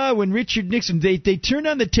I saw when Richard Nixon they turned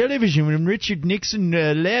on the television when Richard Nixon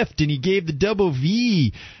left and he gave the double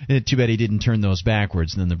V." Too bad he didn't turn those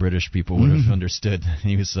backwards, then the British people would have understood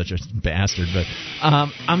he was such a bastard. But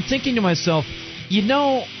I'm thinking to myself,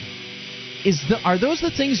 are those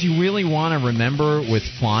the things you really want to remember with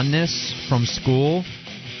fondness from school?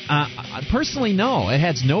 Personally, no. It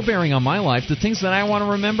has no bearing on my life. The things that I want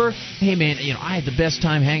to remember, hey man, I had the best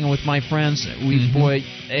time hanging with my friends.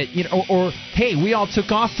 Or hey, we all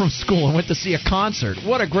took off from school and went to see a concert.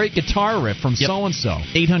 What a great guitar riff from so and so.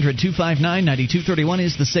 800-259-9231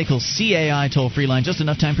 is the SACL CAI toll-free line. Just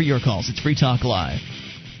enough time for your calls. It's Free Talk Live.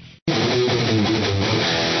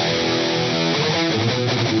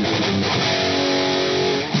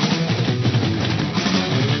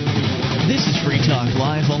 This is Free Talk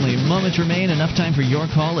Live. Only moments remain. Enough time for your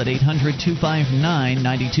call at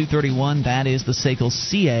 800-259-9231. That is the SACL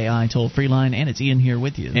CAI toll-free line, and it's Ian here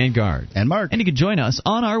with you. And Guard. And Mark. And you can join us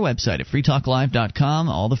on our website at freetalklive.com.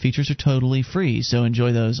 All the features are totally free, so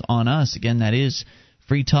enjoy those on us. Again, that is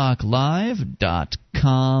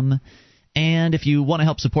freetalklive.com. And if you want to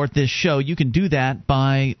help support this show, you can do that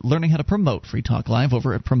by learning how to promote Free Talk Live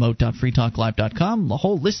over at promote.freetalklive.com. A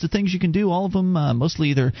whole list of things you can do, all of them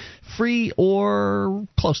mostly either free or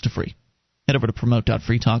close to free. Head over to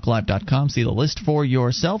promote.freetalklive.com, see the list for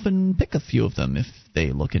yourself, and pick a few of them if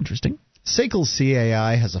they look interesting. SACL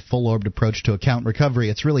CAI has a full-orbed approach to account recovery.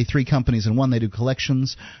 It's really three companies in one. They do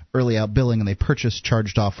collections, early out billing, and they purchase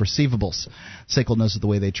charged-off receivables. SACL knows that the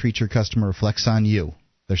way they treat your customer reflects on you.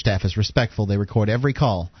 Their staff is respectful, they record every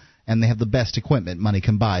call, and they have the best equipment money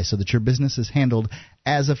can buy so that your business is handled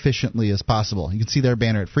as efficiently as possible. You can see their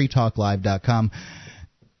banner at freetalklive.com.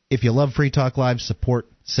 If you love Free Talk Live, support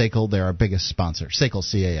SACL. They're our biggest sponsor, SACL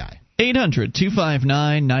CAI.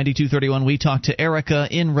 800-259-9231. We talked to Erica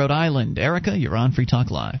in Rhode Island. Erica, you're on Free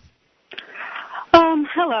Talk Live.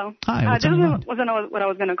 Hello. Hi, this wasn't what I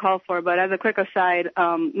was going to call for, but as a quick aside,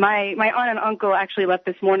 my aunt and uncle actually left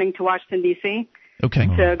this morning to Washington, D.C. Okay.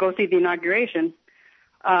 To go see the inauguration.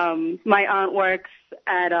 My aunt works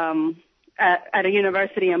at a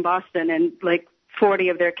university in Boston, and like 40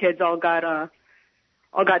 of their kids all got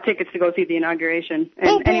tickets to go see the inauguration.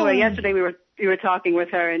 And anyway, yesterday we were talking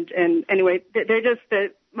with her, and anyway, they're just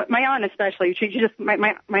my aunt especially.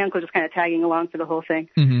 My uncle just kind of tagging along for the whole thing.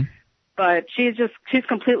 Mm-hmm. But she's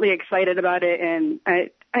completely excited about it, and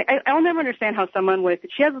I'll never understand how someone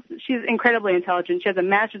she's incredibly intelligent. She has a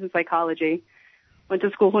master's in psychology. Went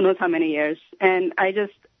to school who knows how many years, and I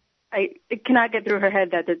cannot get through her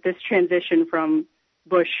head that this transition from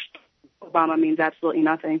Bush to Obama means absolutely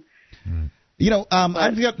nothing.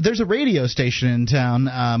 There's a radio station in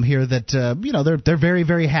town here that they're very,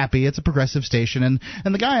 very happy. It's a progressive station, and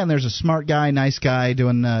the guy on there's a smart guy, nice guy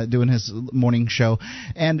doing his morning show,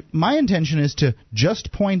 and my intention is to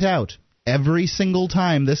just point out every single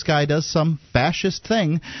time this guy does some fascist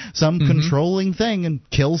thing, some controlling thing, and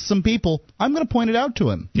kills some people, I'm going to point it out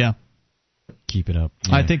to him. Yeah. Keep it up.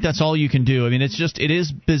 Yeah. I think that's all you can do. I mean, it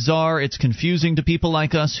is bizarre. It's confusing to people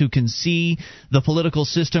like us who can see the political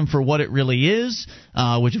system for what it really is,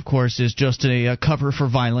 which, of course, is just a cover for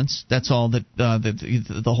violence. That's all that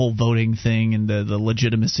the whole voting thing and the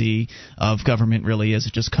legitimacy of government really is.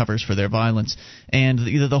 It just covers for their violence. And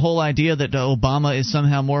the whole idea that Obama is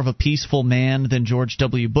somehow more of a peaceful man than George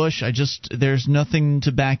W. Bush, there's nothing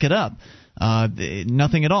to back it up.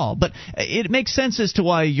 Nothing at all. But it makes sense as to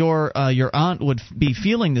why your aunt would be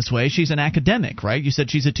feeling this way. She's an academic, right? You said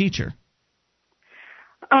she's a teacher.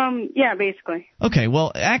 Yeah, basically. Okay,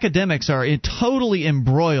 well, academics are totally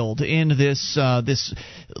embroiled in this this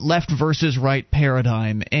left versus right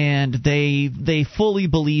paradigm, and they fully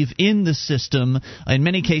believe in the system. In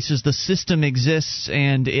many cases, the system exists,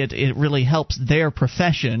 and it really helps their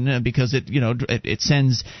profession because it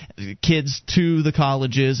sends kids to the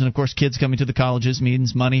colleges, and of course, kids coming to the colleges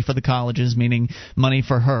means money for the colleges, meaning money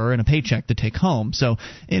for her and a paycheck to take home. So,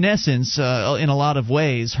 in essence, in a lot of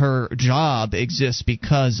ways, her job exists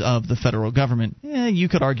because of the federal government. You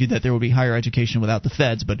could argue that there would be higher education without the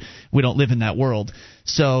feds, but we don't live in that world.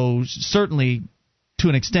 So certainly, to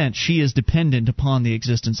an extent, she is dependent upon the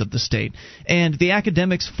existence of the state. And the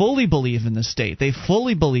academics fully believe in the state. They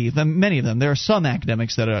fully believe, and many of them, there are some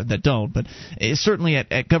academics that don't, but certainly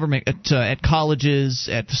at government, at colleges,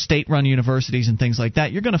 at state-run universities and things like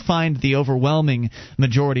that, you're going to find the overwhelming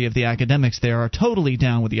majority of the academics there are totally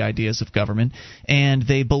down with the ideas of government, and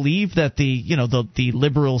they believe that the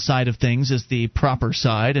liberal side of things is the proper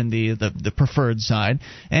side and the preferred side,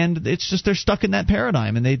 and it's just they're stuck in that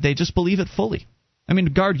paradigm, and they just believe it fully. I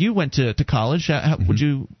mean, Gard, you went to college. Would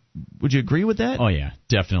you agree with that? Oh, yeah,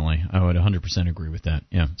 definitely. I would 100% agree with that,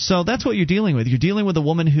 yeah. So that's what you're dealing with. You're dealing with a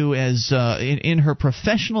woman who is, in her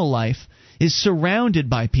professional life, is surrounded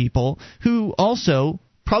by people who also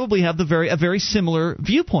probably have a very similar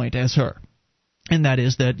viewpoint as her. And that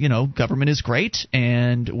is that, government is great,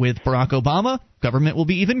 and with Barack Obama, government will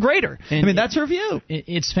be even greater. And that's her view.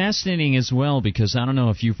 It's fascinating as well because I don't know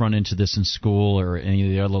if you've run into this in school or any of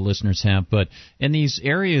the other listeners have, but in these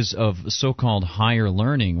areas of so-called higher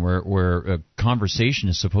learning where conversation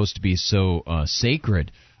is supposed to be so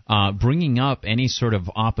sacred, bringing up any sort of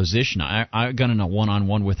opposition. I got in a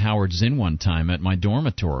one-on-one with Howard Zinn one time at my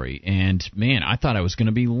dormitory, and, man, I thought I was going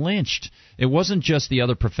to be lynched. It wasn't just the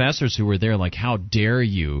other professors who were there like, how dare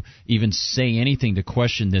you even say anything to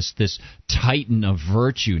question this titan of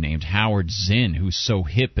virtue named Howard Zinn, who's so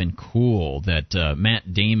hip and cool that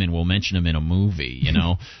Matt Damon will mention him in a movie,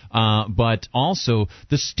 but also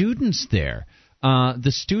the students there.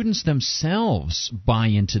 The students themselves buy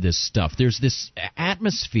into this stuff. There's this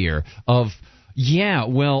atmosphere of,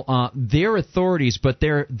 they're authorities, but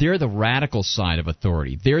they're the radical side of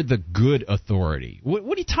authority. They're the good authority. What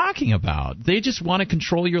are you talking about? They just want to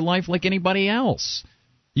control your life like anybody else.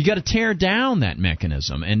 You got to tear down that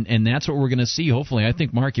mechanism, and that's what we're going to see. Hopefully, I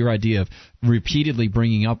think, Mark, your idea of repeatedly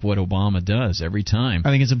bringing up what Obama does every time, I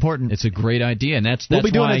think it's important. It's a great idea, and that's we'll be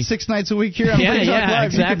doing why, it 6 nights a week here on Free Talk Live.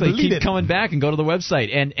 Exactly. Keep coming back and go to the website,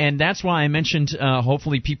 and that's why I mentioned.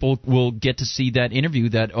 Hopefully, people will get to see that interview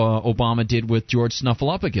that Obama did with George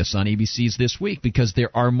Snuffleupagus on ABC's This Week, because there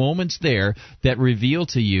are moments there that reveal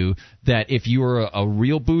to you that if you are a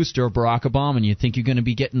real booster of Barack Obama and you think you're going to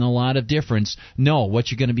be getting a lot of difference, no, what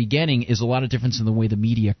you're going to be getting is a lot of difference in the way the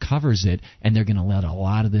media covers it, and they're going to let a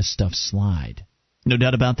lot of this stuff slide. No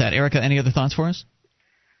doubt about that. Erica, any other thoughts for us?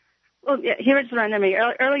 Well, yeah, here's what reminded me.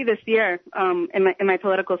 Early this year, in my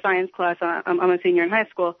political science class, I'm a senior in high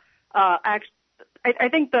school. I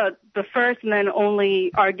think the first and then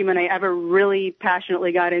only argument I ever really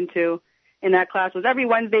passionately got into in that class was every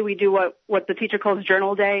Wednesday we do what the teacher calls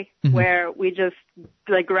Journal Day, where we just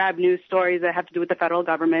grab news stories that have to do with the federal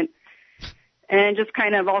government and just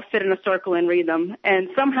kind of all sit in a circle and read them. And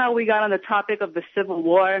somehow we got on the topic of the Civil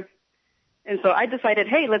War. And so I decided,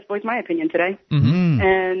 hey, let's voice my opinion today.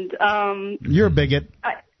 And you're a bigot.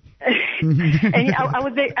 And I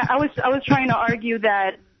was trying to argue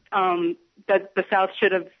that that the South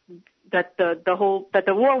should have that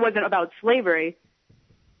the war wasn't about slavery,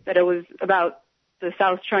 that it was about the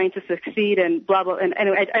South trying to succeed and blah blah. And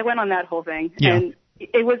anyway, I went on that whole thing, and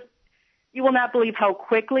it was, you will not believe how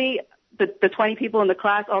quickly the 20 people in the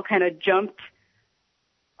class all kind of jumped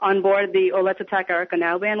on board the let's attack Erica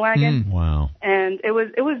now bandwagon. Wow. And it was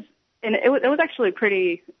actually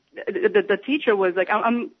pretty. The teacher was like,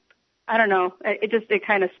 I don't know. It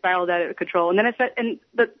kind of spiraled out of control. And then it said, and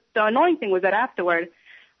the annoying thing was that afterward,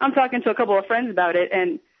 I'm talking to a couple of friends about it,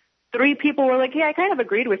 and 3 people were like, yeah, I kind of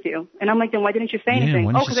agreed with you. And I'm like, then why didn't you say anything?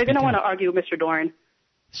 Oh, because I didn't want to argue with Mr. Doran.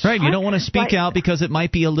 Right, you don't want to speak out because it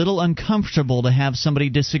might be a little uncomfortable to have somebody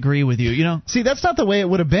disagree with you, See, that's not the way it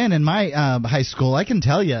would have been in my high school. I can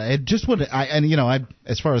tell you, it just would.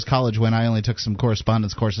 As far as college went, I only took some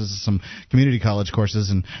correspondence courses, some community college courses,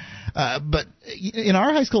 and but in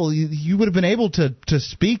our high school, you would have been able to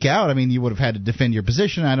speak out. I mean, you would have had to defend your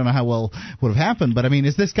position. I don't know how well would have happened, but I mean,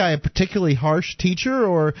 is this guy a particularly harsh teacher,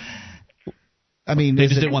 or? I mean, they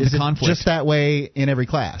just didn't want the conflict. Just that way in every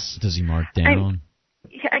class? Does he mark down?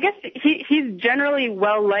 I guess he's generally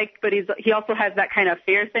well liked, but he also has that kind of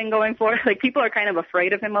fear thing going for it. Like, people are kind of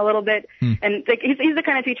afraid of him a little bit, and like he's the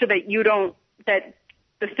kind of teacher that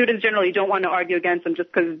the students generally don't want to argue against him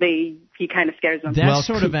just because he kind of scares them. That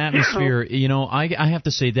sort of atmosphere, I have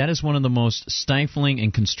to say that is one of the most stifling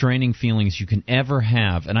and constraining feelings you can ever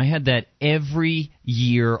have. And I had that every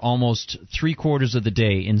year, almost 3/4 of the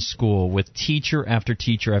day in school, with teacher after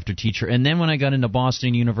teacher after teacher. And then when I got into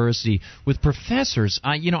Boston University with professors,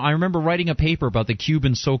 I remember writing a paper about the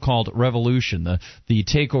Cuban so-called revolution, the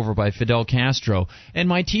takeover by Fidel Castro, and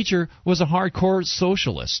my teacher was a hardcore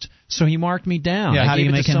socialist. So he marked me down. Yeah, I how do gave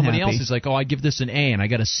you it make to him somebody happy? else. He's like, I give this an A, and I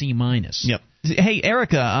got a C-. Yep. Hey,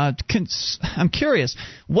 Erica, I'm curious.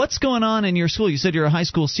 What's going on in your school? You said you're a high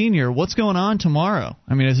school senior. What's going on tomorrow?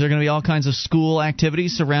 I mean, is there going to be all kinds of school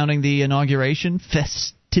activities surrounding the inauguration?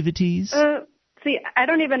 Festivities? See, I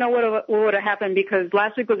don't even know what would have happened because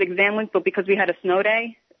last week was exam week, but because we had a snow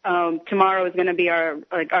day, tomorrow is going to be our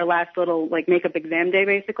last little makeup exam day,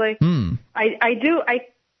 basically.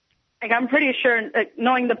 I'm pretty sure,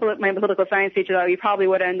 knowing my political science teacher, that we probably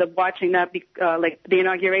would end up watching that, the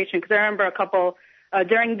inauguration. Because I remember a couple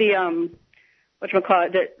during the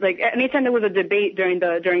anytime there was a debate during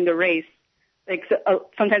the race,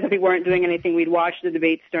 sometimes if we weren't doing anything, we'd watch the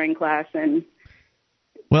debates during class and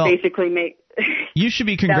basically make. You should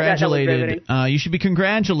be congratulated. You should be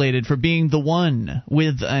congratulated for being the one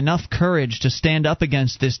with enough courage to stand up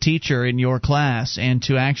against this teacher in your class and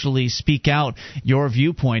to actually speak out your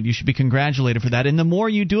viewpoint. You should be congratulated for that. And the more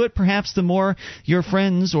you do it, perhaps the more your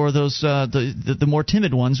friends or those the more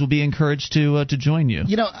timid ones will be encouraged to join you.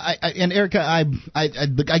 And Erica, I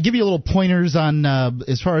give you a little pointers on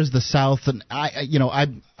as far as the South, and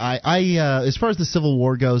as far as the Civil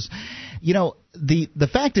War goes. The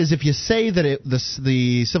fact is, if you say that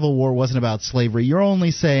the Civil War wasn't about slavery, you're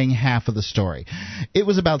only saying half of the story. It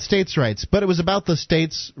was about states' rights, but it was about the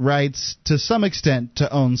states' rights to some extent to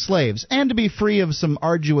own slaves and to be free of some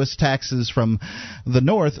arduous taxes from the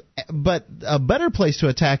North. But a better place to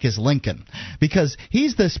attack is Lincoln, because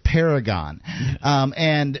he's this paragon.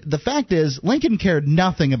 And the fact is, Lincoln cared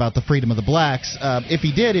nothing about the freedom of the blacks. If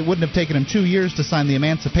he did, it wouldn't have taken him 2 years to sign the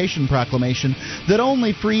Emancipation Proclamation that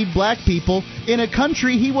only freed black people in a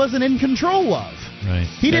country he wasn't in control of. Right.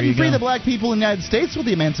 He didn't free the black people in the United States with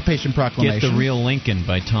the Emancipation Proclamation. Get The Real Lincoln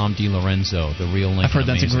by Tom DiLorenzo. The Real Lincoln. I've heard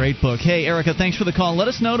that's a great book. Hey, Erica, thanks for the call. Let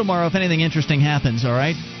us know tomorrow if anything interesting happens, all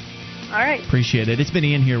right? All right. Appreciate it. It's been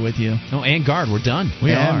Ian here with you. Oh, and Guard, we're done.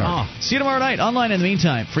 We are. See you tomorrow night. Online in the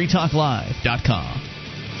meantime, freetalklive.com.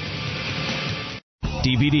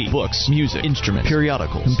 DVD, books, music, instruments,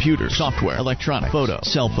 periodicals, computers, software, electronic, photo,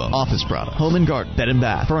 cell phone, office product, home and garden, bed and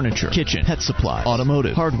bath, furniture, kitchen, pet supply,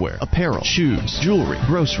 automotive, hardware, apparel, shoes, jewelry,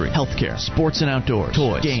 grocery, healthcare, sports and outdoors,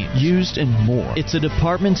 toys, games, used, and more. It's a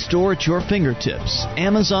department store at your fingertips.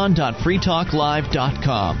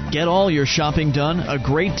 Amazon.freetalklive.com. Get all your shopping done, a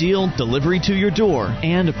great deal, delivery to your door,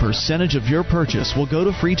 and a percentage of your purchase will go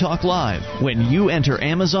to Free Talk Live when you enter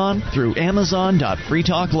Amazon through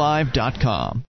Amazon.freetalklive.com.